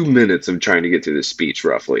takes him 2 minutes of trying to get through this speech,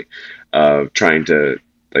 roughly, trying to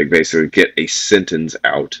like basically get a sentence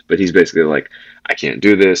out, but he's basically like, I can't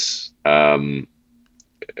do this.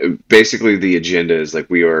 Basically, the agenda is like,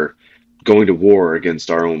 we are going to war against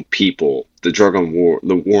our own people. The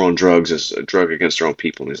war on drugs is a drug against our own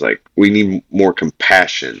people. And he's like, we need more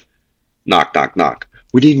compassion. Knock, knock, knock.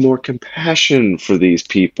 We need more compassion for these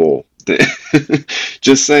people.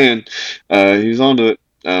 Just saying. He's on to it.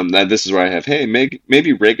 This is where I have, hey,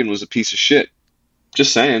 maybe Reagan was a piece of shit.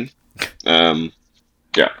 Just saying.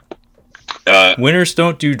 Yeah. Winners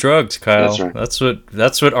don't do drugs, Kyle. That's right.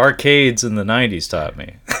 That's what arcades in the 90s taught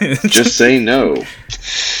me. Just say no.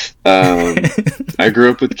 I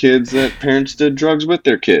grew up with kids that parents did drugs with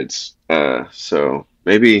their kids. So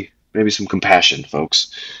maybe some compassion,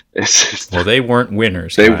 folks. Well, they weren't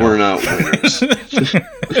winners. They Kyle. were not winners.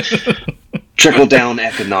 Trickle down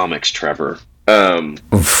economics, Trevor.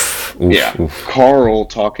 Oof. Carl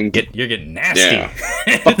talking. You're getting nasty. Yeah.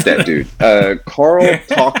 Fuck that dude.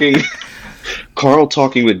 Carl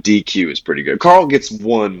talking with DQ is pretty good. Carl gets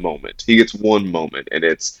one moment. He gets one moment, and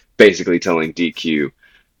it's basically telling DQ,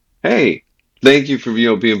 "Hey, thank you for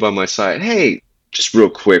being by my side. Hey, just real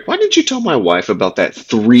quick, why didn't you tell my wife about that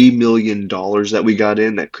 $3 million that we got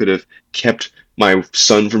in that could have kept my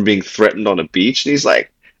son from being threatened on a beach?" And he's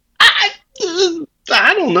like,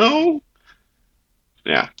 I don't know.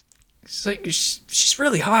 Yeah. She's like, she's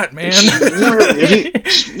really hot, man. She's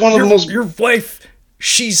one of the most. Your wife,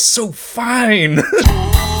 she's so fine.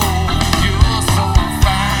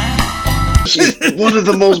 She's one of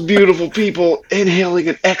the most beautiful people, inhaling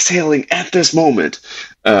and exhaling at this moment.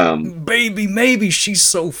 Baby, maybe she's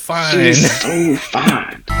so fine. She's so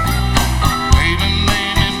fine.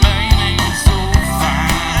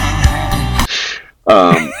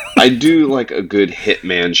 I do like a good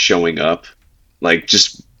hitman showing up, like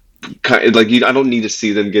just kind of, like I don't need to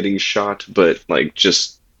see them getting shot, but like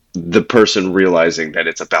just the person realizing that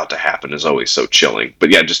it's about to happen is always so chilling.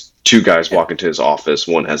 But yeah, just two guys walk into his office.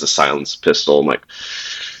 One has a silenced pistol. I'm like,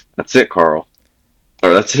 that's it, Carl.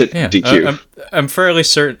 Or that's it, yeah, DQ. I'm fairly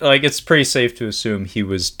certain. Like, it's pretty safe to assume he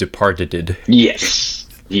was departed. Yes.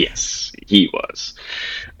 Yes, he was.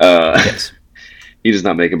 Yes. He does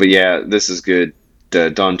not make it, but yeah, this is good.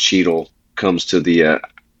 Don Cheadle comes to the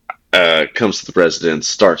residence,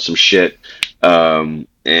 starts some shit,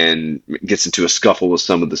 and gets into a scuffle with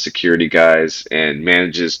some of the security guys, and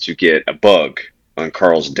manages to get a bug on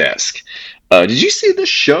Carl's desk. Did you see the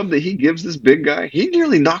shove that he gives this big guy? He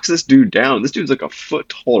nearly knocks this dude down. This dude's like a foot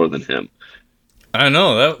taller than him. I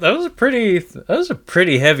know that was a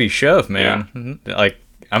pretty heavy shove, man. Yeah. Like,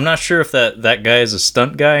 I'm not sure if that guy is a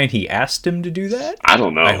stunt guy and he asked him to do that. I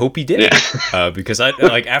don't know. I hope he did. Yeah. Because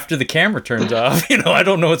after the camera turns off, I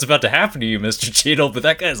don't know what's about to happen to you, Mr. Cheadle, but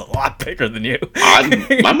that guy's a lot bigger than you.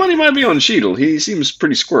 My money might be on Cheadle. He seems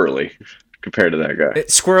pretty squirrely compared to that guy.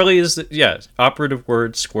 Squirrely is operative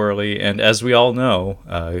word, squirrely, and as we all know,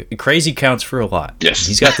 crazy counts for a lot. Yes.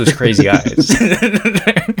 He's got those crazy eyes.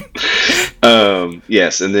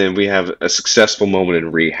 Yes, and then we have a successful moment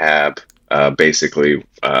in rehab. Basically,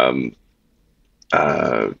 the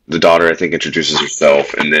daughter, I think, introduces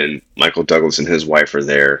herself, and then Michael Douglas and his wife are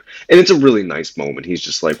there, and it's a really nice moment. He's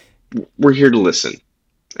just like, "We're here to listen,"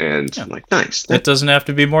 and I'm like, "Nice." It doesn't have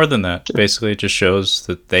to be more than that. Basically, it just shows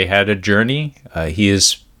that they had a journey. He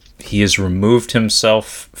has removed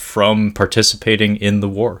himself from participating in the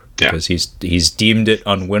war because he's deemed it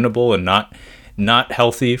unwinnable and not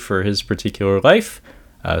healthy for his particular life.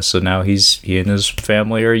 So now he and his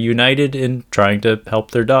family are united in trying to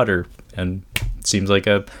help their daughter, and it seems like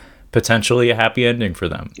potentially a happy ending for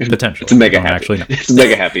them. Potentially, it's a mega happy. Actually, no. It's a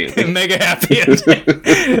mega happy ending. Mega happy ending.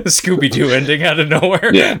 Scooby-Doo ending out of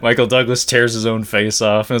nowhere. Yeah. Michael Douglas tears his own face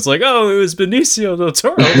off, and it's like, oh, it was Benicio del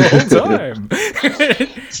Toro the whole time.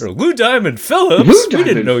 Or Lou Diamond Phillips. We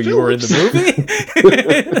didn't know you were in the movie.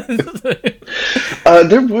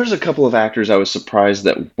 There was a couple of actors I was surprised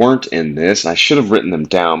that weren't in this. I should have written them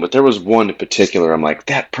down, but there was one in particular. I'm like,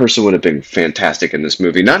 that person would have been fantastic in this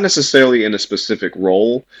movie. Not necessarily in a specific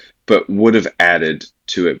role, but would have added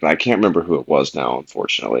to it. But I can't remember who it was now,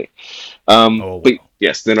 unfortunately. But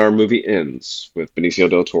yes, then our movie ends with Benicio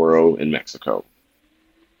del Toro in Mexico.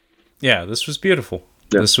 Yeah, this was beautiful.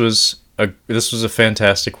 Yeah. This was a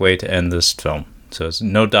fantastic way to end this film. So it's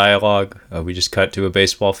no dialogue. We just cut to a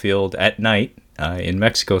baseball field at night in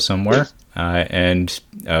Mexico somewhere. And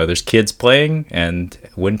there's kids playing, and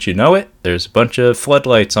wouldn't you know it, there's a bunch of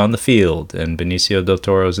floodlights on the field, and Benicio del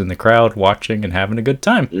Toro's in the crowd watching and having a good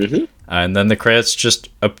time. Mm-hmm. And then the credits just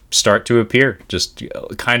start to appear, just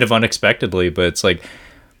kind of unexpectedly, but it's like,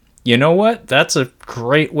 you know what? That's a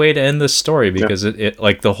great way to end this story, because it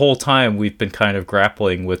like the whole time we've been kind of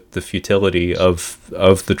grappling with the futility of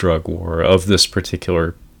the drug war, of this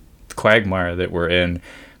particular quagmire that we're in.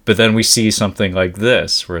 But then we see something like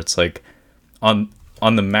this, where it's like, on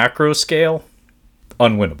the macro scale,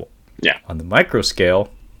 unwinnable. Yeah. On the micro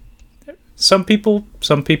scale, some people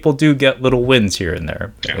do get little wins here and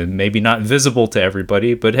there. Yeah. And maybe not visible to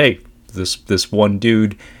everybody, but hey, this one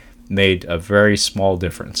dude made a very small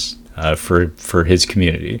difference for his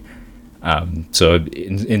community. So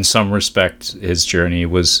in some respect, his journey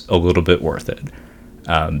was a little bit worth it.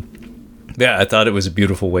 Yeah, I thought it was a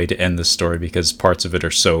beautiful way to end this story, because parts of it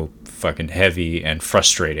are so fucking heavy and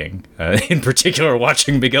frustrating. In particular,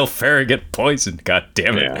 watching Miguel Ferrer get poisoned. God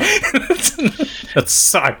damn it. Yeah. That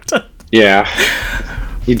sucked. Yeah.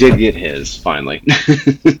 He did get his, finally.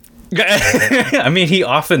 I mean, he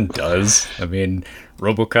often does. I mean,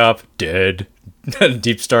 RoboCop, dead.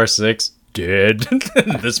 Deep Star 6, dead.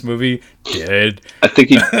 This movie, dead. I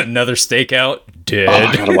think Another Stakeout, dead. Oh,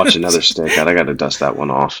 I gotta watch Another Stakeout. I gotta dust that one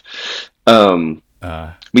off.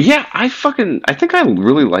 But yeah, I think I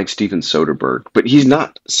really like Steven Soderbergh, but he's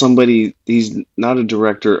not a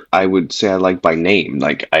director I would say I like by name.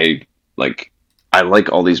 I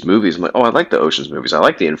like all these movies. I'm like, oh, I like the Ocean's movies. I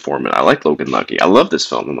like The Informant. I like Logan Lucky. I love this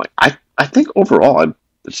film. I'm like, I think overall I'd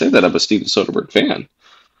say that I'm a Steven Soderbergh fan.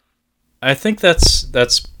 I think that's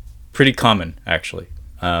pretty common, actually.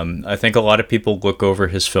 I think a lot of people look over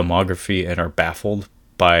his filmography and are baffled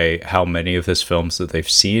by how many of his films that they've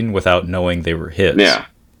seen without knowing they were his. Yeah.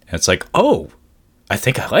 And it's like, oh, I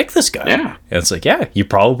think I like this guy. Yeah. And it's like, yeah, you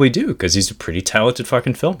probably do, because he's a pretty talented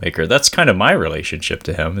fucking filmmaker. That's kind of my relationship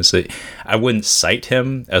to him, is that I wouldn't cite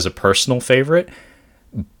him as a personal favorite,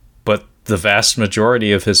 but the vast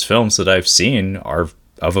majority of his films that I've seen are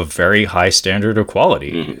of a very high standard of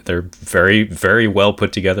quality. Mm-hmm. They're very, very well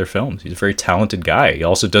put together films. He's a very talented guy. He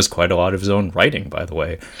also does quite a lot of his own writing, by the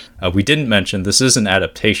way. We didn't mention, this is an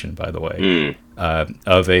adaptation, by the way,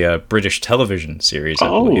 of a British television series, I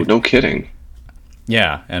believe. No kidding.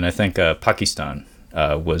 Yeah, and I think Pakistan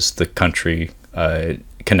was the country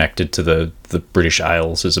connected to the British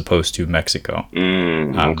Isles as opposed to Mexico.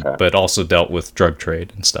 Okay. But also dealt with drug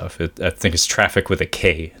trade and stuff. I think it's traffic with a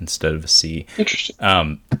K instead of a C. Interesting.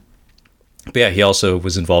 But yeah, he also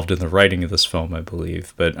was involved in the writing of this film, I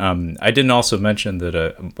believe. But I didn't also mention that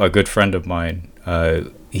a good friend of mine,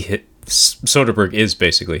 Soderbergh is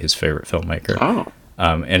basically his favorite filmmaker. Oh.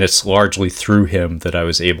 And it's largely through him that I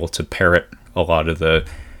was able to parrot a lot of the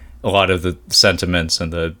sentiments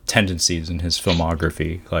and the tendencies in his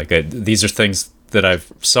filmography. Like these are things that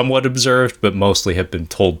I've somewhat observed, but mostly have been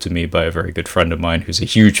told to me by a very good friend of mine who's a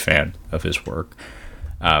huge fan of his work.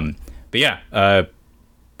 But yeah,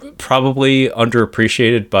 probably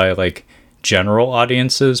underappreciated by like general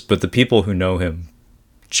audiences, but the people who know him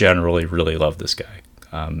generally really love this guy.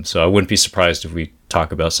 So I wouldn't be surprised if we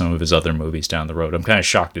talk about some of his other movies down the road. I'm kind of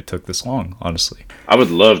shocked it took this long, honestly. I would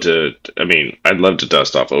love to. I mean, I'd love to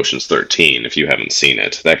dust off Ocean's 13 if you haven't seen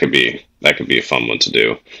it. That could be a fun one to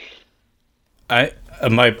do.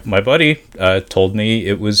 My buddy told me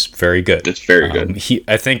it was very good. It's very good.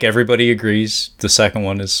 I think everybody agrees the second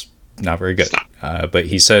one is not very good. But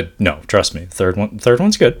he said, no, trust me, the third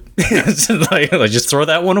one's good. like, just throw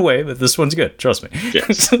that one away, but this one's good. Trust me.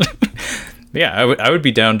 Yes. Yeah, I would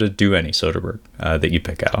be down to do any Soderbergh that you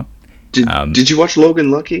pick out. Did you watch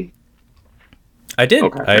Logan Lucky? I did.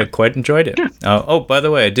 Okay. I quite enjoyed it. Oh, by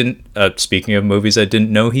the way, I didn't. Speaking of movies, I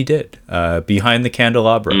didn't know he did. Behind the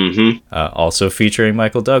Candelabra, also featuring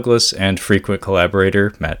Michael Douglas and frequent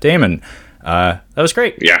collaborator Matt Damon. That was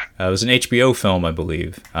great. Yeah, it was an HBO film, I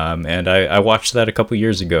believe, and I watched that a couple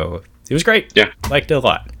years ago. It was great. Yeah, liked it a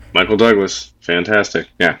lot. Michael Douglas, fantastic.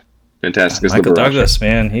 Yeah. Fantastic. Michael Douglas,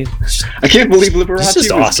 man. I can't believe Liberace was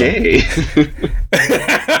awesome. gay.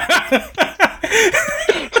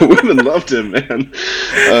 Women loved him, man.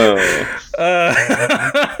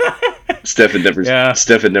 Steph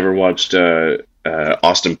had never watched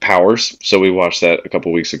Austin Powers, so we watched that a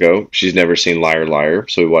couple weeks ago. She's never seen Liar Liar,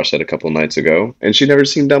 so we watched that a couple nights ago. And she'd never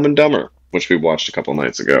seen Dumb and Dumber, which we watched a couple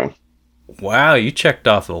nights ago. Wow, you checked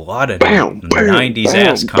off a lot of 90s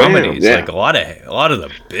ass comedies, yeah. Like a lot of the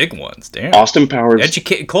big ones. Damn. Austin Powers.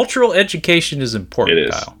 Cultural education is important, it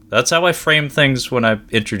is. Kyle. That's how I frame things when I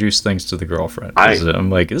introduce things to the girlfriend. I'm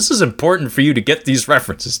like, this is important for you to get these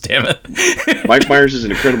references, damn it. Mike Myers is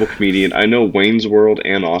an incredible comedian. I know Wayne's World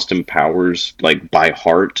and Austin Powers like by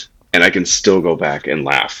heart, and I can still go back and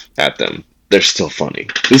laugh at them. They're still funny.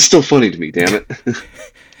 It's still funny to me, damn it.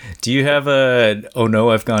 Do you have a "Oh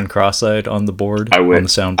no, I've gone cross-eyed" on the board? On the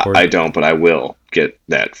soundboard? I don't, but I will get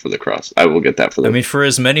that for the cross. I will get that for the. I mean, for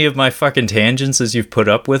as many of my fucking tangents as you've put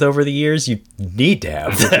up with over the years, you need to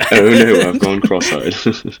have that. Oh no, I've gone cross-eyed.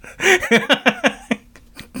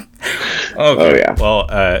 Okay. Oh yeah. Well,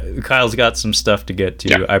 Kyle's got some stuff to get to.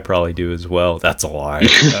 Yeah. I probably do as well. That's a lie.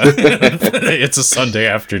 It's a Sunday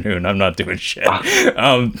afternoon. I'm not doing shit.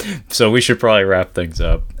 So we should probably wrap things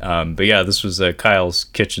up. But yeah, this was Kyle's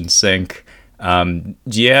kitchen sink. Do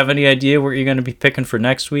you have any idea what you're going to be picking for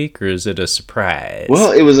next week, or is it a surprise?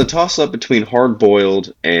 Well, it was a toss-up between Hard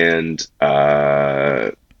Boiled and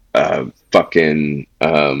fucking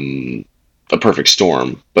A Perfect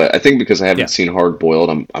Storm, but I think because I haven't seen Hard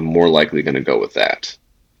Boiled, I'm more likely going to go with that.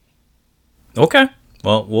 Okay.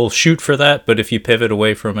 Well, we'll shoot for that, but if you pivot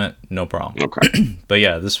away from it, no problem. Okay. But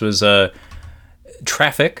yeah, this was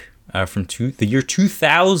Traffic from the year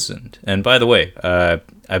 2000. And by the way,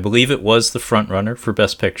 I believe it was the front runner for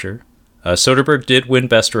Best Picture. Soderbergh did win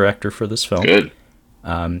Best Director for this film. Good.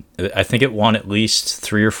 I think it won at least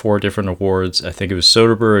 3 or 4 different awards. I think it was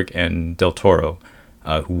Soderbergh and Del Toro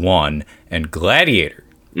who won, and Gladiator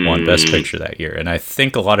won Best Picture that year. And I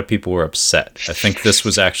think a lot of people were upset. I think this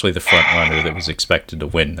was actually the front runner that was expected to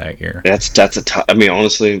win that year. That's a tough. I mean,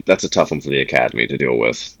 honestly, that's a tough one for the Academy to deal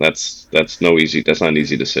with. That's not an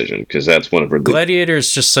easy decision, because that's one of her. Gladiator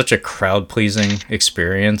is just such a crowd pleasing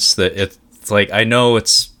experience that it's like, I know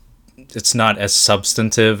it's not as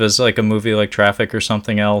substantive as like a movie like Traffic or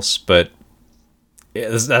something else, but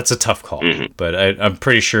that's a tough call. Mm-hmm. But I'm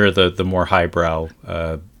pretty sure the more highbrow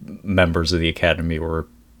members of the Academy were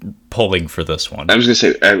pulling for this one. I was going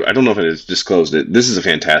to say, I don't know if it is disclosed it. This is a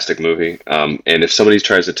fantastic movie. And if somebody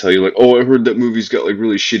tries to tell you, like, oh, I heard that movie's got like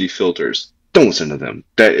really shitty filters, don't listen to them.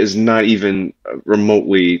 That is not even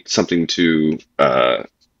remotely something to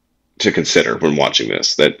consider when watching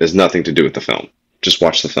this. That has nothing to do with the film. Just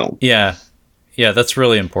watch the film. Yeah, that's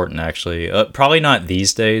really important, actually. Probably not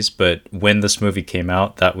these days, but when this movie came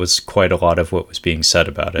out, that was quite a lot of what was being said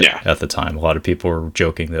about it at the time. A lot of people were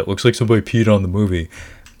joking that it looks like somebody peed on the movie.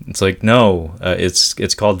 It's like, no,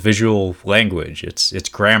 it's called visual language. It's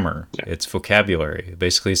grammar. Yeah. It's vocabulary.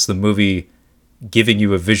 Basically, it's the movie giving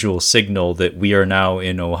you a visual signal that we are now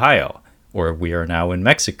in Ohio, or we are now in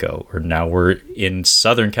Mexico, or now we're in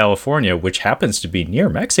Southern California, which happens to be near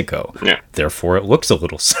Mexico. Yeah. Therefore, it looks a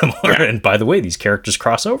little similar. Yeah. And by the way, these characters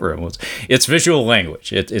cross over. It's visual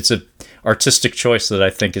language. It's a artistic choice that I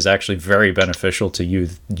think is actually very beneficial to you,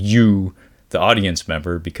 the audience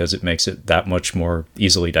member, because it makes it that much more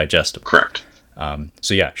easily digestible. Correct.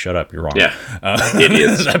 So yeah, shut up. You're wrong. Yeah. It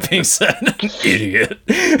is. That being said, idiot.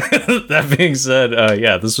 That being said,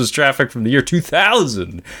 yeah, this was Traffic from the year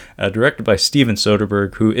 2000, directed by Steven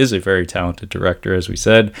Soderbergh, who is a very talented director, as we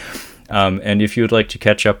said. And if you would like to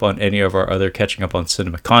catch up on any of our other Catching Up on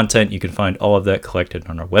Cinema content, you can find all of that collected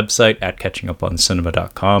on our website at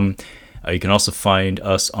catchinguponcinema.com. You can also find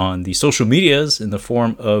us on the social medias in the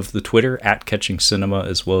form of the Twitter at Catching Cinema,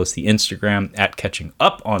 as well as the Instagram at Catching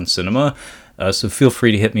Up on Cinema. So feel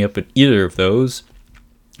free to hit me up at either of those.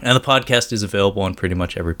 And the podcast is available on pretty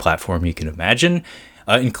much every platform you can imagine,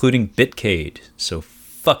 including Bitcade. So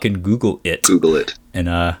fucking Google it. Google it. And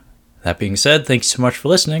that being said, thanks so much for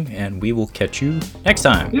listening, and we will catch you next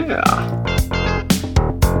time. Yeah.